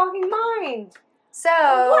lose his fucking mind. So...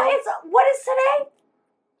 What is today?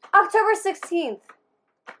 October 16th.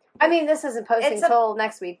 I mean, this isn't posting until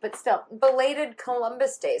next week, but still. Belated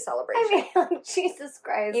Columbus Day celebration. I mean, like, Jesus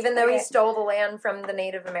Christ. Even though he stole the land from the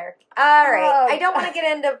Native Americans. All right. I don't want to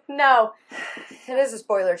get into... No. It is a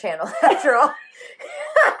spoiler channel, after all.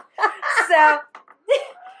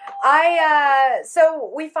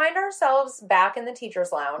 So we find ourselves back in the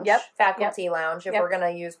teacher's lounge. Yep. Faculty lounge, if we're going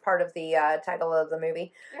to use part of the title of the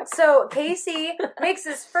movie. Yep. So Casey makes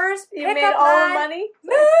his first pickup made all the money?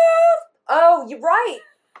 Move! Oh, you're right.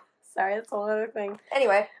 Sorry, that's a whole other thing.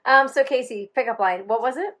 Anyway. So Casey, pickup line. What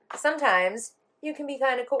was it? Sometimes you can be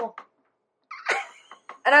kind of cool.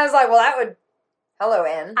 And I was like, well, that would... Hello,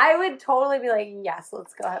 Ann. I would totally be like, yes,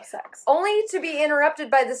 let's go have sex. Only to be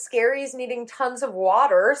interrupted by the scaries needing tons of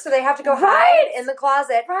water, so they have to go hide in the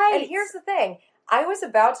closet. Right. And here's the thing. I was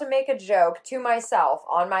about to make a joke to myself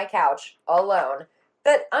on my couch, alone,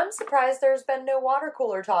 that I'm surprised there's been no water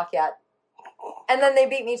cooler talk yet. And then they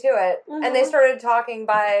beat me to it. Mm-hmm. And they started talking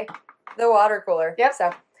by the water cooler. Yep.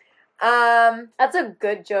 So, that's a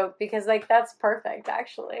good joke because, like, that's perfect,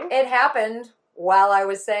 actually. It happened while I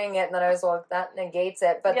was saying it, and then I was like, that negates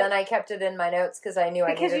it. But then I kept it in my notes because I knew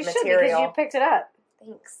I needed material. Because you picked it up.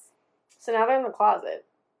 Thanks. So now they're in the closet.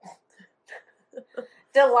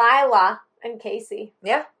 Delilah and Casey.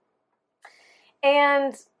 Yeah.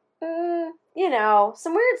 And,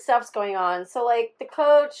 some weird stuff's going on. So, like, the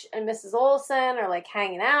coach and Mrs. Olsen are, like,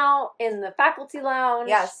 hanging out in the faculty lounge.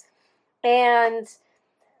 Yes. And,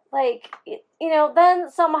 like,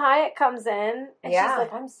 then Selma Hayek comes in. And she's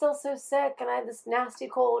like, I'm still so sick. And I had this nasty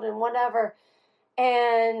cold and whatever.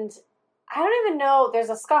 And I don't even know. There's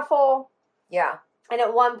a scuffle. Yeah. And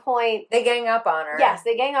at one point... They gang up on her. Yes,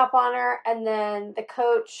 they gang up on her, and then the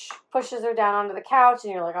coach pushes her down onto the couch,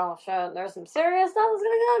 and you're like, oh, shit, there's some serious stuff that's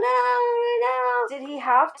going to go down right now. Did he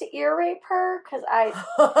have to ear rape her? Because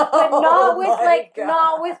but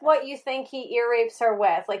not with what you think he ear rapes her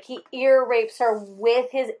with. Like, he ear rapes her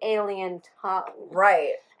with his alien tongue.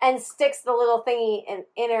 Right. And sticks the little thingy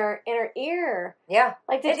in her ear. Yeah.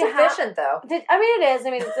 Like, it's efficient, though. It is. I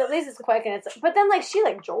mean, at least it's quick, and but then, like, she,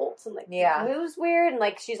 like, jolts and, like, moves weird, and,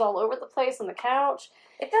 like, she's all over the place on the couch.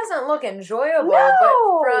 It doesn't look enjoyable, but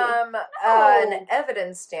from an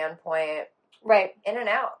evidence standpoint, right, in and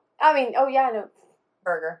out. I mean, no.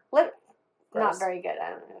 Burger. Not very good. I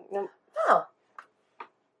don't know. Oh.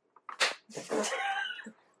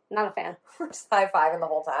 Not a fan. Just high-fiving the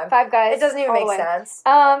whole time. Five Guys. It doesn't even make sense.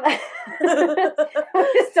 We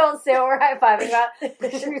just don't say what we're high-fiving about.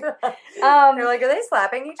 You're like, are they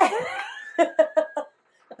slapping each other?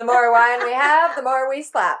 The more wine we have, the more we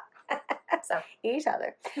slap. So. Each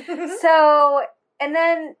other. So, and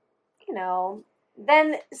then,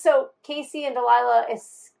 so Casey and Delilah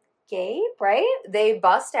escape, right? They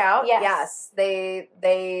bust out. Yes. They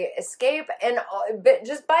escape, and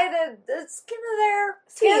just by the skin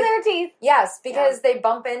of their teeth. Yes, because they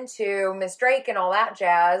bump into Miss Drake and all that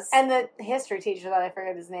jazz. And the history teacher that I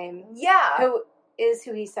forget his name. Yeah. Who is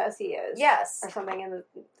who he says he is. Yes. Or something in the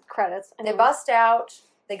credits. They bust out.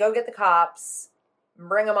 They go get the cops.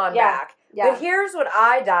 Bring them on back. Yeah. But here's what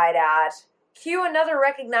I died at. Cue another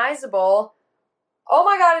recognizable... Oh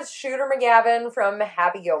my God, it's Shooter McGavin from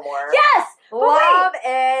Happy Gilmore. Yes! Love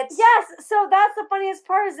it. Yes, so that's the funniest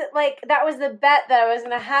part is that, like, that was the bet that I was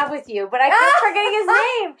going to have with you, but I kept forgetting his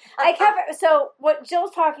name. So what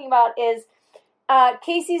Jill's talking about is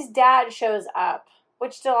Casey's dad shows up,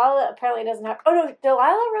 which Delilah apparently doesn't have. Oh no,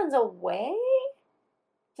 Delilah runs away?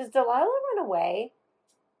 Does Delilah run away?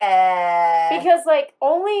 Because, like,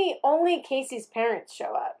 only Casey's parents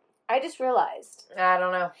show up. I just realized. I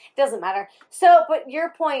don't know. Doesn't matter. So, but your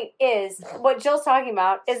point is, what Jill's talking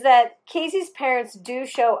about is that Casey's parents do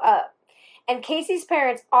show up. And Casey's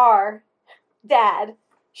parents are Dad,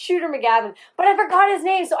 Shooter McGavin. But I forgot his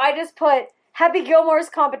name, so I just put Happy Gilmore's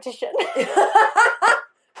competition.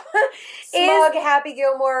 Smug Happy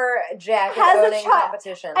Gilmore jacket owning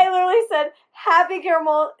competition. I literally said Happy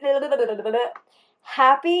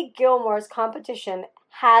Gilmore's competition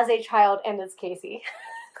has a child, and it's Casey.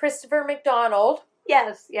 Christopher McDonald.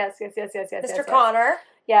 Yes. Mr. Connor.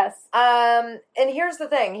 Yes. And here's the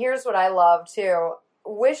thing. Here's what I love, too.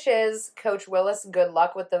 Wishes Coach Willis good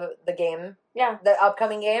luck with the game. Yeah. The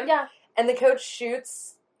upcoming game. Yeah. And the coach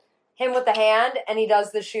shoots him with the hand, and he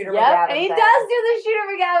does the Shooter McGavin and he thing. does do the Shooter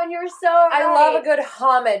McGavin. You're so right. I love a good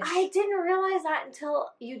homage. I didn't realize that until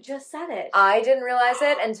you just said it. I didn't realize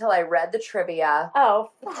it until I read the trivia. Oh.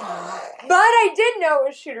 But I did know it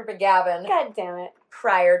was Shooter McGavin. God damn it.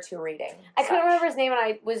 Prior to reading. I couldn't remember his name, and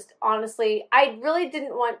I was honestly, I really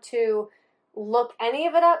didn't want to look any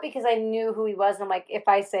of it up because I knew who he was. And I'm like, if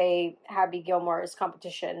I say Happy Gilmore's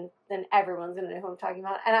competition, then everyone's going to know who I'm talking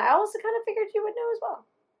about. And I also kind of figured you would know as well.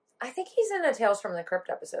 I think he's in a Tales from the Crypt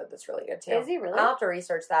episode that's really good, too. Is he really? I'll have to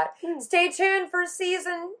research that. Stay tuned for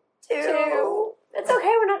season 2. It's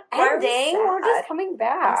okay, we're not ending. We're just coming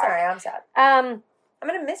back. I'm sorry, I'm sad. I'm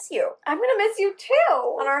going to miss you. I'm going to miss you, too.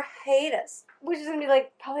 On our hiatus. Which is going to be,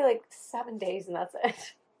 probably 7 days, and that's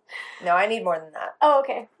it. No, I need more than that. Oh,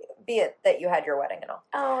 okay. Be it that you had your wedding and all.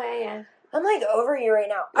 Oh, yeah. I'm, over you right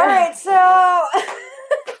now. All right, so...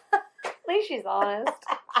 At least she's honest.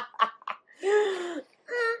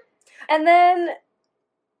 And then,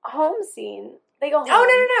 home scene. They go home.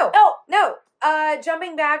 Oh, no.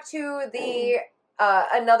 Jumping back to the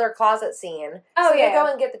another closet scene. Oh, so they go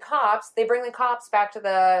and get the cops. They bring the cops back to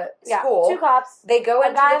the school. 2 cops. They go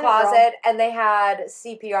into the closet, and they had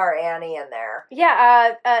CPR Annie in there.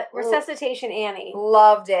 Yeah, Resuscitation Annie.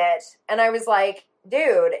 Loved it. And I was like,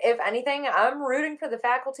 dude, if anything, I'm rooting for the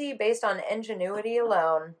faculty based on ingenuity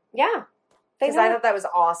alone. Yeah. Because I thought that was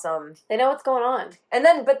awesome. They know what's going on.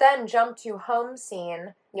 But then jump to home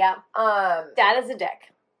scene. Yeah. Dad is a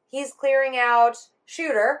dick. He's clearing out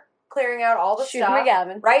all the stuff. Shooter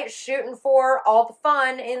McGavin. Right? Shooting for all the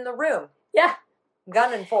fun in the room. Yeah.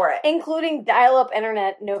 gunning for it. Including dial-up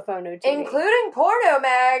internet, no phone, no TV. Including porno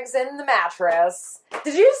mags in the mattress.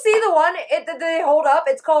 Did you see the one that they hold up?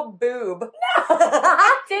 It's called Boob. No!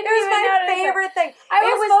 It was my favorite thing. I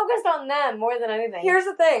was focused on them more than anything. Here's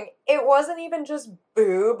the thing. It wasn't even just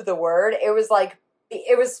boob, the word. It was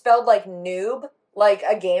spelled like noob, like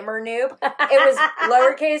a gamer noob. It was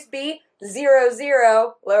lowercase b,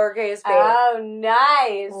 00, lowercase b. Oh,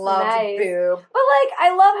 nice. Loved boob. But, like,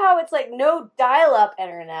 I love how it's, like, no dial-up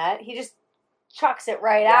internet. He just chucks it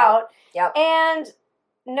right out. Yep. And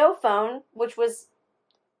no phone, which was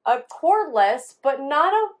a cordless, but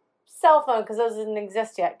not a cell phone, because those didn't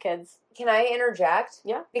exist yet, kids. Can I interject?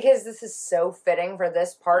 Yeah. Because this is so fitting for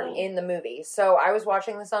this part in the movie. So I was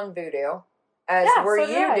watching this on Vudu, as where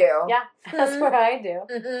you do. Yeah, that's where I do.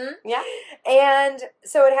 Mm-hmm. Yeah. And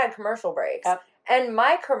so it had commercial breaks. Yep. And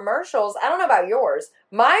my commercials, I don't know about yours,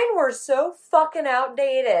 mine were so fucking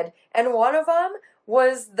outdated. And one of them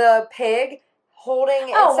was the pig holding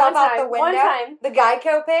itself out the window. One time. The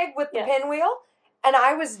Geico pig with the pinwheel. And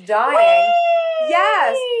I was dying. Whee!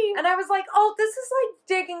 Yes. And I was like, oh, this is like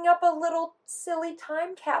digging up a little silly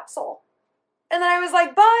time capsule. And then I was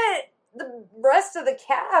like, but the rest of the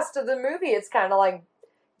cast of the movie, it's kind of like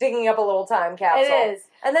digging up a little time capsule. It is.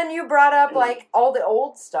 And then you brought up like all the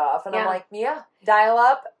old stuff. And I'm like, yeah, dial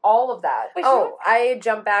up, all of that. But I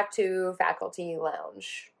jumped back to Faculty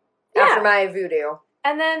Lounge after my Vudu.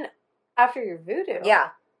 And then after your Vudu? Yeah.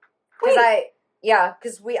 Because I go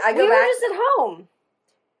back. We were just at home.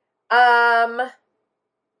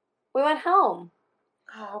 We went home.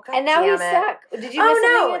 Oh, God and now he's stuck. Did you miss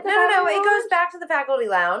something at the Faculty Lounge? It goes back to the Faculty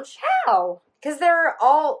Lounge. How? Because they're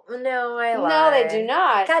all... No, I lied. No, they do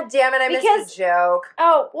not. God damn it, I missed the joke.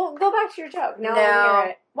 Oh, well, go back to your joke. No. I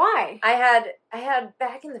hear it. Why? I had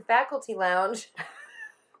back in the Faculty Lounge...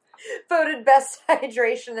 voted best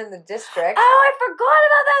hydration in the district. Oh, I forgot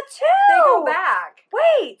about that too. They go back.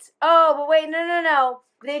 Wait. Oh, but wait. No.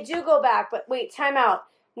 They do go back, but wait, time out.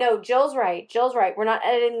 No, Jill's right. We're not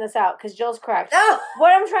editing this out because Jill's correct. Oh.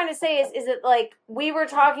 What I'm trying to say is it like we were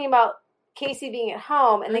talking about Casey being at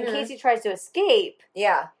home and then Casey tries to escape.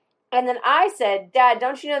 Yeah. And then I said, Dad,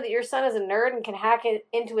 don't you know that your son is a nerd and can hack it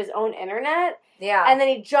into his own internet? Yeah. And then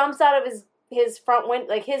he jumps out of his front window,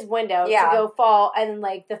 like his window, to go fall, and then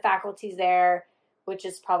like the faculty's there, which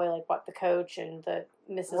is probably like what the coach and the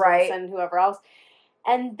Mrs. Wilson, whoever else.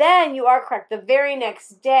 And then you are correct. The very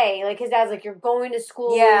next day, like his dad's like, "You're going to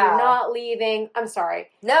school. Yeah. You're not leaving." I'm sorry.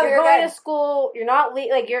 No, you're going to school. You're not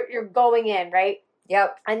like you're going in, right?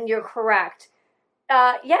 Yep. And you're correct.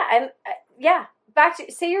 Back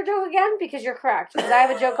to say your joke again because you're correct. Because I have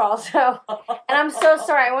a joke also, and I'm so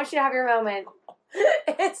sorry. I want you to have your moment.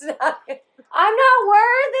 It's not. I'm not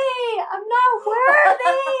worthy.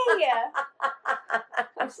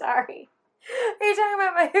 I'm sorry. Are you talking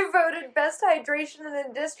about my voted best hydration in the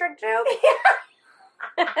district joke?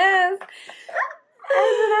 Yes.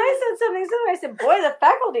 And then I said something similar. I said, boy, the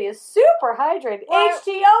faculty is super hydrated.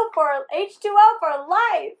 H2O for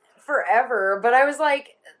life. Forever. But I was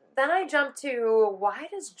like, then I jumped to, why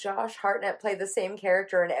does Josh Hartnett play the same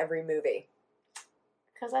character in every movie?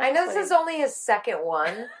 Because I know this is only his second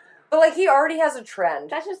one, but like he already has a trend.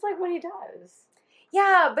 That's just like what he does.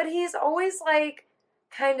 Yeah, but he's always like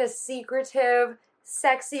kind of secretive,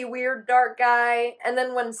 sexy, weird, dark guy. And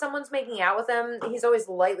then when someone's making out with him, he's always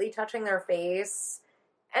lightly touching their face.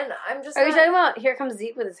 And I'm just Are you talking about Here Comes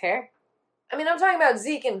Zeke with his hair? I mean, I'm talking about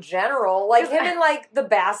Zeke in general. Like him in like the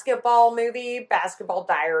basketball movie, Basketball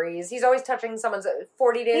Diaries. He's always touching someone's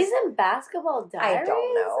 40 Days. He's in Basketball Diaries? I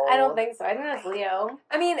don't know. I don't think so. I think that's Leo.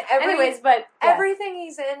 I mean, everything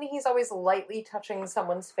he's in, he's always lightly touching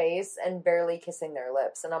someone's face and barely kissing their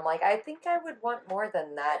lips. And I'm like, I think I would want more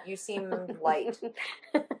than that. You seem light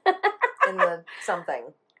in the something.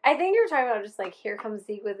 I think you're talking about just like Here Comes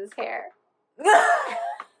Zeke with his hair.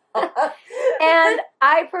 And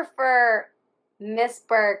I prefer Miss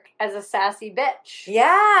Burke as a sassy bitch.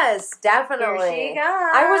 Yes, definitely. Here she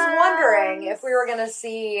comes. I was wondering if we were going to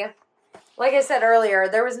see, like I said earlier,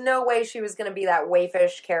 there was no way she was going to be that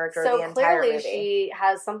waifish character the entire movie. So clearly she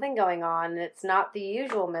has something going on. It's not the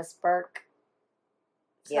usual Miss Burke.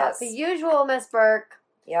 It's not the usual Miss Burke.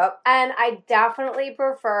 Yep. And I definitely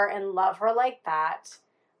prefer and love her like that.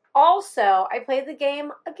 Also, I played the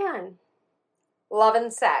game again. Love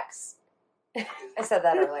and Sex. I said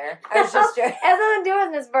that earlier. I was just joking. It has nothing to do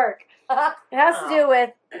with Miss Burke. It has to do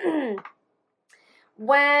with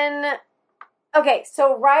when... Okay,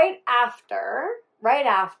 so right after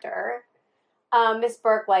Miss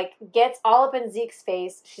Burke, like, gets all up in Zeke's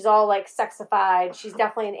face. She's all, like, sexified. She's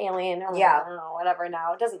definitely an alien. Or I don't know, whatever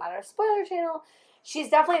now. It doesn't matter. Spoiler channel. She's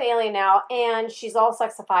definitely an alien now, and she's all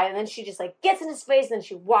sexified, and then she just, like, gets in his face, and then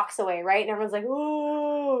she walks away, right? And everyone's like,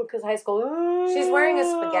 ooh, because high school, ooh. She's wearing a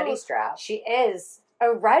spaghetti strap. She is.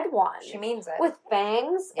 A red one. She means it. With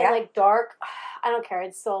bangs and, like, dark. I don't care.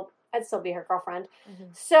 I'd still be her girlfriend.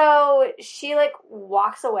 Mm-hmm. So she, like,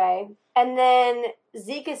 walks away, and then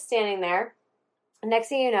Zeke is standing there. Next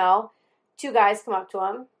thing you know, 2 guys come up to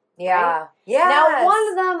him. Yeah. Right? Yeah. Now, one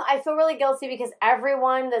of them, I feel really guilty because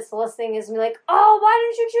everyone that's listening is like, oh, why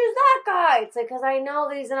didn't you choose that guy? It's like, because I know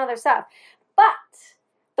that he's in other stuff. But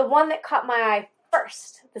the one that caught my eye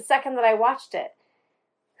first, the second that I watched it,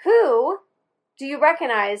 who do you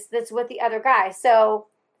recognize that's with the other guy? So,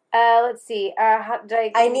 let's see.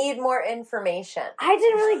 I need more information. I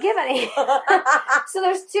didn't really give any. So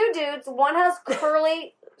there's 2 dudes. One has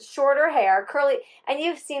curly, shorter hair, curly, and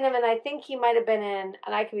you've seen him, and I think he might have been in,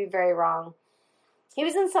 and I could be very wrong. He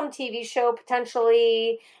was in some TV show,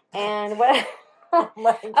 potentially, and what...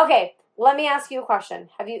 Okay, let me ask you a question.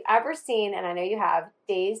 Have you ever seen, and I know you have,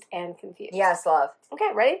 Dazed and Confused? Yes, love.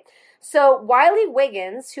 Okay, ready? So, Wiley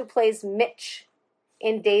Wiggins, who plays Mitch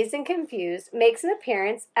in Dazed and Confused, makes an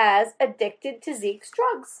appearance as addicted to Zeke's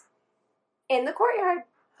drugs in the courtyard.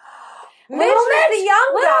 Mitch is the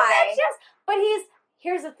young guy. Mitch, yes. But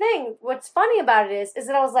here's the thing. What's funny about it is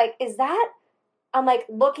that I was like, is that... I'm, like,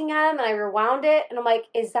 looking at him, and I rewound it, and I'm like,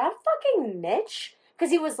 is that fucking Mitch?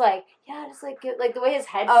 Because he was like, yeah, just, like the way his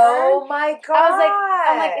head turned. Oh, my God.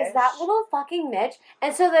 I'm like, is that little fucking Mitch?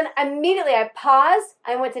 And so then immediately I paused,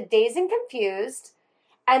 I went to Dazed and Confused,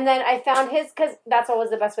 and then I found his, because that's always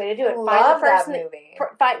the best way to do it. Love that movie.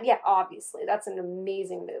 Yeah, obviously. That's an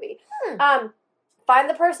amazing movie. Find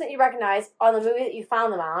the person that you recognize on the movie that you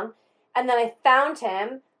found them on, and then I found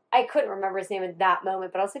him. I couldn't remember his name at that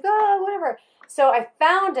moment, but I was like, oh, whatever. So I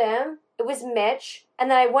found him. It was Mitch.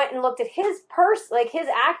 And then I went and looked at his his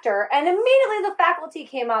actor, and immediately the faculty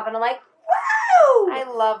came up, and I'm like, woo! I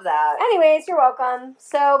love that. Anyways, you're welcome.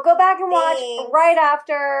 So go back and watch right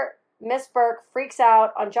after Miss Burke freaks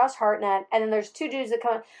out on Josh Hartnett, and then there's 2 dudes that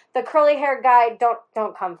come. The curly haired guy,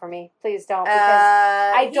 don't come for me, please don't,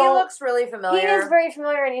 because he looks really familiar. He is very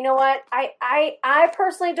familiar, and you know what? I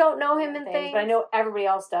personally don't know him in things, but I know everybody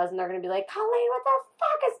else does, and they're gonna be like, Colleen, what the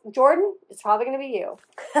fuck is Jordan? It's probably gonna be you.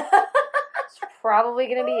 It's probably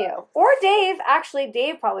gonna be you or Dave. Actually,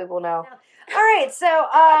 Dave probably will know. All right, so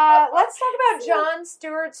let's talk about Jon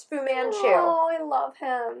Stewart's Fu Manchu. Oh, I love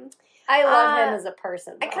him. I love him as a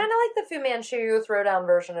person, though. I kind of like the Fu Manchu throwdown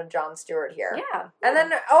version of Jon Stewart here. Yeah. And then,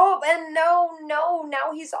 now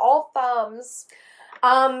he's all thumbs.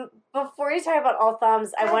 Before you talk about all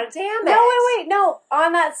thumbs, I wanted to... Damn it. No,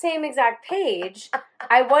 on that same exact page,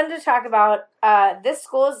 I wanted to talk about, this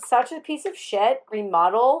school is such a piece of shit.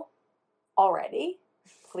 Remodel already,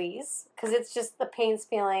 please. Because it's just the paint's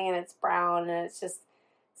peeling and it's brown and it's just...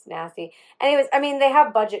 It's nasty. Anyways, I mean, they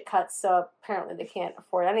have budget cuts, so apparently they can't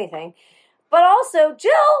afford anything. But also,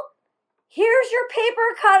 Jill, here's your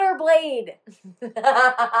paper cutter blade.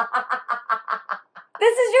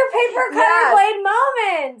 This is your paper cutter blade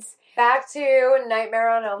moment. Back to Nightmare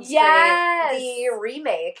on Elm Street. Yes. The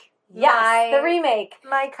remake. Yes, the remake.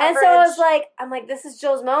 My coverage. And so I was like, this is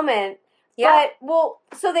Jill's moment. Yeah. But,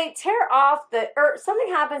 so they tear off or something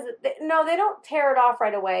happens. They don't tear it off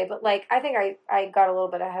right away. But, I think I got a little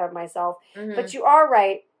bit ahead of myself. Mm-hmm. But you are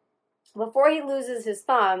right. Before he loses his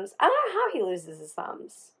thumbs, I don't know how he loses his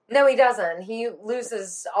thumbs. No, he doesn't. He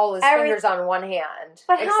loses all his fingers on one hand,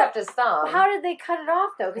 except his thumb. How did they cut it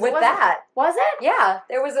off, though? With that. Was it? Yeah.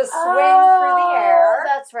 There was a swing through the air.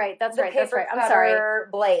 That's right. That's right. I'm sorry.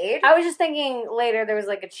 Blade. I was just thinking later there was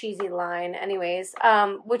a cheesy line, anyways,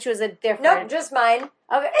 which was a different... Nope, just mine.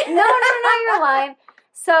 Okay. No, your line.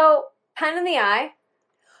 So, pen in the eye.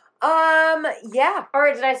 Yeah.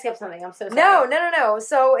 Or did I skip something? I'm so sorry. No.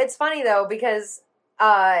 So, it's funny, though, because...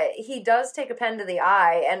 he does take a pen to the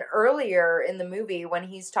eye, and earlier in the movie, when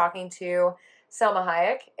he's talking to Selma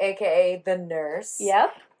Hayek, aka the nurse,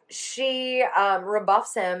 yep, she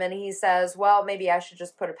rebuffs him, and he says, "Well, maybe I should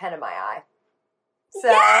just put a pen in my eye." So,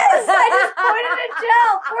 yes, I just pointed at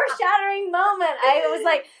Jill. Foreshadowing moment. I was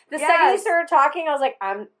like, second you started talking, I was like,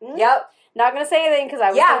 not going to say anything because I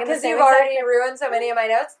was thinking the same because you've already ruined so many of my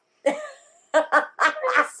notes. I'm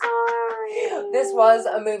sorry. This was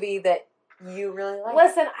a movie that you really like.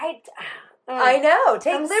 Listen, I know.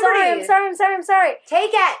 Take liberties. I'm sorry.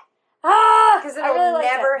 Take it. Because it'll really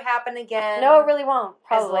never happen again. No, it really won't.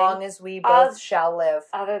 Probably. As long as we both shall live.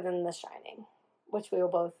 Other than The Shining, which we will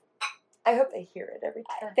both. I hope they hear it every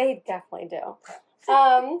time. They definitely do.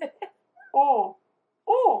 Oh.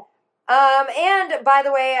 Oh. And by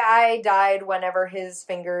the way, I died whenever his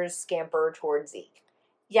fingers scamper towards Zeke.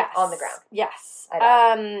 Yes. On the ground. Yes. I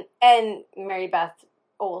died. And Mary Beth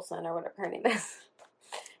Olson, or whatever her name is,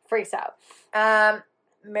 freaks out.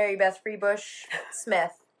 Mary Beth Freebush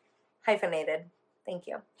Smith. Hyphenated. Thank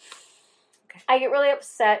you. Okay. I get really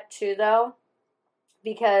upset, too, though,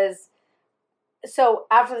 because... So,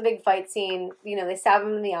 after the big fight scene, they stab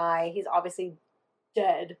him in the eye. He's obviously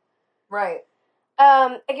dead. Right.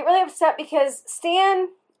 I get really upset because, Stan,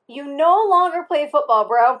 you no longer play football,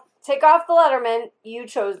 bro. Take off the Letterman. You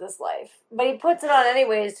chose this life. But he puts it on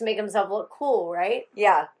anyways to make himself look cool, right?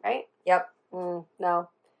 Yeah. Right? Yep. No.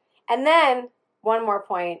 And then, one more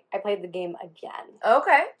point. I played the game again.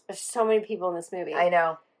 Okay. There's so many people in this movie. I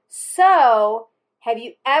know. So, have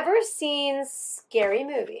you ever seen Scary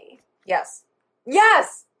Movie? Yes.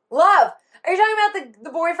 Yes! Love! Are you talking about the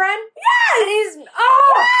boyfriend? Yes! And he's...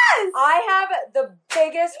 Yes! I have the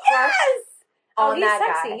biggest crush on he's that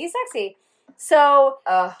sexy. guy. He's sexy. So,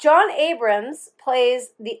 John Abrams plays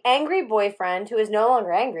the angry boyfriend who is no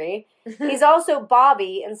longer angry. He's also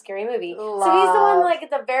Bobby in Scary Movie. Love. So he's the one, like, at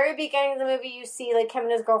the very beginning of the movie, you see, like, him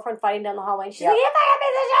and his girlfriend fighting down the hallway. And she's like,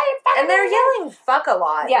 and they're yelling fuck a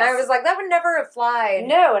lot. Yes. And I was like, that would never have flied.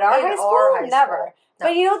 No, at our high school, never. No.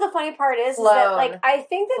 But you know what the funny part is that, like, I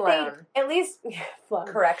think that they, at least,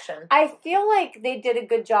 correction. I feel like they did a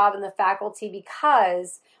good job in the faculty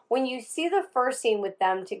because when you see the first scene with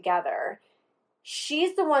them together,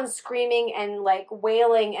 she's the one screaming and, like,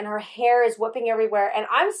 wailing, and her hair is whipping everywhere. And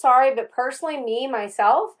I'm sorry, but personally,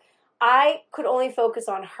 myself, I could only focus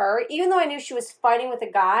on her. Even though I knew she was fighting with a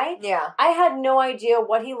guy, I had no idea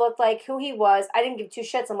what he looked like, who he was. I didn't give two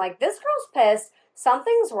shits. I'm like, this girl's pissed.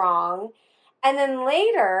 Something's wrong. And then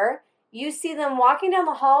later, you see them walking down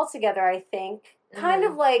the hall together, I think, kind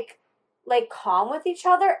of like calm with each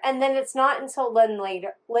other. And then it's not until then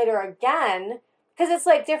later again, because it's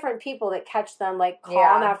like different people that catch them like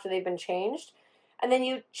calm after they've been changed. And then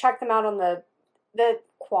you check them out on the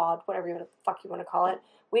quad, whatever the fuck you want to call it.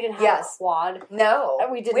 We didn't have a quad. No.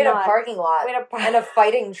 We did not. We had not. a parking lot. We had and a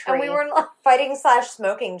fighting tree. And we weren't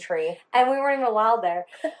fighting/smoking tree. And we weren't even allowed there.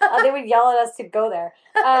 They would yell at us to go there.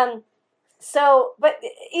 So, but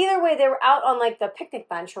either way, they were out on, like, the picnic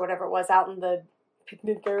bench or whatever it was, out in the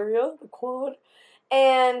picnic area, the quad.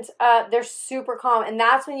 And they're super calm. And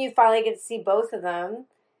that's when you finally get to see both of them.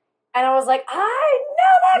 And I was like, I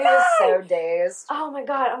know that guy! He was so dazed. Oh, my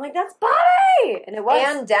God. I'm like, that's Bobby! And it was.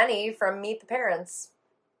 And Denny from Meet the Parents.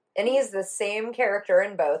 And he's the same character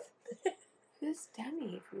in both. Who's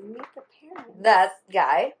Denny from Meet the Parents? That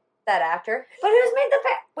guy. That actor. But who's Meet the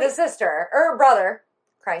Parents? The sister. Or brother.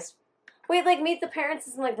 Christ. Wait, like, Meet the Parents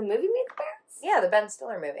is in, like, the movie Meet the Parents? Yeah, the Ben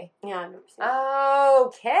Stiller movie. Yeah, I've never seen it.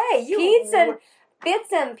 Okay.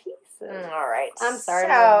 Bits and pieces. All right. I'm sorry,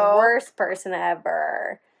 I'm the worst person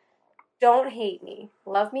ever. Don't hate me.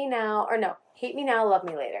 Love me now. Or no, hate me now, love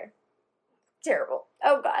me later. Terrible.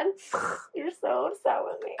 Oh, God. You're so upset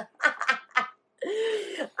with me.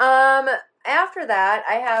 After that,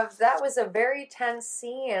 that was a very tense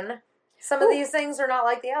scene. Some of these things are not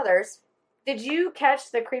like the others. Did you catch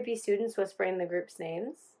the creepy students whispering the group's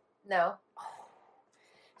names? No.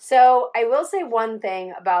 So, I will say one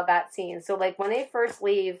thing about that scene. So, like, when they first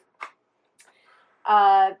leave,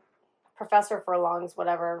 Professor Furlong's,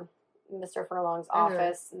 whatever, Mr. Furlong's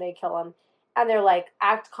office, they kill him. And they're like,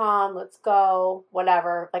 act calm, let's go,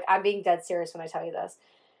 whatever. Like, I'm being dead serious when I tell you this.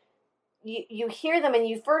 You hear them, and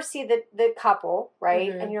you first see the couple, right?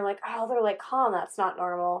 Mm-hmm. And you're like, oh, they're, like, calm, that's not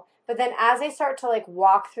normal. But then as they start to, like,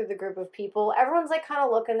 walk through the group of people, everyone's, like, kind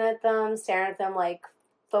of looking at them, staring at them, like,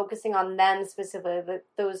 focusing on them specifically,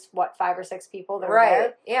 those, 5 or 6 people that are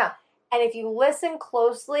there. Yeah. And if you listen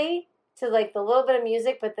closely to, like, the little bit of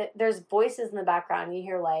music, but there's voices in the background, you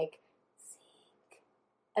hear, like, Zeke.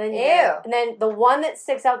 And then and then the one that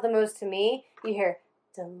sticks out the most to me, you hear,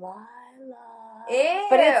 Delilah. Ew.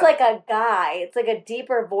 But it's like a guy. It's like a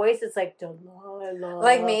deeper voice. It's like, Delilah.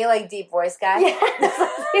 Like me, like deep voice guy? Yeah.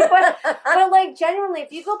 but, like, genuinely,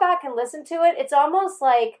 if you go back and listen to it, it's almost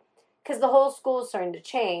like, because the whole school is starting to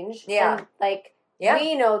change. Yeah. And, like,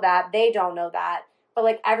 we know that. They don't know that. But,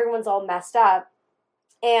 like, everyone's all messed up.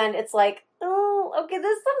 And it's like, oh, okay,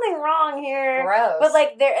 there's something wrong here. Gross. But,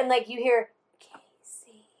 like, you hear,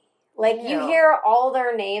 Casey. Like, you hear all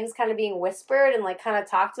their names kind of being whispered and, like, kind of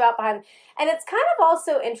talked about behind. And it's kind of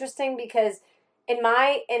also interesting because in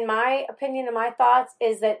my opinion and my thoughts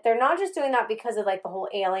is that they're not just doing that because of, like, the whole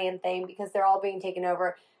alien thing, because they're all being taken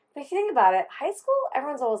over. But if you think about it, high school,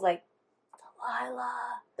 everyone's always like,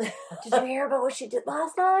 Delilah, did you hear about what she did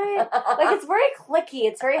last night? Like, it's very cliquey.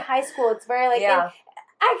 It's very high school. It's very, like,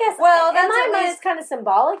 I guess. Well, in that's my at mind, least- it's kind of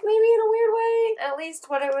symbolic, maybe in a weird way. At least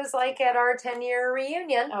what it was like at our 10-year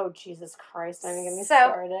reunion. Oh, Jesus Christ! Don't even get me So-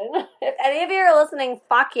 started. If any of you are listening,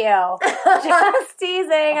 fuck you. Just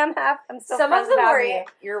teasing. I'm so Some of friends them with were you. at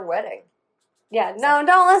your wedding. Yeah, no,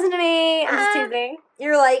 don't listen to me. I'm just teasing.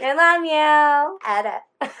 You're like, I love you. edit.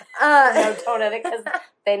 No, don't edit because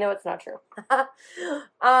they know it's not true.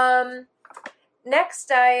 Next,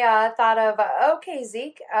 I thought of okay,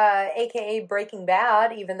 Zeke, aka Breaking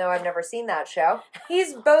Bad. Even though I've never seen that show,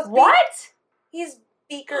 he's both What? he's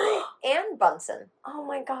Beaker and Bunsen. Oh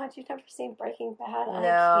my God, you've never seen Breaking Bad? No,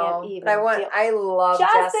 I can't even. I love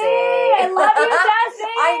Jesse. Jesse. I love you,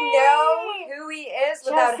 Jesse. I know who he is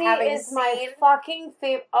without Jesse having is seen. my fucking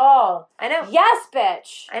favorite. Oh, I know. yes,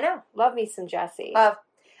 bitch. I know. Love me some Jesse. Love.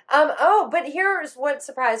 Oh, but here's what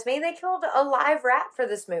surprised me. They killed a live rat for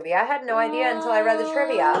this movie. I had no idea until I read the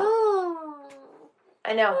trivia.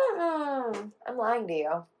 I know. I'm lying to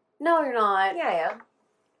you. No, you're not. Yeah, I am.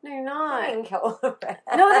 No, you're They not. didn't kill a rat.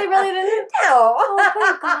 No, they really didn't. No. Oh,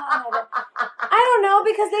 thank God. I don't know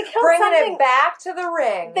because they killed Bringing something. it back to the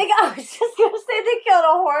ring. I was just gonna say they killed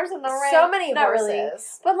a horse in the ring. So many Not horses. really.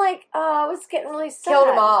 But like, I was getting really sad. Killed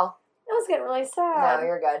them all. I was getting really sad. No,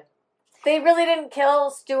 you're good. They really didn't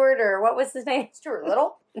kill Stuart or what was his name? Stuart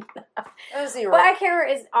Little? That was the But I can't remember.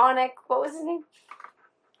 Is Onik? What was his name?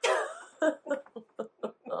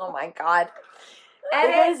 Oh my God. We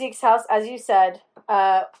go to Zeke's house, as you said.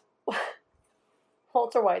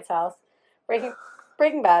 Walter White's house.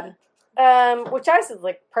 Breaking Bad. Which I said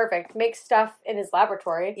like perfect. Makes stuff in his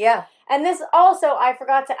laboratory. Yeah. And this also, I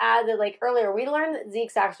forgot to add that like earlier, we learned that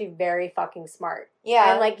Zeke's actually very fucking smart.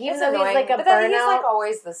 Yeah. And like even it's though annoying, he's like a but then he's burnout. like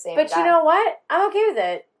always the same But guy. you know what? I'm okay with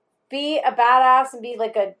it. Be a badass and be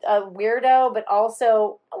like a weirdo, but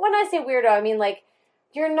also when I say weirdo, I mean like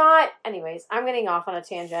you're not. Anyways, I'm getting off on a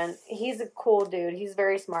tangent. He's a cool dude. He's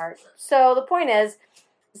very smart. So the point is,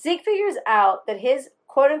 Zeke figures out that his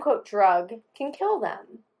quote unquote drug can kill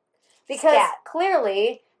them because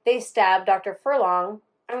clearly they stabbed Dr. Furlong.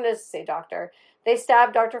 I'm going to say doctor. They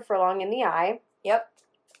stabbed Dr. Furlong in the eye. Yep.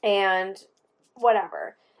 And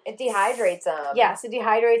whatever. It dehydrates them. Yes, it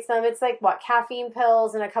dehydrates them. It's like, what, caffeine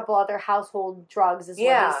pills and a couple other household drugs is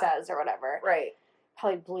what he says or whatever. Right.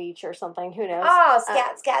 Probably bleach or something. Who knows? Oh,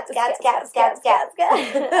 scat.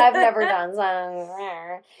 I've never done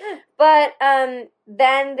so. But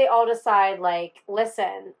then they all decide, like,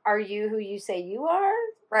 listen, are you who you say you are?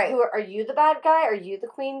 Right. Who are you the bad guy? Are you the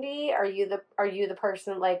queen bee? Are you the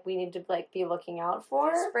person like we need to like be looking out for?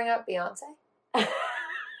 Just bring up Beyonce. Yeah.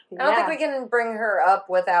 I don't think we can bring her up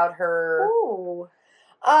without her. Ooh.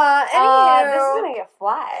 Anywho, This is gonna get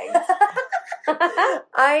flagged.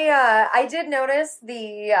 I did notice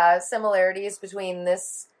the similarities between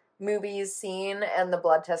this movie's scene and the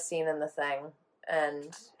blood test scene in The Thing.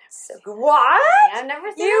 And so, what? I've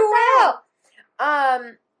never seen You it. will.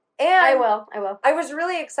 And I will. I was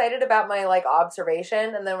really excited about my like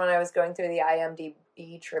observation, and then when I was going through the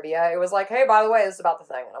IMDb trivia, it was like, "Hey, by the way, this is about The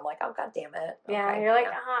Thing," and I'm like, "Oh, god damn it!" Yeah, Okay, you're like,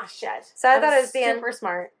 yeah. shit. So I thought it was being super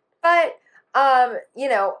smart. But you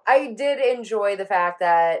know, I did enjoy the fact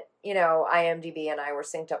that IMDb and I were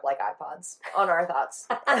synced up like iPods on our thoughts.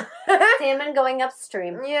 Salmon going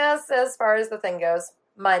upstream. Yes, as far as The Thing goes,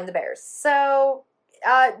 mind the bears. So,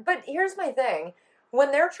 but here's my thing: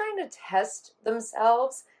 when they're trying to test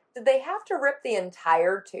themselves, did they have to rip the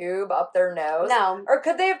entire tube up their nose? No. Or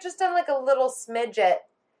could they have just done like a little smidget?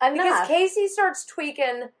 Enough. Because Casey starts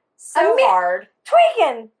tweaking so hard.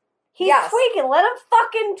 Tweaking! He's Yes. tweaking. Let him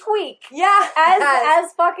fucking tweak. Yeah.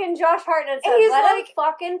 As fucking Josh Hartnett says. he's Let him like,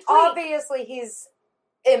 fucking tweak. Obviously, he's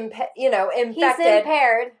infected, He's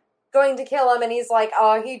impaired. going to kill him, and he's like,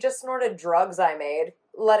 "Oh, he just snorted drugs I made.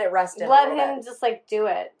 Let it rest in. Let a little him bit." just like do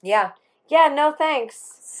it. Yeah. Yeah, no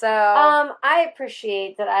thanks. So, I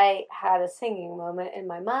appreciate that I had a singing moment in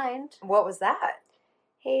my mind. what was that?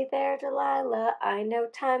 Hey there, Delilah, I know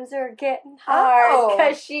times are getting hard, 'cause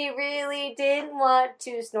Oh. she really didn't want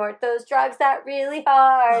to snort those drugs that really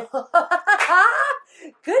hard.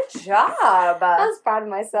 Good job. I was proud of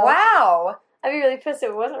myself. Wow. I'd be really pissed if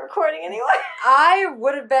it wasn't recording anyway. I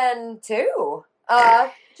would have been too.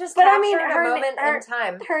 Just But I mean, capturing her a moment her- in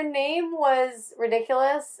time. Her name was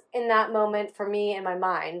ridiculous in that moment for me in my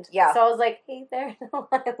mind. Yeah. So I was like, hey there,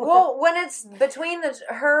 Delilah. Well, when it's between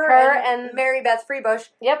her and Mary Beth Freebush,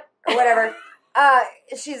 Yep. or whatever,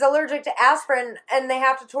 she's allergic to aspirin, and they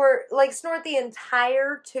have to snort the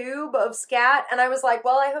entire tube of scat. And I was like,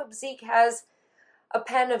 well, I hope Zeke has a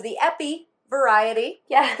pen of the epi variety.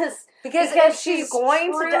 Yes. Because she's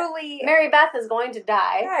going truly... to Mary Beth is going to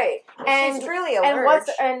die. Right. And she's truly a lurch.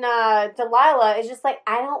 And Delilah is just like,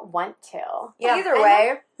 I don't want to. Yeah. Either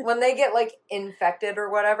way, when they get, like, infected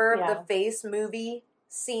or whatever, the face movie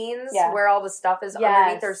scenes where all the stuff is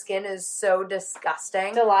underneath their skin is so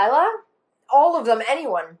disgusting. Delilah? All of them,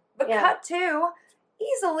 anyone. But cut to...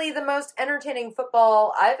 easily the most entertaining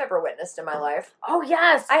football I've ever witnessed in my life. Oh,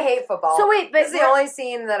 yes. I hate football. So wait, but... this is the only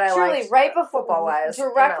scene that I liked right before, football-wise.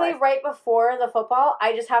 Directly right before the football,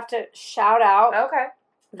 I just have to shout out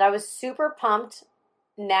that I was super pumped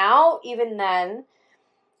now, even then,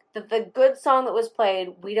 that the good song that was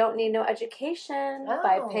played, We Don't Need No Education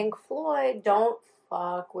by Pink Floyd. Don't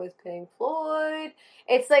fuck with Pink Floyd.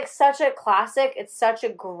 It's like such a classic. It's such a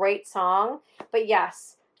great song. But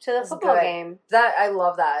yes... to the football game. That I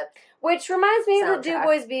love that. Which reminds me of the Du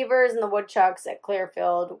Bois Beavers and the Woodchucks at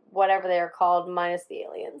Clearfield, whatever they are called, minus the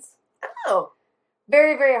aliens. Oh.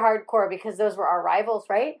 Very, very hardcore because those were our rivals,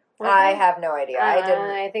 right? I have no idea. I didn't.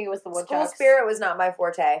 I think it was the Woodchucks. School spirit was not my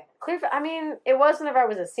forte. Clearfield, I mean, it was whenever I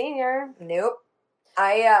was a senior. Nope.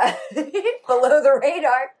 I, below the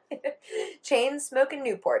radar, chain smoking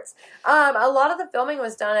Newports. A lot of the filming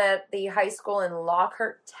was done at the high school in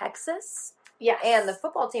Lockhart, Texas. Yes. And the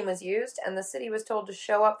football team was used, and the city was told to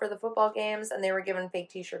show up for the football games, and they were given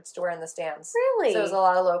fake t-shirts to wear in the stands. Really? So it was a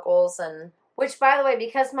lot of locals, and... which, by the way,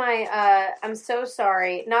 because my, I'm so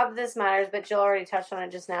sorry, not that this matters, but Jill already touched on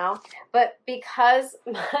it just now, but because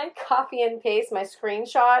my copy and paste, my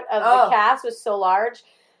screenshot of the cast was so large,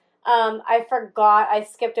 I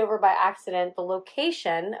skipped over by accident the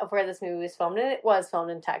location of where this movie was filmed, and it was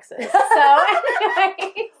filmed in Texas. So,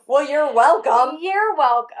 anyway. Well, you're welcome. You're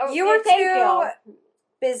welcome. You were too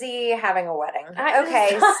busy having a wedding.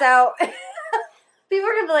 Okay, so... people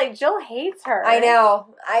are going to be like, Jill hates her. I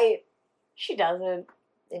know. She doesn't.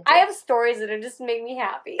 I have stories that just make me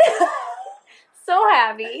happy. So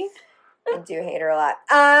happy. I do hate her a lot.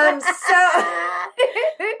 I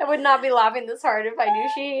would not be laughing this hard if I knew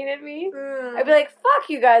she hated me. I'd be like, fuck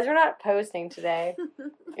you guys, we're not posting today.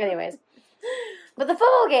 Anyways. But the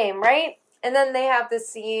football game, right? And then they have this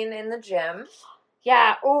scene in the gym.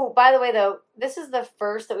 Yeah. Oh, by the way, though, this is the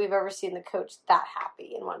first that we've ever seen the coach that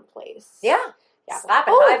happy in one place. Yeah.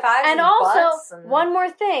 Slapping high fives and also, one more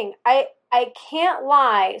thing. I can't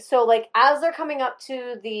lie. So, like, as they're coming up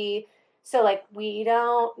to the... so, like, we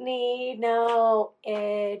don't need no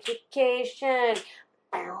education.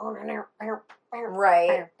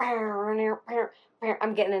 Right.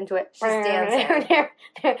 I'm getting into it. She's dancing.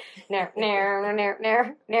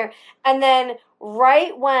 And then,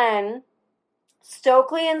 right when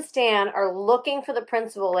Stokely and Stan are looking for the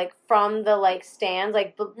principal, like, from the, like, stands,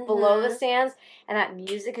 like, below the stands, and that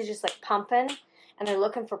music is just, like, pumping, and they're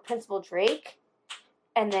looking for Principal Drake,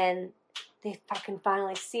 and then... they fucking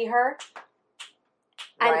finally see her.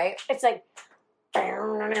 And right. It's like...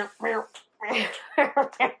 and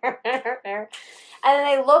then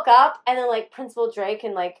they look up, and then, like, Principal Drake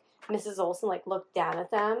and, like, Mrs. Olsen, like, look down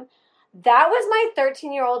at them. That was my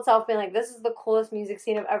 13-year-old self being like, this is the coolest music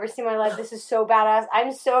scene I've ever seen in my life. This is so badass.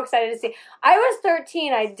 I'm so excited to see. I was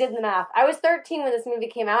 13. I did the math. I was 13 when this movie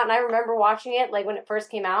came out, and I remember watching it, like, when it first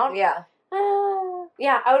came out. Yeah.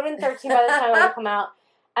 Yeah, I would have been 13 by the time it would have come out.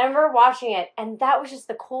 I remember watching it, and that was just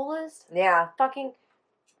the coolest. Yeah. Fucking...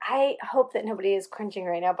 I hope that nobody is cringing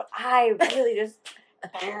right now, but I really just...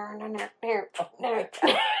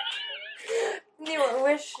 You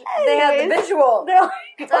wish they had the visual.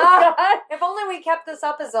 If only we kept this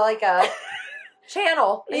up as like a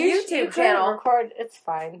channel, a YouTube channel. Record. It's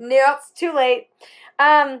fine. Nope. It's too late.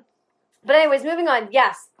 But anyways, moving on.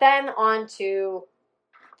 Yes, then on to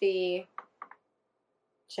the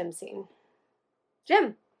gym scene.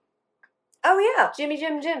 Jim. Oh, yeah. Jim.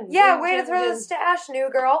 Yeah, Jim, way to throw the stash, new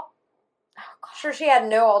girl. Oh, God. Sure, she had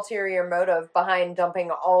no ulterior motive behind dumping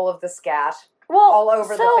all of the scat all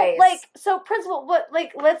over the face.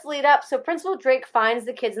 Let's lead up. So Principal Drake finds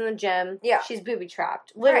the kids in the gym. Yeah. She's booby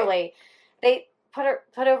trapped. Literally. Right. They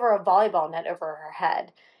put over a volleyball net over her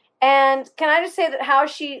head. And can I just say that how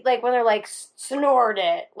she, like, when they're like, snort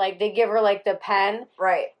it, like, they give her, like, the pen.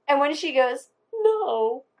 Right. And when she goes,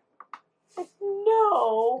 no. Like,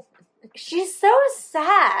 no. She's so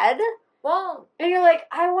sad. Well, and you're like,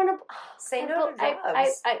 I want to say no to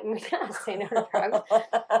drugs. I say no to drugs.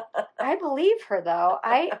 I believe her though.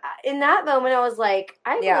 In that moment, I was like,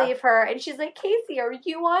 I believe her. And she's like, Casey, are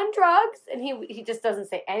you on drugs? And he just doesn't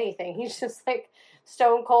say anything. He's just like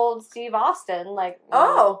Stone Cold Steve Austin. Like,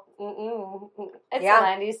 it's the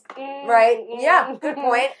 90s. Right? Yeah. Good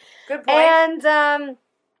point. Good point. And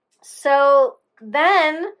so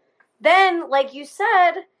then, like you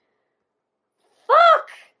said.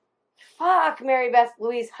 Fuck Mary Beth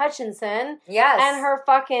Louise Hutchinson. Yes. And her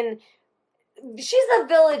fucking... She's the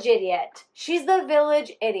village idiot. She's the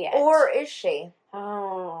village idiot. Or is she?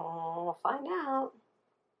 Oh, we'll find out.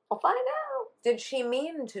 We'll find out. Did she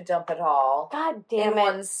mean to dump it all? God damn in it.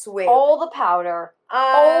 one swoop. All the powder.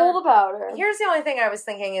 All the powder. Here's the only thing I was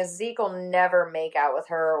thinking is Zeke will never make out with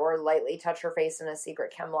her or lightly touch her face in a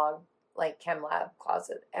secret chem lab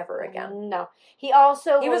closet ever again. No. He was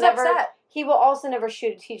upset. He will also never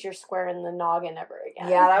shoot a teacher square in the noggin ever again.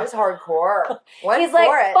 Yeah, that was hardcore. He's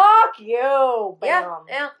like, fuck you. Bam.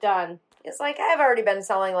 Yeah. Done. It's like, I've already been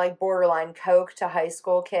selling, like, borderline coke to high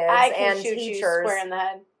school kids and shoot teachers. You square in the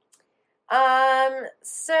head.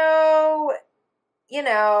 So, you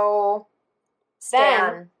know,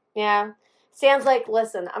 Stan. Yeah. Stan's like,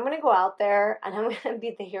 listen, I'm going to go out there and I'm going to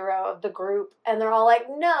be the hero of the group. And they're all like,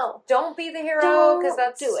 no. Don't be the hero because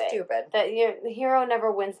that's stupid. The hero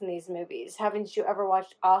never wins in these movies. Haven't you ever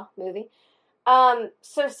watched a movie?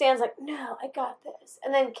 So Stan's like, no, I got this.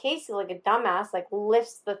 And then Casey, like a dumbass, like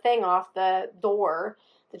lifts the thing off the door,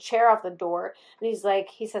 the chair off the door. And he's like,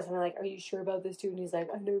 he says something like, are you sure about this too? And he's like,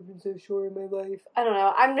 I've never been so sure in my life. I don't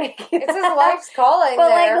know. I'm making It's his life's calling but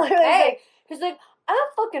there. Like, literally, hey. he's like, I'm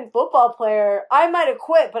a fucking football player. I might have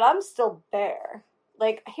quit, but I'm still there.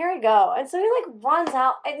 Like, here I go. And so he, like, runs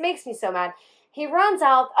out. It makes me so mad. He runs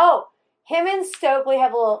out. Oh, him and Stokely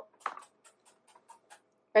have a little...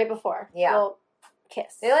 Right before. Yeah. Little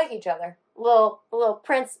kiss. They like each other. Little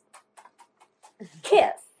Prince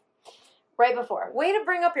kiss. Right before. Way to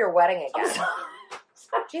bring up your wedding again.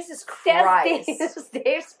 Jesus Christ. It's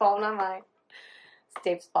Dave's fault, not mine. It's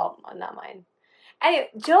Dave's fault, not mine. Anyway,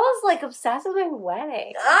 Joel's like obsessed with my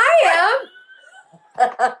wedding. I am.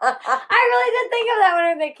 I really did think of that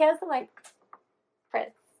when they kissed. I'm like,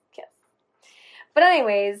 Prince, kiss. But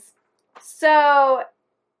anyways, so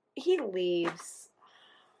he leaves.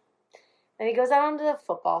 And he goes out onto the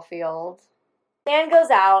football field. Stan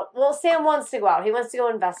goes out. Well, Stan wants to go out. He wants to go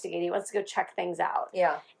investigate. He wants to go check things out.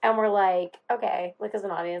 Yeah. And we're like, okay, like as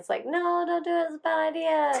an audience, like, no, don't do it. It's a bad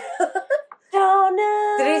idea. Don't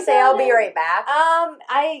know. Did he say I'll be right back?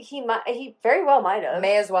 He very well might have.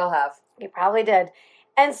 May as well have. He probably did.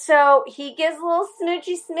 And so he gives a little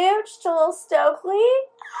smoochy smooch to little Stokely.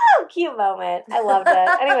 Oh, cute moment. I loved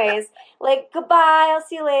it. Anyways, like, goodbye, I'll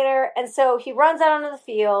see you later. And so he runs out onto the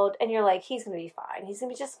field, and you're like, he's going to be fine. He's going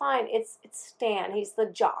to be just fine. It's Stan. He's the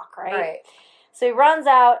jock, right? Right. So he runs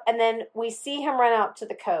out, and then we see him run out to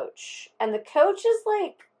the coach. And the coach is,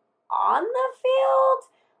 like, on the field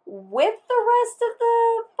with the rest of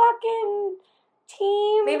the fucking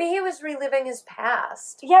team. Maybe he was reliving his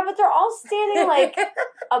past. Yeah, but they're all standing, like,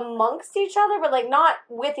 amongst each other, but, like, not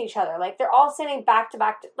with each other. Like, they're all standing back to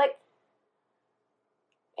back, like,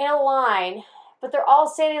 in a line. But they're all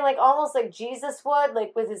standing, like, almost like Jesus would,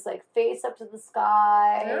 like, with his, like, face up to the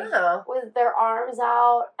sky. Yeah. With their arms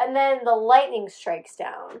out. And then the lightning strikes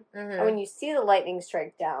down. Mm-hmm. And when you see the lightning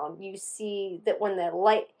strike down, you see that when the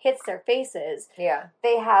light hits their faces, yeah,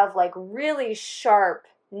 they have, like, really sharp,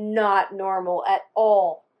 not normal at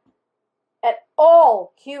all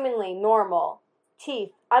humanly normal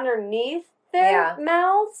teeth underneath their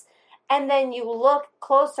mouths. And then you look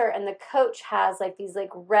closer and the coach has, like, these,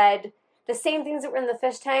 like, red, the same things that were in the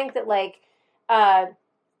fish tank that, like, the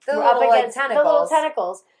little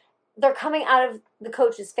tentacles. They're coming out of the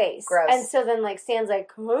coach's face. Gross. And so then, like, Stan's like,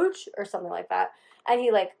 coach, or something like that. And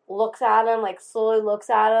he, like, looks at him, like, slowly looks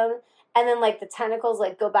at him. And then, like, the tentacles,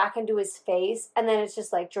 like, go back into his face. And then it's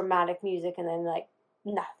just, like, dramatic music. And then, like,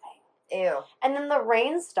 nothing. Ew. And then the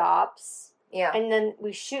rain stops. Yeah. And then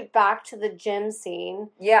we shoot back to the gym scene.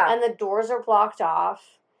 Yeah. And the doors are blocked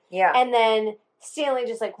off. Yeah. And then Stanley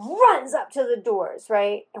just, like, runs up to the doors,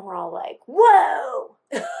 right? And we're all like, whoa!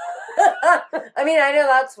 I mean, I know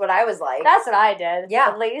that's what I was like. That's what I did. Yeah.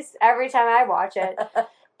 At least every time I watch it.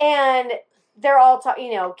 And they're all talking,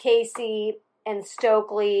 you know, Casey and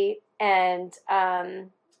Stokely and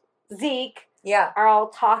Zeke are all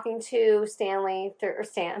talking to Stanley, or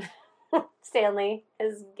Stan. Stanley,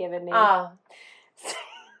 his given name. Oh.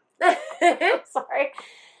 Sorry.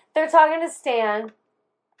 They're talking to Stan.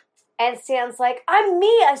 And Stan's like, I'm me.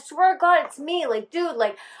 I swear to God, it's me. Like, dude,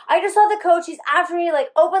 like, I just saw the coach. He's after me. Like,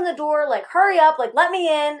 open the door. Like, hurry up. Like, let me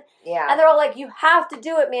in. Yeah. And they're all like, you have to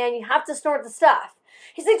do it, man. You have to snort the stuff.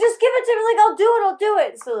 He's like, just give it to me. Like, I'll do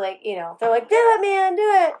it. So, like, you know, they're like, do it, man. Do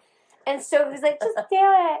it. And so he's like, just do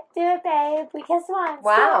it. Do it, babe. We kiss once.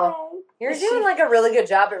 Wow. You're doing, like, a really good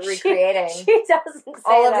job at recreating. She doesn't say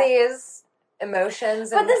all of that. these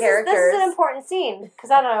emotions and characters. This is an important scene. Because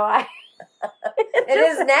I don't know why. It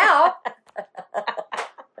is now.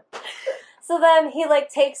 So then he, like,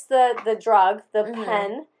 takes the drug, the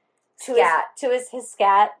pen, to his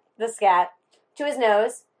scat, to his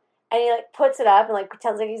nose, and he, like, puts it up and, like,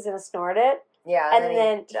 pretends like he's going to snort it. Yeah. And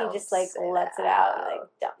then he just, like, lets it out and, like,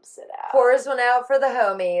 dumps it out. Pours one out for the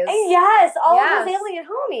homies. And yes, all of his alien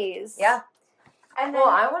homies. Yeah. And then, well,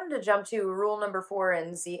 I wanted to jump to rule number 4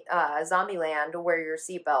 in Zombieland, wear your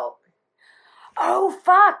seatbelt. Oh,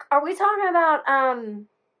 fuck. Are we talking about,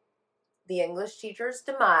 the English teacher's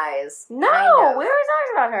demise? No, we were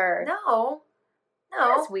talking about her. No.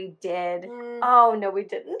 Yes, we did. Oh, no, we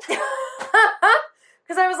didn't.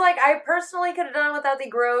 Because I was like, I personally could have done without the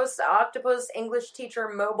gross octopus English teacher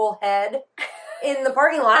mobile head in the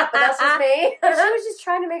parking lot, but that's just me. But she was just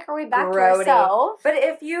trying to make her way back to herself. But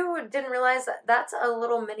if you didn't realize that's a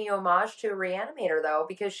little mini homage to Reanimator, though,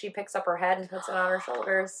 because she picks up her head and puts it on her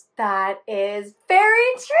shoulders. That is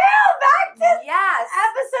very true. Back to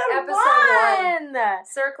episode 1.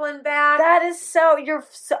 Circling back. That is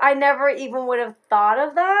I never even would have thought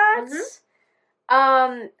of that.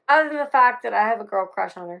 Other than the fact that I have a girl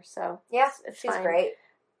crush on her, so yeah, she's fine. Great.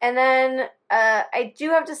 And then I do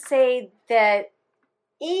have to say that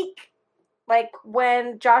like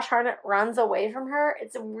when Josh Hartnett runs away from her,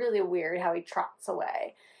 it's really weird how he trots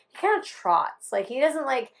away. He kind of trots, like he doesn't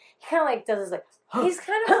like. He kind of like does this like. He's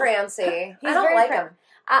kind of prancy. I don't like him.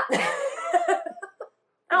 I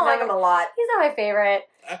don't like him a lot. He's not my favorite.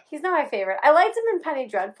 I liked him in Penny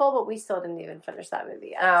Dreadful, but we still didn't even finish that movie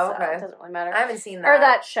yet. Oh, okay. So it doesn't really matter. I haven't seen that. Or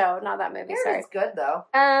that show, not that movie. Sorry. It's good though.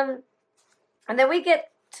 And then we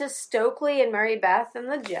get to Stokely and Mary Beth in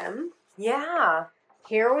the gym. Yeah.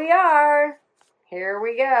 Here we are. Here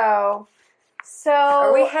we go. So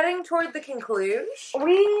are we heading toward the conclusion?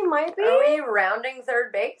 We might be. Are we rounding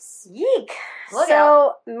third base? Yeek. Look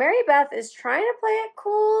out. Mary Beth is trying to play it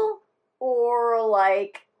cool or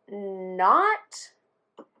like not.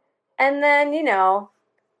 And then,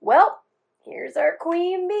 well, here's our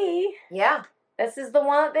queen bee. Yeah. This is the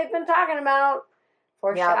one that they've been talking about.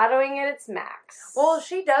 Foreshadowing at its max. Well,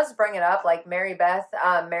 she does bring it up, like Mary Beth,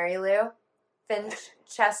 Mary Lou,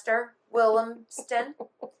 Finchester, Williamston.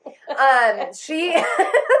 She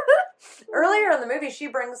earlier in the movie, she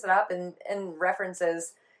brings it up and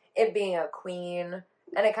references it being a queen,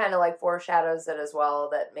 and it kind of like foreshadows it as well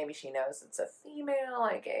that maybe she knows it's a female,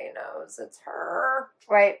 like A knows it's her,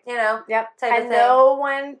 right? Yep. Type and of thing. No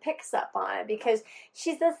one picks up on it because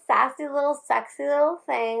she's a sassy little, sexy little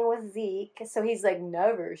thing with Zeke. So he's like,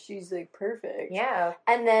 never. She's like perfect. Yeah.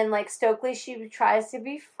 And then like Stokely, she tries to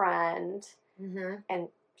befriend, and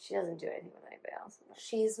she doesn't do anything with anybody else.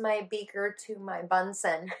 She's my beaker to my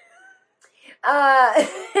Bunsen.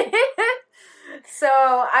 So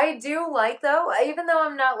I do like, though, even though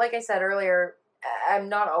I'm not, like I said earlier, I'm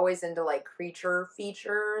not always into like creature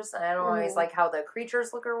features. I don't always like how the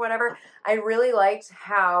creatures look or whatever. I really liked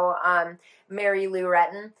how Mary Lou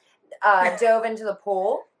Retton dove into the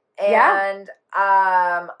pool. And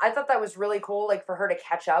I thought that was really cool, like for her to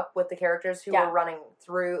catch up with the characters who were running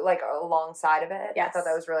through, like alongside of it. Yes. I thought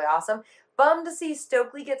that was really awesome. Bummed to see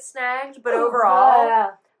Stokely get snagged, but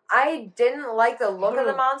overall, I didn't like the look of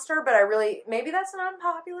the monster, but maybe that's an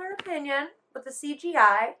unpopular opinion with the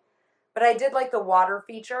CGI, but I did like the water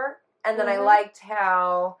feature, and then I liked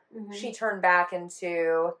how she turned back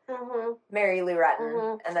into Mary Lou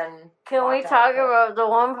Retton, and then... Can we talk about the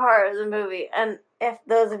one part of the movie, and if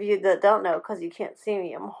those of you that don't know, because you can't see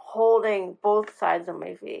me, I'm holding both sides of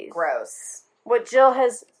my face. Gross. What Jill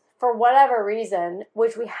has... For whatever reason,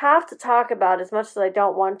 which we have to talk about as much as I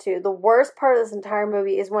don't want to, the worst part of this entire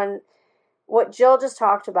movie is when, what Jill just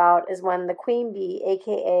talked about is when the Queen Bee,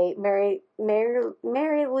 a.k.a. Mary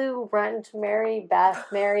Lou Retton, Mary Beth,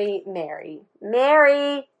 Mary.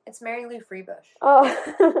 It's Mary Lou Freebush. Oh.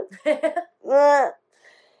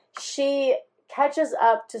 She catches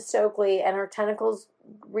up to Stokely and her tentacles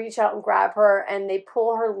reach out and grab her and they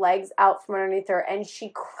pull her legs out from underneath her and she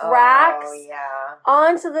cracks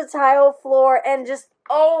onto the tile floor and just,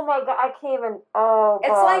 oh my god, I can't even,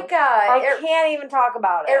 it's like, I can't even talk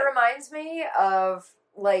about it. It reminds me of,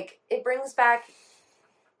 like, it brings back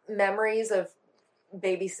memories of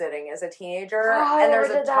babysitting as a teenager, and there's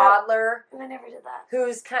a toddler I never did that,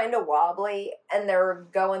 who's kind of wobbly, and they're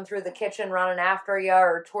going through the kitchen running after you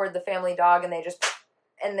or toward the family dog, and they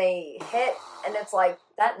hit, and it's like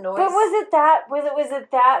that noise. But was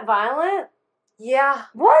it that violent? Yeah.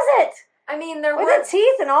 Was it? I mean, there were the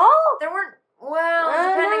teeth and all? There weren't. Well,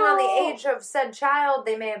 depending on the age of said child,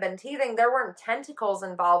 they may have been teething. There weren't tentacles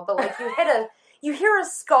involved, but like you hear a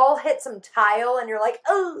skull hit some tile, and you're like,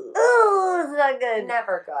 oh, not good.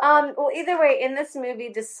 Never good. Well, either way, in this movie,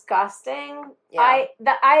 disgusting. Yeah.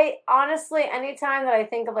 I honestly, anytime that I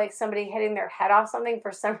think of like somebody hitting their head off something,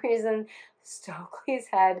 for some reason, Stokely's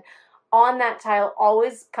head on that tile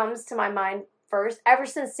always comes to my mind first, ever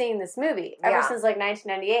since seeing this movie, ever since like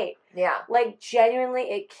 1998. Yeah. Like, genuinely,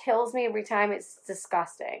 it kills me every time. It's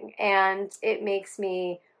disgusting. And it makes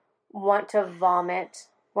me want to vomit,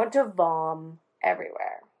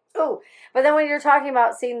 everywhere. Oh, but then when you're talking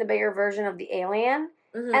about seeing the bigger version of the alien,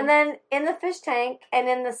 and then in the fish tank and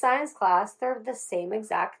in the science class, they're the same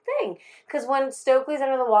exact thing. Because when Stokely's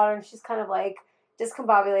under the water and she's kind of like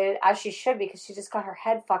discombobulated, as she should be, because she just got her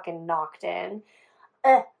head fucking knocked in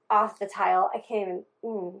off the tile. I can't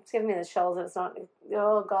even. It's giving me the chills. It's not.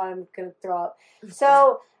 Oh god, I'm gonna throw up.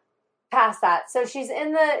 So past that, so she's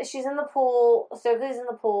in the pool. Stokely's in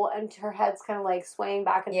the pool, and her head's kind of like swaying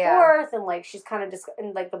back and forth, and like she's kind of just,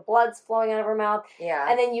 and like the blood's flowing out of her mouth. Yeah,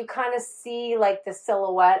 and then you kind of see like the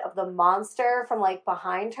silhouette of the monster from like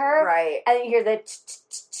behind her, right? And then you hear the,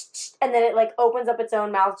 and then it like opens up its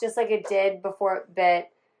own mouth just like it did before it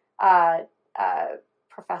bit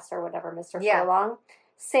Professor whatever, Mr. Furlong.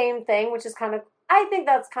 Same thing, which is kind of, I think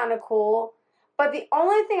that's kind of cool. But the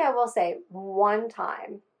only thing I will say, one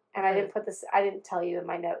time, and I didn't tell you in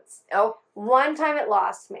my notes. Oh. One time it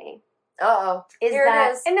lost me. Uh-oh. Here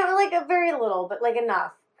it is. And no, like a very little, but like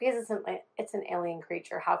enough. Because it's an alien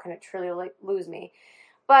creature. How can it truly like lose me?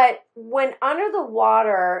 But when under the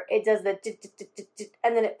water, it does the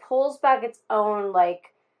and then it pulls back its own,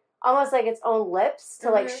 like, almost like its own lips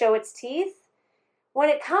to like show its teeth. When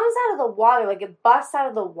it comes out of the water, like it busts out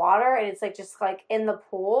of the water and it's like just like in the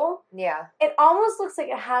pool. Yeah. It almost looks like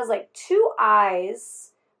it has like two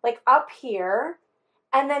eyes, like up here.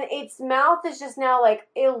 And then its mouth is just now like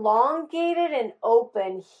elongated and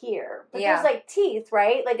open here. But there's like teeth,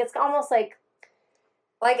 right? Like it's almost like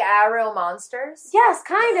Ariel monsters? Yes,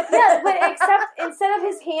 kind of. Yes, but except instead of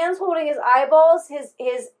his hands holding his eyeballs, his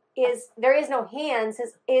there is no hands.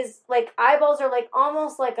 His like eyeballs are like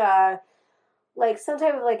almost like a, like some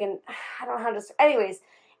type of like an, I don't know how to, anyways,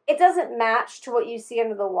 it doesn't match to what you see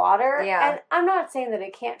under the water. Yeah. And I'm not saying that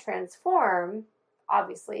it can't transform,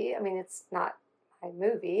 obviously. I mean, it's not my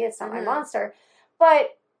movie, it's not my monster,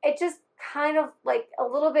 but it just kind of like a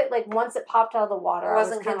little bit like once it popped out of the water, it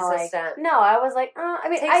wasn't consistent. Like, no, I was like, I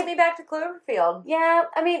mean, takes me back to Cloverfield. Yeah,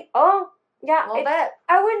 I mean, yeah, a little bit.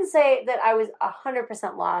 I wouldn't say that I was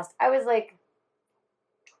 100% lost. I was like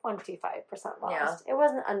 25% lost. Yeah. It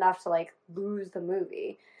wasn't enough to like lose the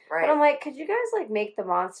movie. Right. But I'm like, could you guys like make the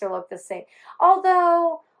monster look the same?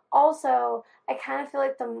 Although, also, I kind of feel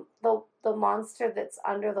like the monster that's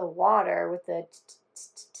under the water with the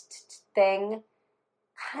thing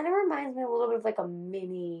kind of reminds me a little bit of like a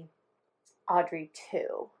mini Audrey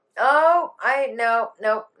 2. Oh, nope,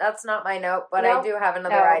 that's not my note, but I do have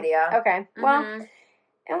another idea. Okay, well,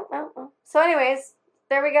 so anyways,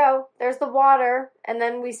 there we go. There's the water, and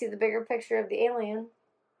then we see the bigger picture of the alien.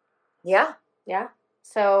 Yeah. Yeah.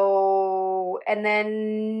 So, and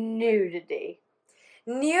then nudity.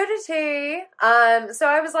 So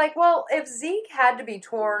I was like, well, if Zeke had to be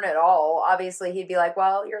torn at all, obviously he'd be like,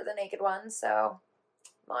 well, you're the naked one, so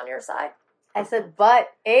I'm on your side. I said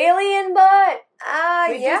butt. Alien butt!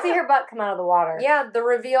 We yeah. do see her butt come out of the water. Yeah, the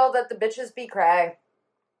reveal that the bitches be cray.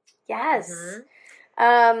 Yes.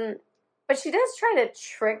 But she does try to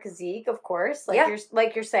trick Zeke, of course,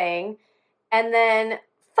 like you're saying. And then,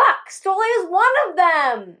 fuck, Stole is one of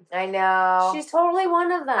them! I know. She's totally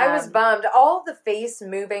one of them. I was bummed. All the face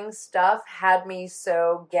moving stuff had me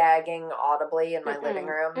so gagging audibly in my living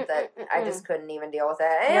room that I just couldn't even deal with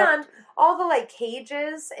it. And all the like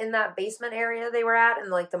cages in that basement area they were at, and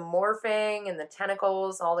like the morphing and the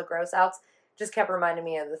tentacles, all the gross outs, just kept reminding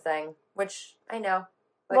me of The Thing, which I know.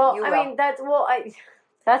 But well, I mean, that's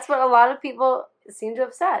what a lot of people seem to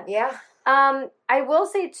have said. Yeah. I will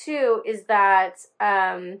say too is that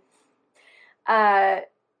I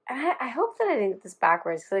hope that I didn't get this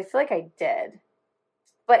backwards because I feel like I did.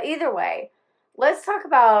 But either way, let's talk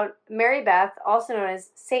about Mary Beth, also known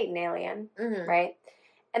as Satan Alien, right?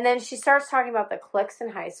 And then she starts talking about the cliques in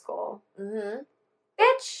high school.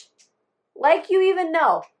 Bitch, like you even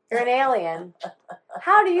know you're an alien.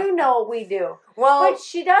 How do you know what we do? Well, but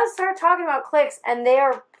she does start talking about cliques, and they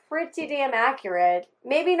are pretty damn accurate.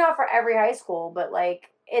 Maybe not for every high school, but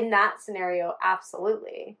like in that scenario,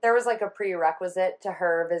 absolutely. There was like a prerequisite to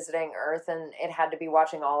her visiting Earth, and it had to be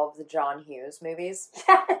watching all of the John Hughes movies.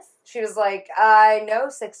 Yes. She was like, I know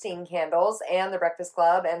 16 Candles and The Breakfast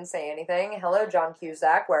Club and Say Anything. Hello, John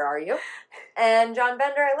Cusack, where are you? And John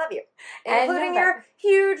Bender, I love you. Including your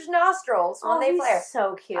huge nostrils when they flare. He's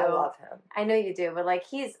so cute. I love him. I know you do, but like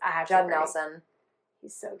he's Judd Nelson.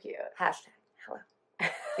 He's so cute. Hashtag hello.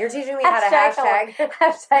 You're teaching me how to hashtag.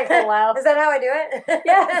 Hashtag hello. Is that how I do it?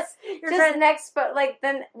 Yes. Just next, but like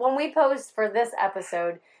then when we post for this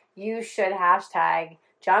episode, you should hashtag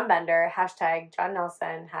John Bender, hashtag John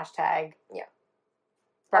Nelson, hashtag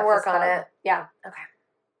I'll work on it. Yeah.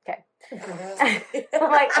 Okay.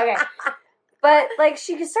 I'm like, okay. But like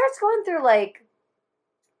she starts going through like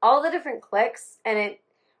all the different cliques, and it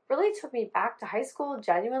really took me back to high school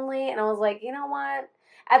genuinely, and I was like, you know what?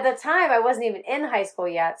 At the time I wasn't even in high school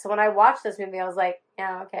yet, so when I watched this movie I was like,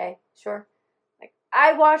 yeah, okay, sure. Like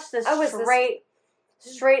I watched this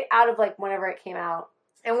straight out of like whenever it came out.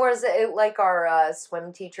 And was it like our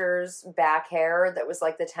swim teacher's back hair that was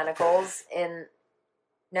like the tentacles in?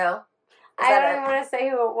 No, I don't even want to say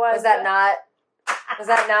who it was. Was that not? Was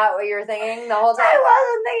that not what you were thinking the whole time? I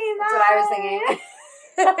wasn't thinking that. That's what I was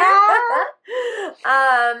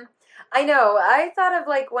thinking. I know. I thought of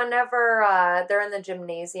like whenever they're in the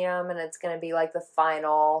gymnasium and it's going to be like the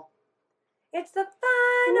final. It's the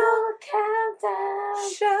final countdown.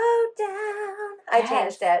 Showdown. I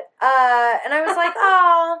changed it. And I was like,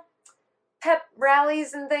 oh, pep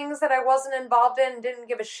rallies and things that I wasn't involved in and didn't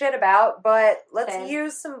give a shit about, but let's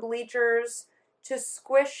use some bleachers to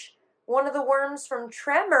squish one of the worms from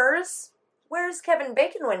Tremors. Where's Kevin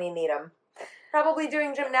Bacon when you need him? Probably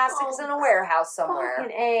doing gymnastics in a warehouse somewhere.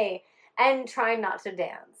 Fucking A. And trying not to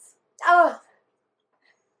dance. Oh.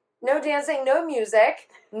 No dancing, no music,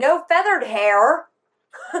 no feathered hair.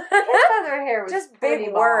 His feathered hair was just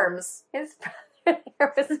big worms. His feathered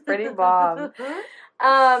hair was pretty bomb.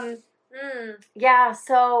 Yeah,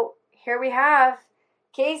 so here we have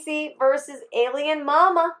Casey versus Alien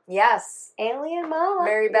Mama. Yes. Alien Mama.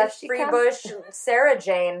 Mary Beth Freebush, Sarah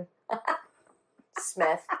Jane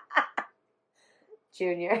Smith.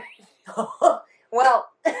 Junior.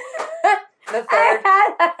 Well, the third.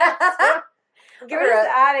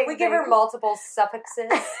 We give her multiple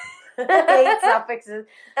suffixes. 8 suffixes.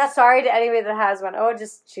 Sorry to anybody that has one. Oh,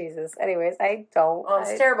 just Jesus. Anyways, I don't. Well,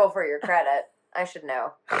 it's terrible for your credit. I should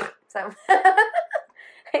know. So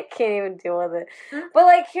I can't even deal with it. But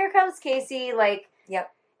like, here comes Casey. Like,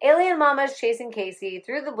 yep. Alien Mama's chasing Casey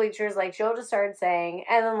through the bleachers, like Jill just started saying,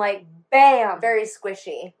 and then like, bam, very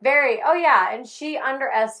squishy. Very. Oh yeah, and she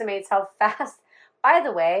underestimates how fast. By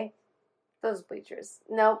the way, those bleachers.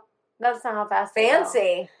 Nope. That's not how fast they go.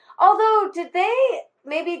 Fancy. Although,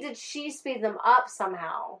 did she speed them up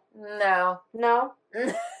somehow? No. No?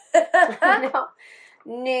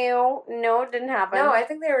 No, it didn't happen. No, I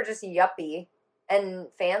think they were just yuppie and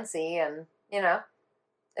fancy and,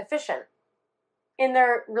 efficient. In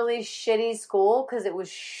their really shitty school, because it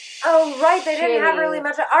was Oh, right, they didn't have really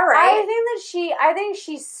much. All right. I think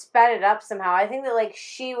she sped it up somehow. I think that, like,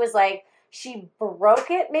 she was like, she broke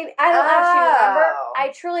it, maybe. I don't actually remember.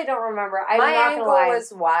 I truly don't remember. My angle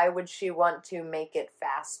was, why would she want to make it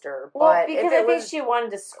faster? Well, because I think she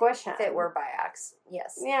wanted to squish him. If it were by accident,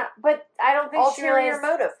 yes. Yeah, but I don't think she realized... Ulterior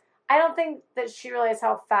motive. I don't think that she realized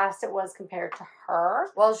how fast it was compared to her.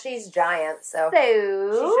 Well, she's giant, so she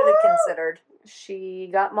should have considered. She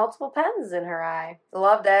got multiple pens in her eye.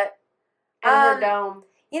 Loved it. And her dome.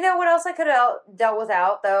 You know what else I could have dealt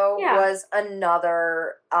without, though, was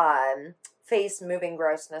another face-moving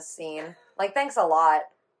grossness scene. Like, thanks a lot.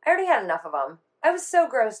 I already had enough of them. I was so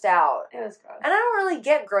grossed out. It was gross. And I don't really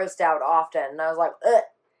get grossed out often. And I was like, ugh.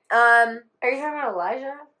 Are you talking about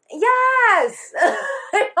Elijah? Yes!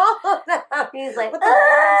 All of that. He's like, with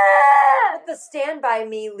the Stand By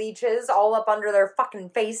Me leeches all up under their fucking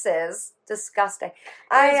faces. Disgusting.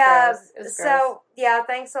 It was gross. Yeah,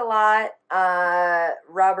 thanks a lot,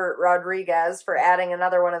 Robert Rodriguez, for adding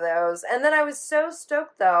another one of those. And then I was so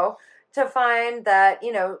stoked, though, to find that,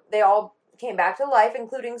 they all came back to life,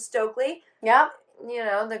 including Stokely. Yep.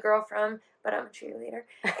 The girl from But I'm a Cheerleader.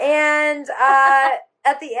 And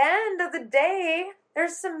at the end of the day,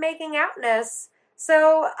 there's some making outness.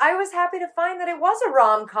 So I was happy to find that it was a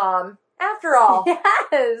rom-com, after all.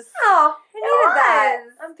 Yes. Oh, I needed that.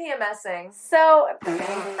 I'm PMSing. So...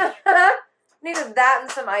 Needed that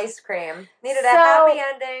and some ice cream. Needed a happy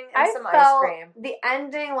ending and some ice cream. The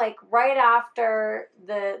ending, like, right after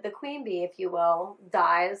the queen bee, if you will,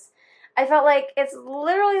 dies, I felt like it's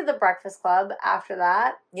literally the Breakfast Club after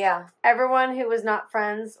that. Yeah. Everyone who was not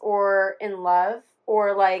friends or in love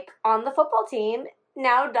or, like, on the football team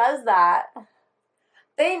now does that.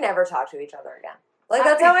 They never talk to each other again. Like,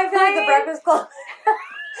 that's how I feel like the Breakfast Club.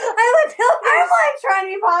 I'm like trying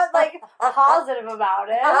to be positive about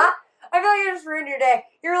it. I feel like you just ruined your day.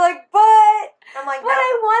 You're like, but I'm like, but no.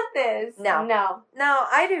 I want this. No,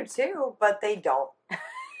 I do too, but they don't.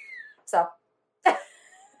 So,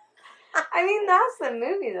 I mean, that's the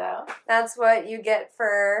movie though. That's what you get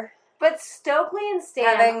for. But Stokely and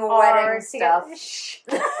Stan having wedding stuff.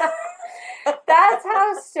 That's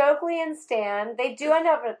how Stokely and Stan, they do end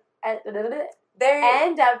up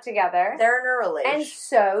together. They're in a relation. And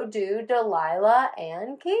so do Delilah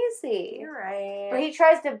and Casey. You're right. But he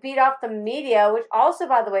tries to beat off the media, which also,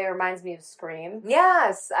 by the way, reminds me of Scream.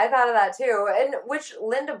 Yes, I thought of that too. And which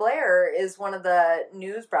Linda Blair is one of the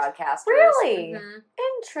news broadcasters. Really? Mm-hmm.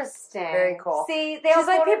 Interesting. Very cool. See, she's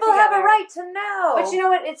like, people have a right to know. But you know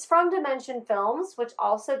what? It's from Dimension Films, which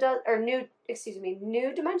also does, or New Dimension?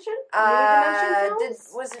 New Dimension Films?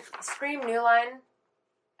 Was it Scream New Line?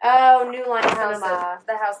 Oh, New Line Cinema.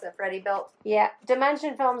 The house that Freddie built. Yeah.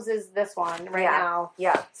 Dimension Films is this one now.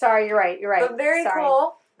 Yeah. Sorry, you're right. But very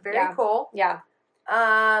cool. Very cool. Yeah.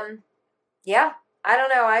 Yeah. I don't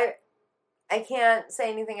know. I can't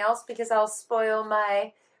say anything else because I'll spoil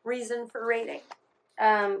my reason for rating.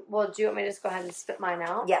 Well, do you want me to just go ahead and spit mine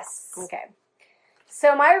out? Yes. Okay.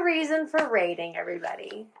 So my reason for rating,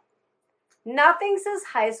 everybody. Nothing says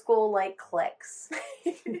high school like Clicks.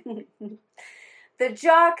 The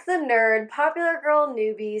jock, the nerd, popular girl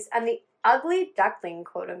newbies, and the ugly duckling,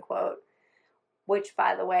 quote unquote. Which,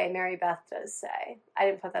 by the way, Mary Beth does say. I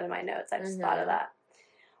didn't put that in my notes. I just thought of that.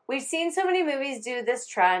 We've seen so many movies do this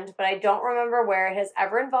trend, but I don't remember where it has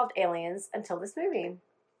ever involved aliens until this movie.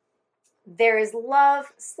 There is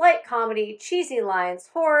love, slight comedy, cheesy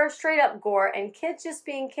lines, horror, straight up gore, and kids just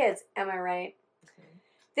being kids. Am I right? Okay.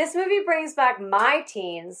 This movie brings back my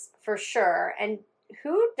teens, for sure, and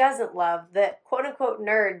who doesn't love the quote-unquote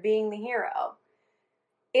nerd being the hero?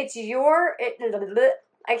 I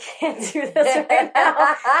can't do this right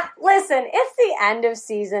now. Listen, it's the end of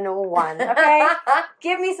season 1, okay?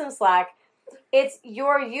 Give me some slack. It's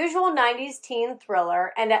your usual 90s teen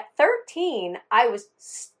thriller, and at 13, I was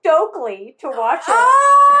Stokely to watch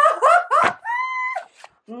it.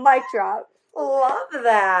 Mic drop. Love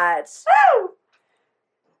that. Woo!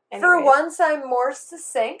 Anyways. For once, I'm more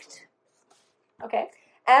succinct. Okay.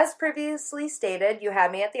 As previously stated, you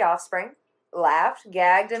had me at The Offspring, laughed,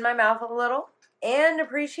 gagged in my mouth a little, and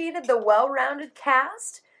appreciated the well-rounded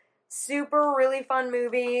cast. Super, really fun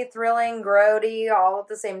movie, thrilling, grody, all at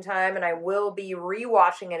the same time, and I will be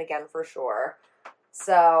rewatching it again for sure.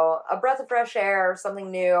 So, a breath of fresh air, something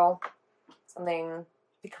new, something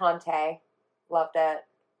picante. Loved it.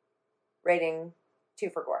 Rating 2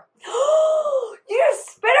 for gore. You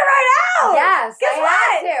just spit it right out! Yes, Guess I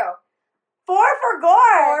what? had to. 4 for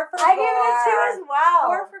gore. 4 for I gore. gave it a 2 as well.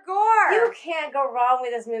 4 for gore. You can't go wrong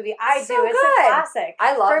with this movie. I so do. It's good. a classic.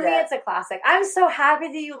 I loved it. For me, it's a classic. I'm so happy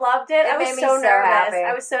that you loved it. I was made me so nervous. happy.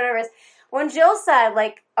 I was so nervous. When Jill said,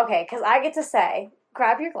 okay, because I get to say,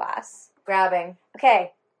 grab your glass. Grabbing.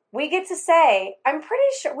 Okay, we get to say, I'm pretty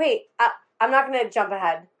sure, wait, I'm not going to jump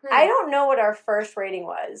ahead. I don't know what our first rating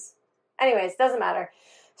was. Anyways, doesn't matter.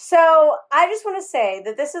 So, I just want to say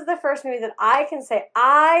that this is the first movie that I can say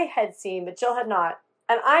I had seen, but Jill had not.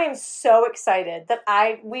 And I am so excited that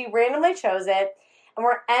we randomly chose it, and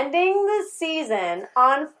we're ending the season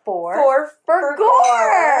on 4 for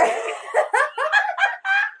gore.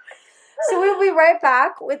 So we'll be right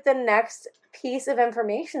back with the next piece of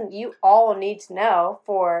information you all need to know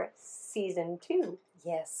for season 2.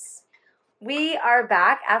 Yes. We are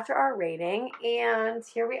back after our rating, and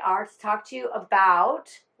here we are to talk to you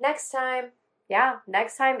about next time. Yeah,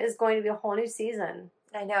 next time is going to be a whole new season.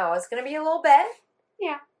 I know, it's going to be a little bit.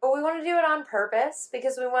 Yeah. But we want to do it on purpose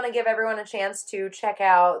because we want to give everyone a chance to check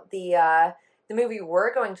out the movie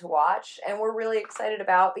we're going to watch, and we're really excited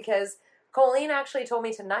about because Colleen actually told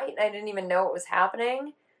me tonight, and I didn't even know it was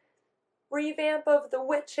happening. Revamp of The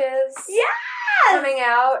Witches. Yes! Coming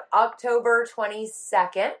out October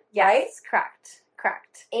 22nd. Yes, right?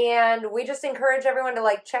 Correct. And we just encourage everyone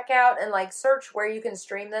to check out and search where you can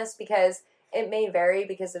stream this because it may vary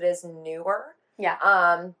because it is newer.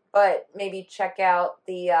 Yeah. But maybe check out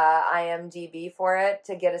the IMDb for it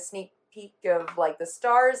to get a sneak peek of the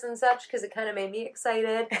stars and such because it kind of made me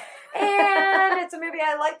excited. And it's a movie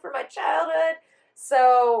I like for my childhood.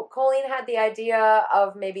 So Colleen had the idea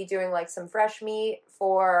of maybe doing some fresh meat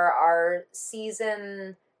for our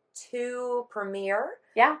season 2 premiere.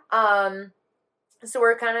 Yeah. So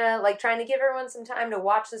we're kind of like trying to give everyone some time to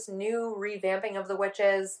watch this new revamping of The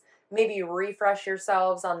Witches. Maybe refresh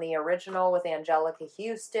yourselves on the original with Angelica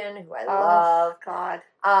Houston, who I love. God.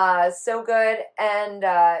 So good. And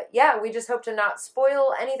we just hope to not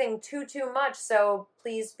spoil anything too much. So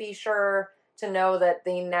please be sure to know that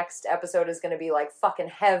the next episode is going to be like fucking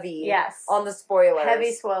heavy on the spoilers.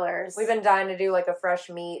 Heavy spoilers. We've been dying to do like a fresh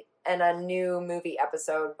meat and a new movie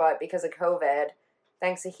episode, but because of COVID,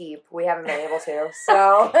 thanks a heap, we haven't been able to.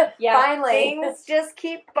 So finally, things just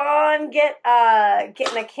keep on getting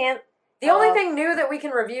a can. The only thing new that we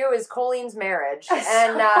can review is Colleen's marriage,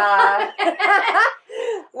 and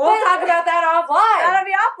we'll talk about that offline. That'll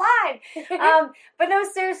be offline. But no,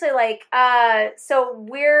 seriously, like, so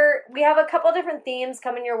we have a couple different themes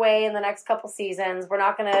coming your way in the next couple seasons. We're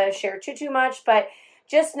not going to share too much, but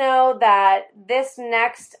just know that this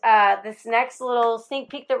next little sneak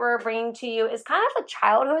peek that we're bringing to you is kind of a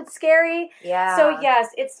childhood scary. Yeah. So yes,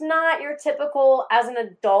 it's not your typical, as an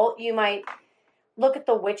adult, you might look at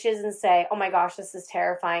The Witches and say, oh my gosh, this is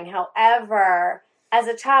terrifying. However, as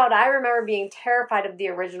a child, I remember being terrified of the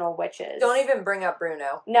original Witches. Don't even bring up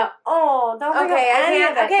Bruno. No. Oh, don't bring up any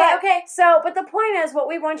of it. Okay. But the point is, what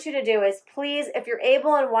we want you to do is, please, if you're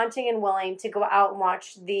able and wanting and willing to go out and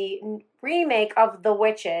watch the remake of The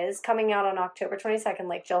Witches coming out on October 22nd,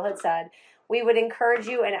 like Jill had said, we would encourage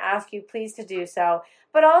you and ask you please to do so.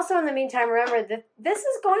 But also, in the meantime, remember that this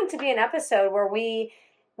is going to be an episode where we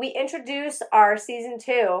introduce our season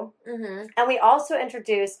 2, and we also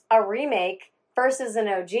introduce a remake versus an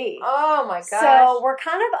OG. Oh my gosh. So we're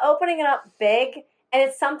kind of opening it up big, and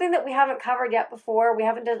it's something that we haven't covered yet before. We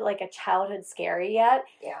haven't done like a childhood scary yet.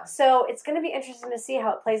 Yeah. So it's going to be interesting to see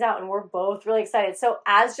how it plays out, and we're both really excited. So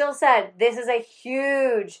as Jill said, this is a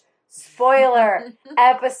huge spoiler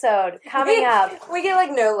episode coming up. We get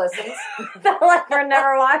like no listens. Like we're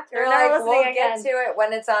never watching. We're never listening we'll again. Get to it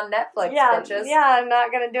when it's on Netflix, bitches. Yeah, I'm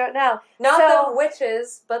not going to do it now. Not the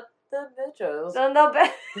witches, but the bitches.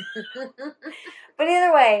 But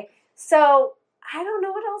either way, so I don't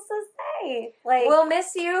know what else to say. Like, we'll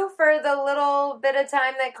miss you for the little bit of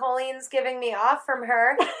time that Colleen's giving me off from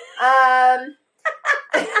her.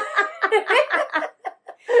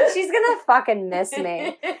 She's gonna fucking miss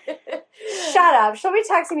me. Shut up. She'll be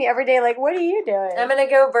texting me every day like, what are you doing? I'm gonna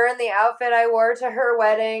go burn the outfit I wore to her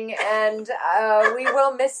wedding, and we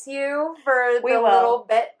will miss you for the little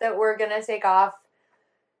bit that we're gonna take off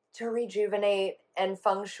to rejuvenate and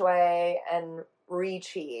feng shui and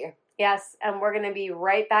re-chi. Yes, and we're gonna be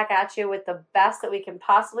right back at you with the best that we can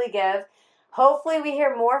possibly give. Hopefully we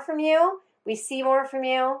hear more from you, we see more from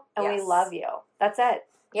you, and we love you. That's it.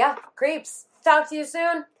 Yeah, creeps. Talk to you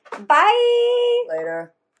soon. Bye.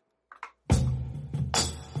 Later.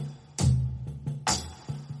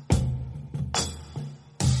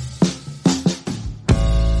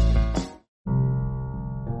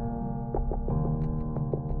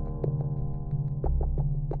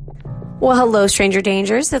 Well, hello, Stranger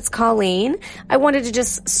Dangers. It's Colleen. I wanted to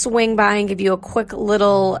just swing by and give you a quick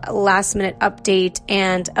little last-minute update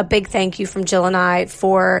and a big thank you from Jill and I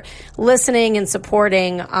for listening and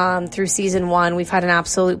supporting through Season 1. We've had an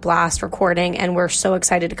absolute blast recording, and we're so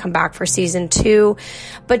excited to come back for Season 2.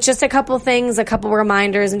 But just a couple things, a couple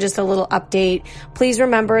reminders, and just a little update. Please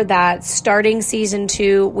remember that starting Season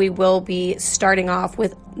 2, we will be starting off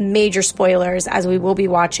with major spoilers, as we will be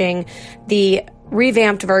watching the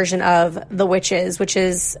revamped version of The Witches, which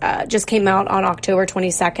is just came out on October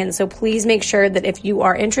 22nd. So please make sure that if you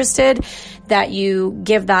are interested, that you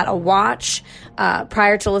give that a watch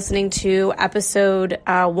prior to listening to episode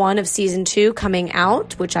 1 of season 2 coming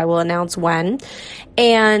out, which I will announce when.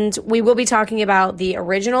 And we will be talking about the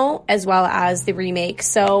original as well as the remake.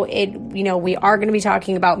 So we are going to be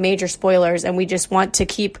talking about major spoilers, and we just want to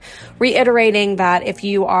keep reiterating that if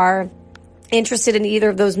you are interested in either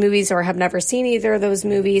of those movies or have never seen either of those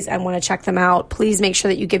movies and want to check them out, please make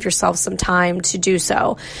sure that you give yourself some time to do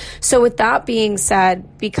so. So with that being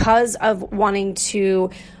said, because of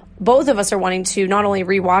both of us are wanting to not only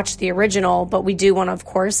rewatch the original, but we do want to, of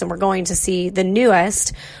course, and we're going to see the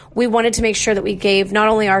newest, we wanted to make sure that we gave not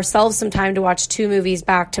only ourselves some time to watch 2 movies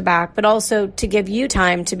back to back, but also to give you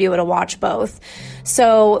time to be able to watch both.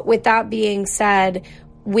 So with that being said,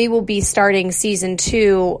 we will be starting season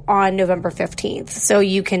 2 on November 15th. So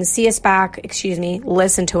you can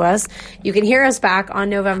listen to us. You can hear us back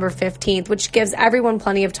on November 15th, which gives everyone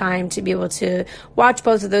plenty of time to be able to watch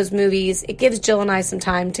both of those movies. It gives Jill and I some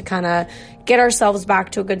time to kind of get ourselves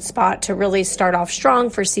back to a good spot to really start off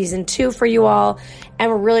strong for season 2 for you all.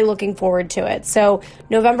 And we're really looking forward to it. So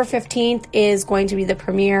November 15th is going to be the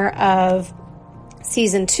premiere of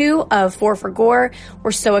season 2 of 4 for Gore.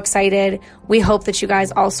 We're so excited. We hope that you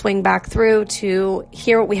guys all swing back through to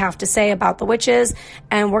hear what we have to say about the witches.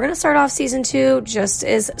 And we're going to start off season 2 just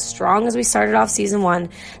as strong as we started off season 1.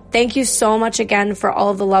 Thank you so much again for all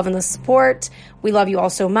of the love and the support. We love you all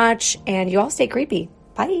so much, and you all stay creepy.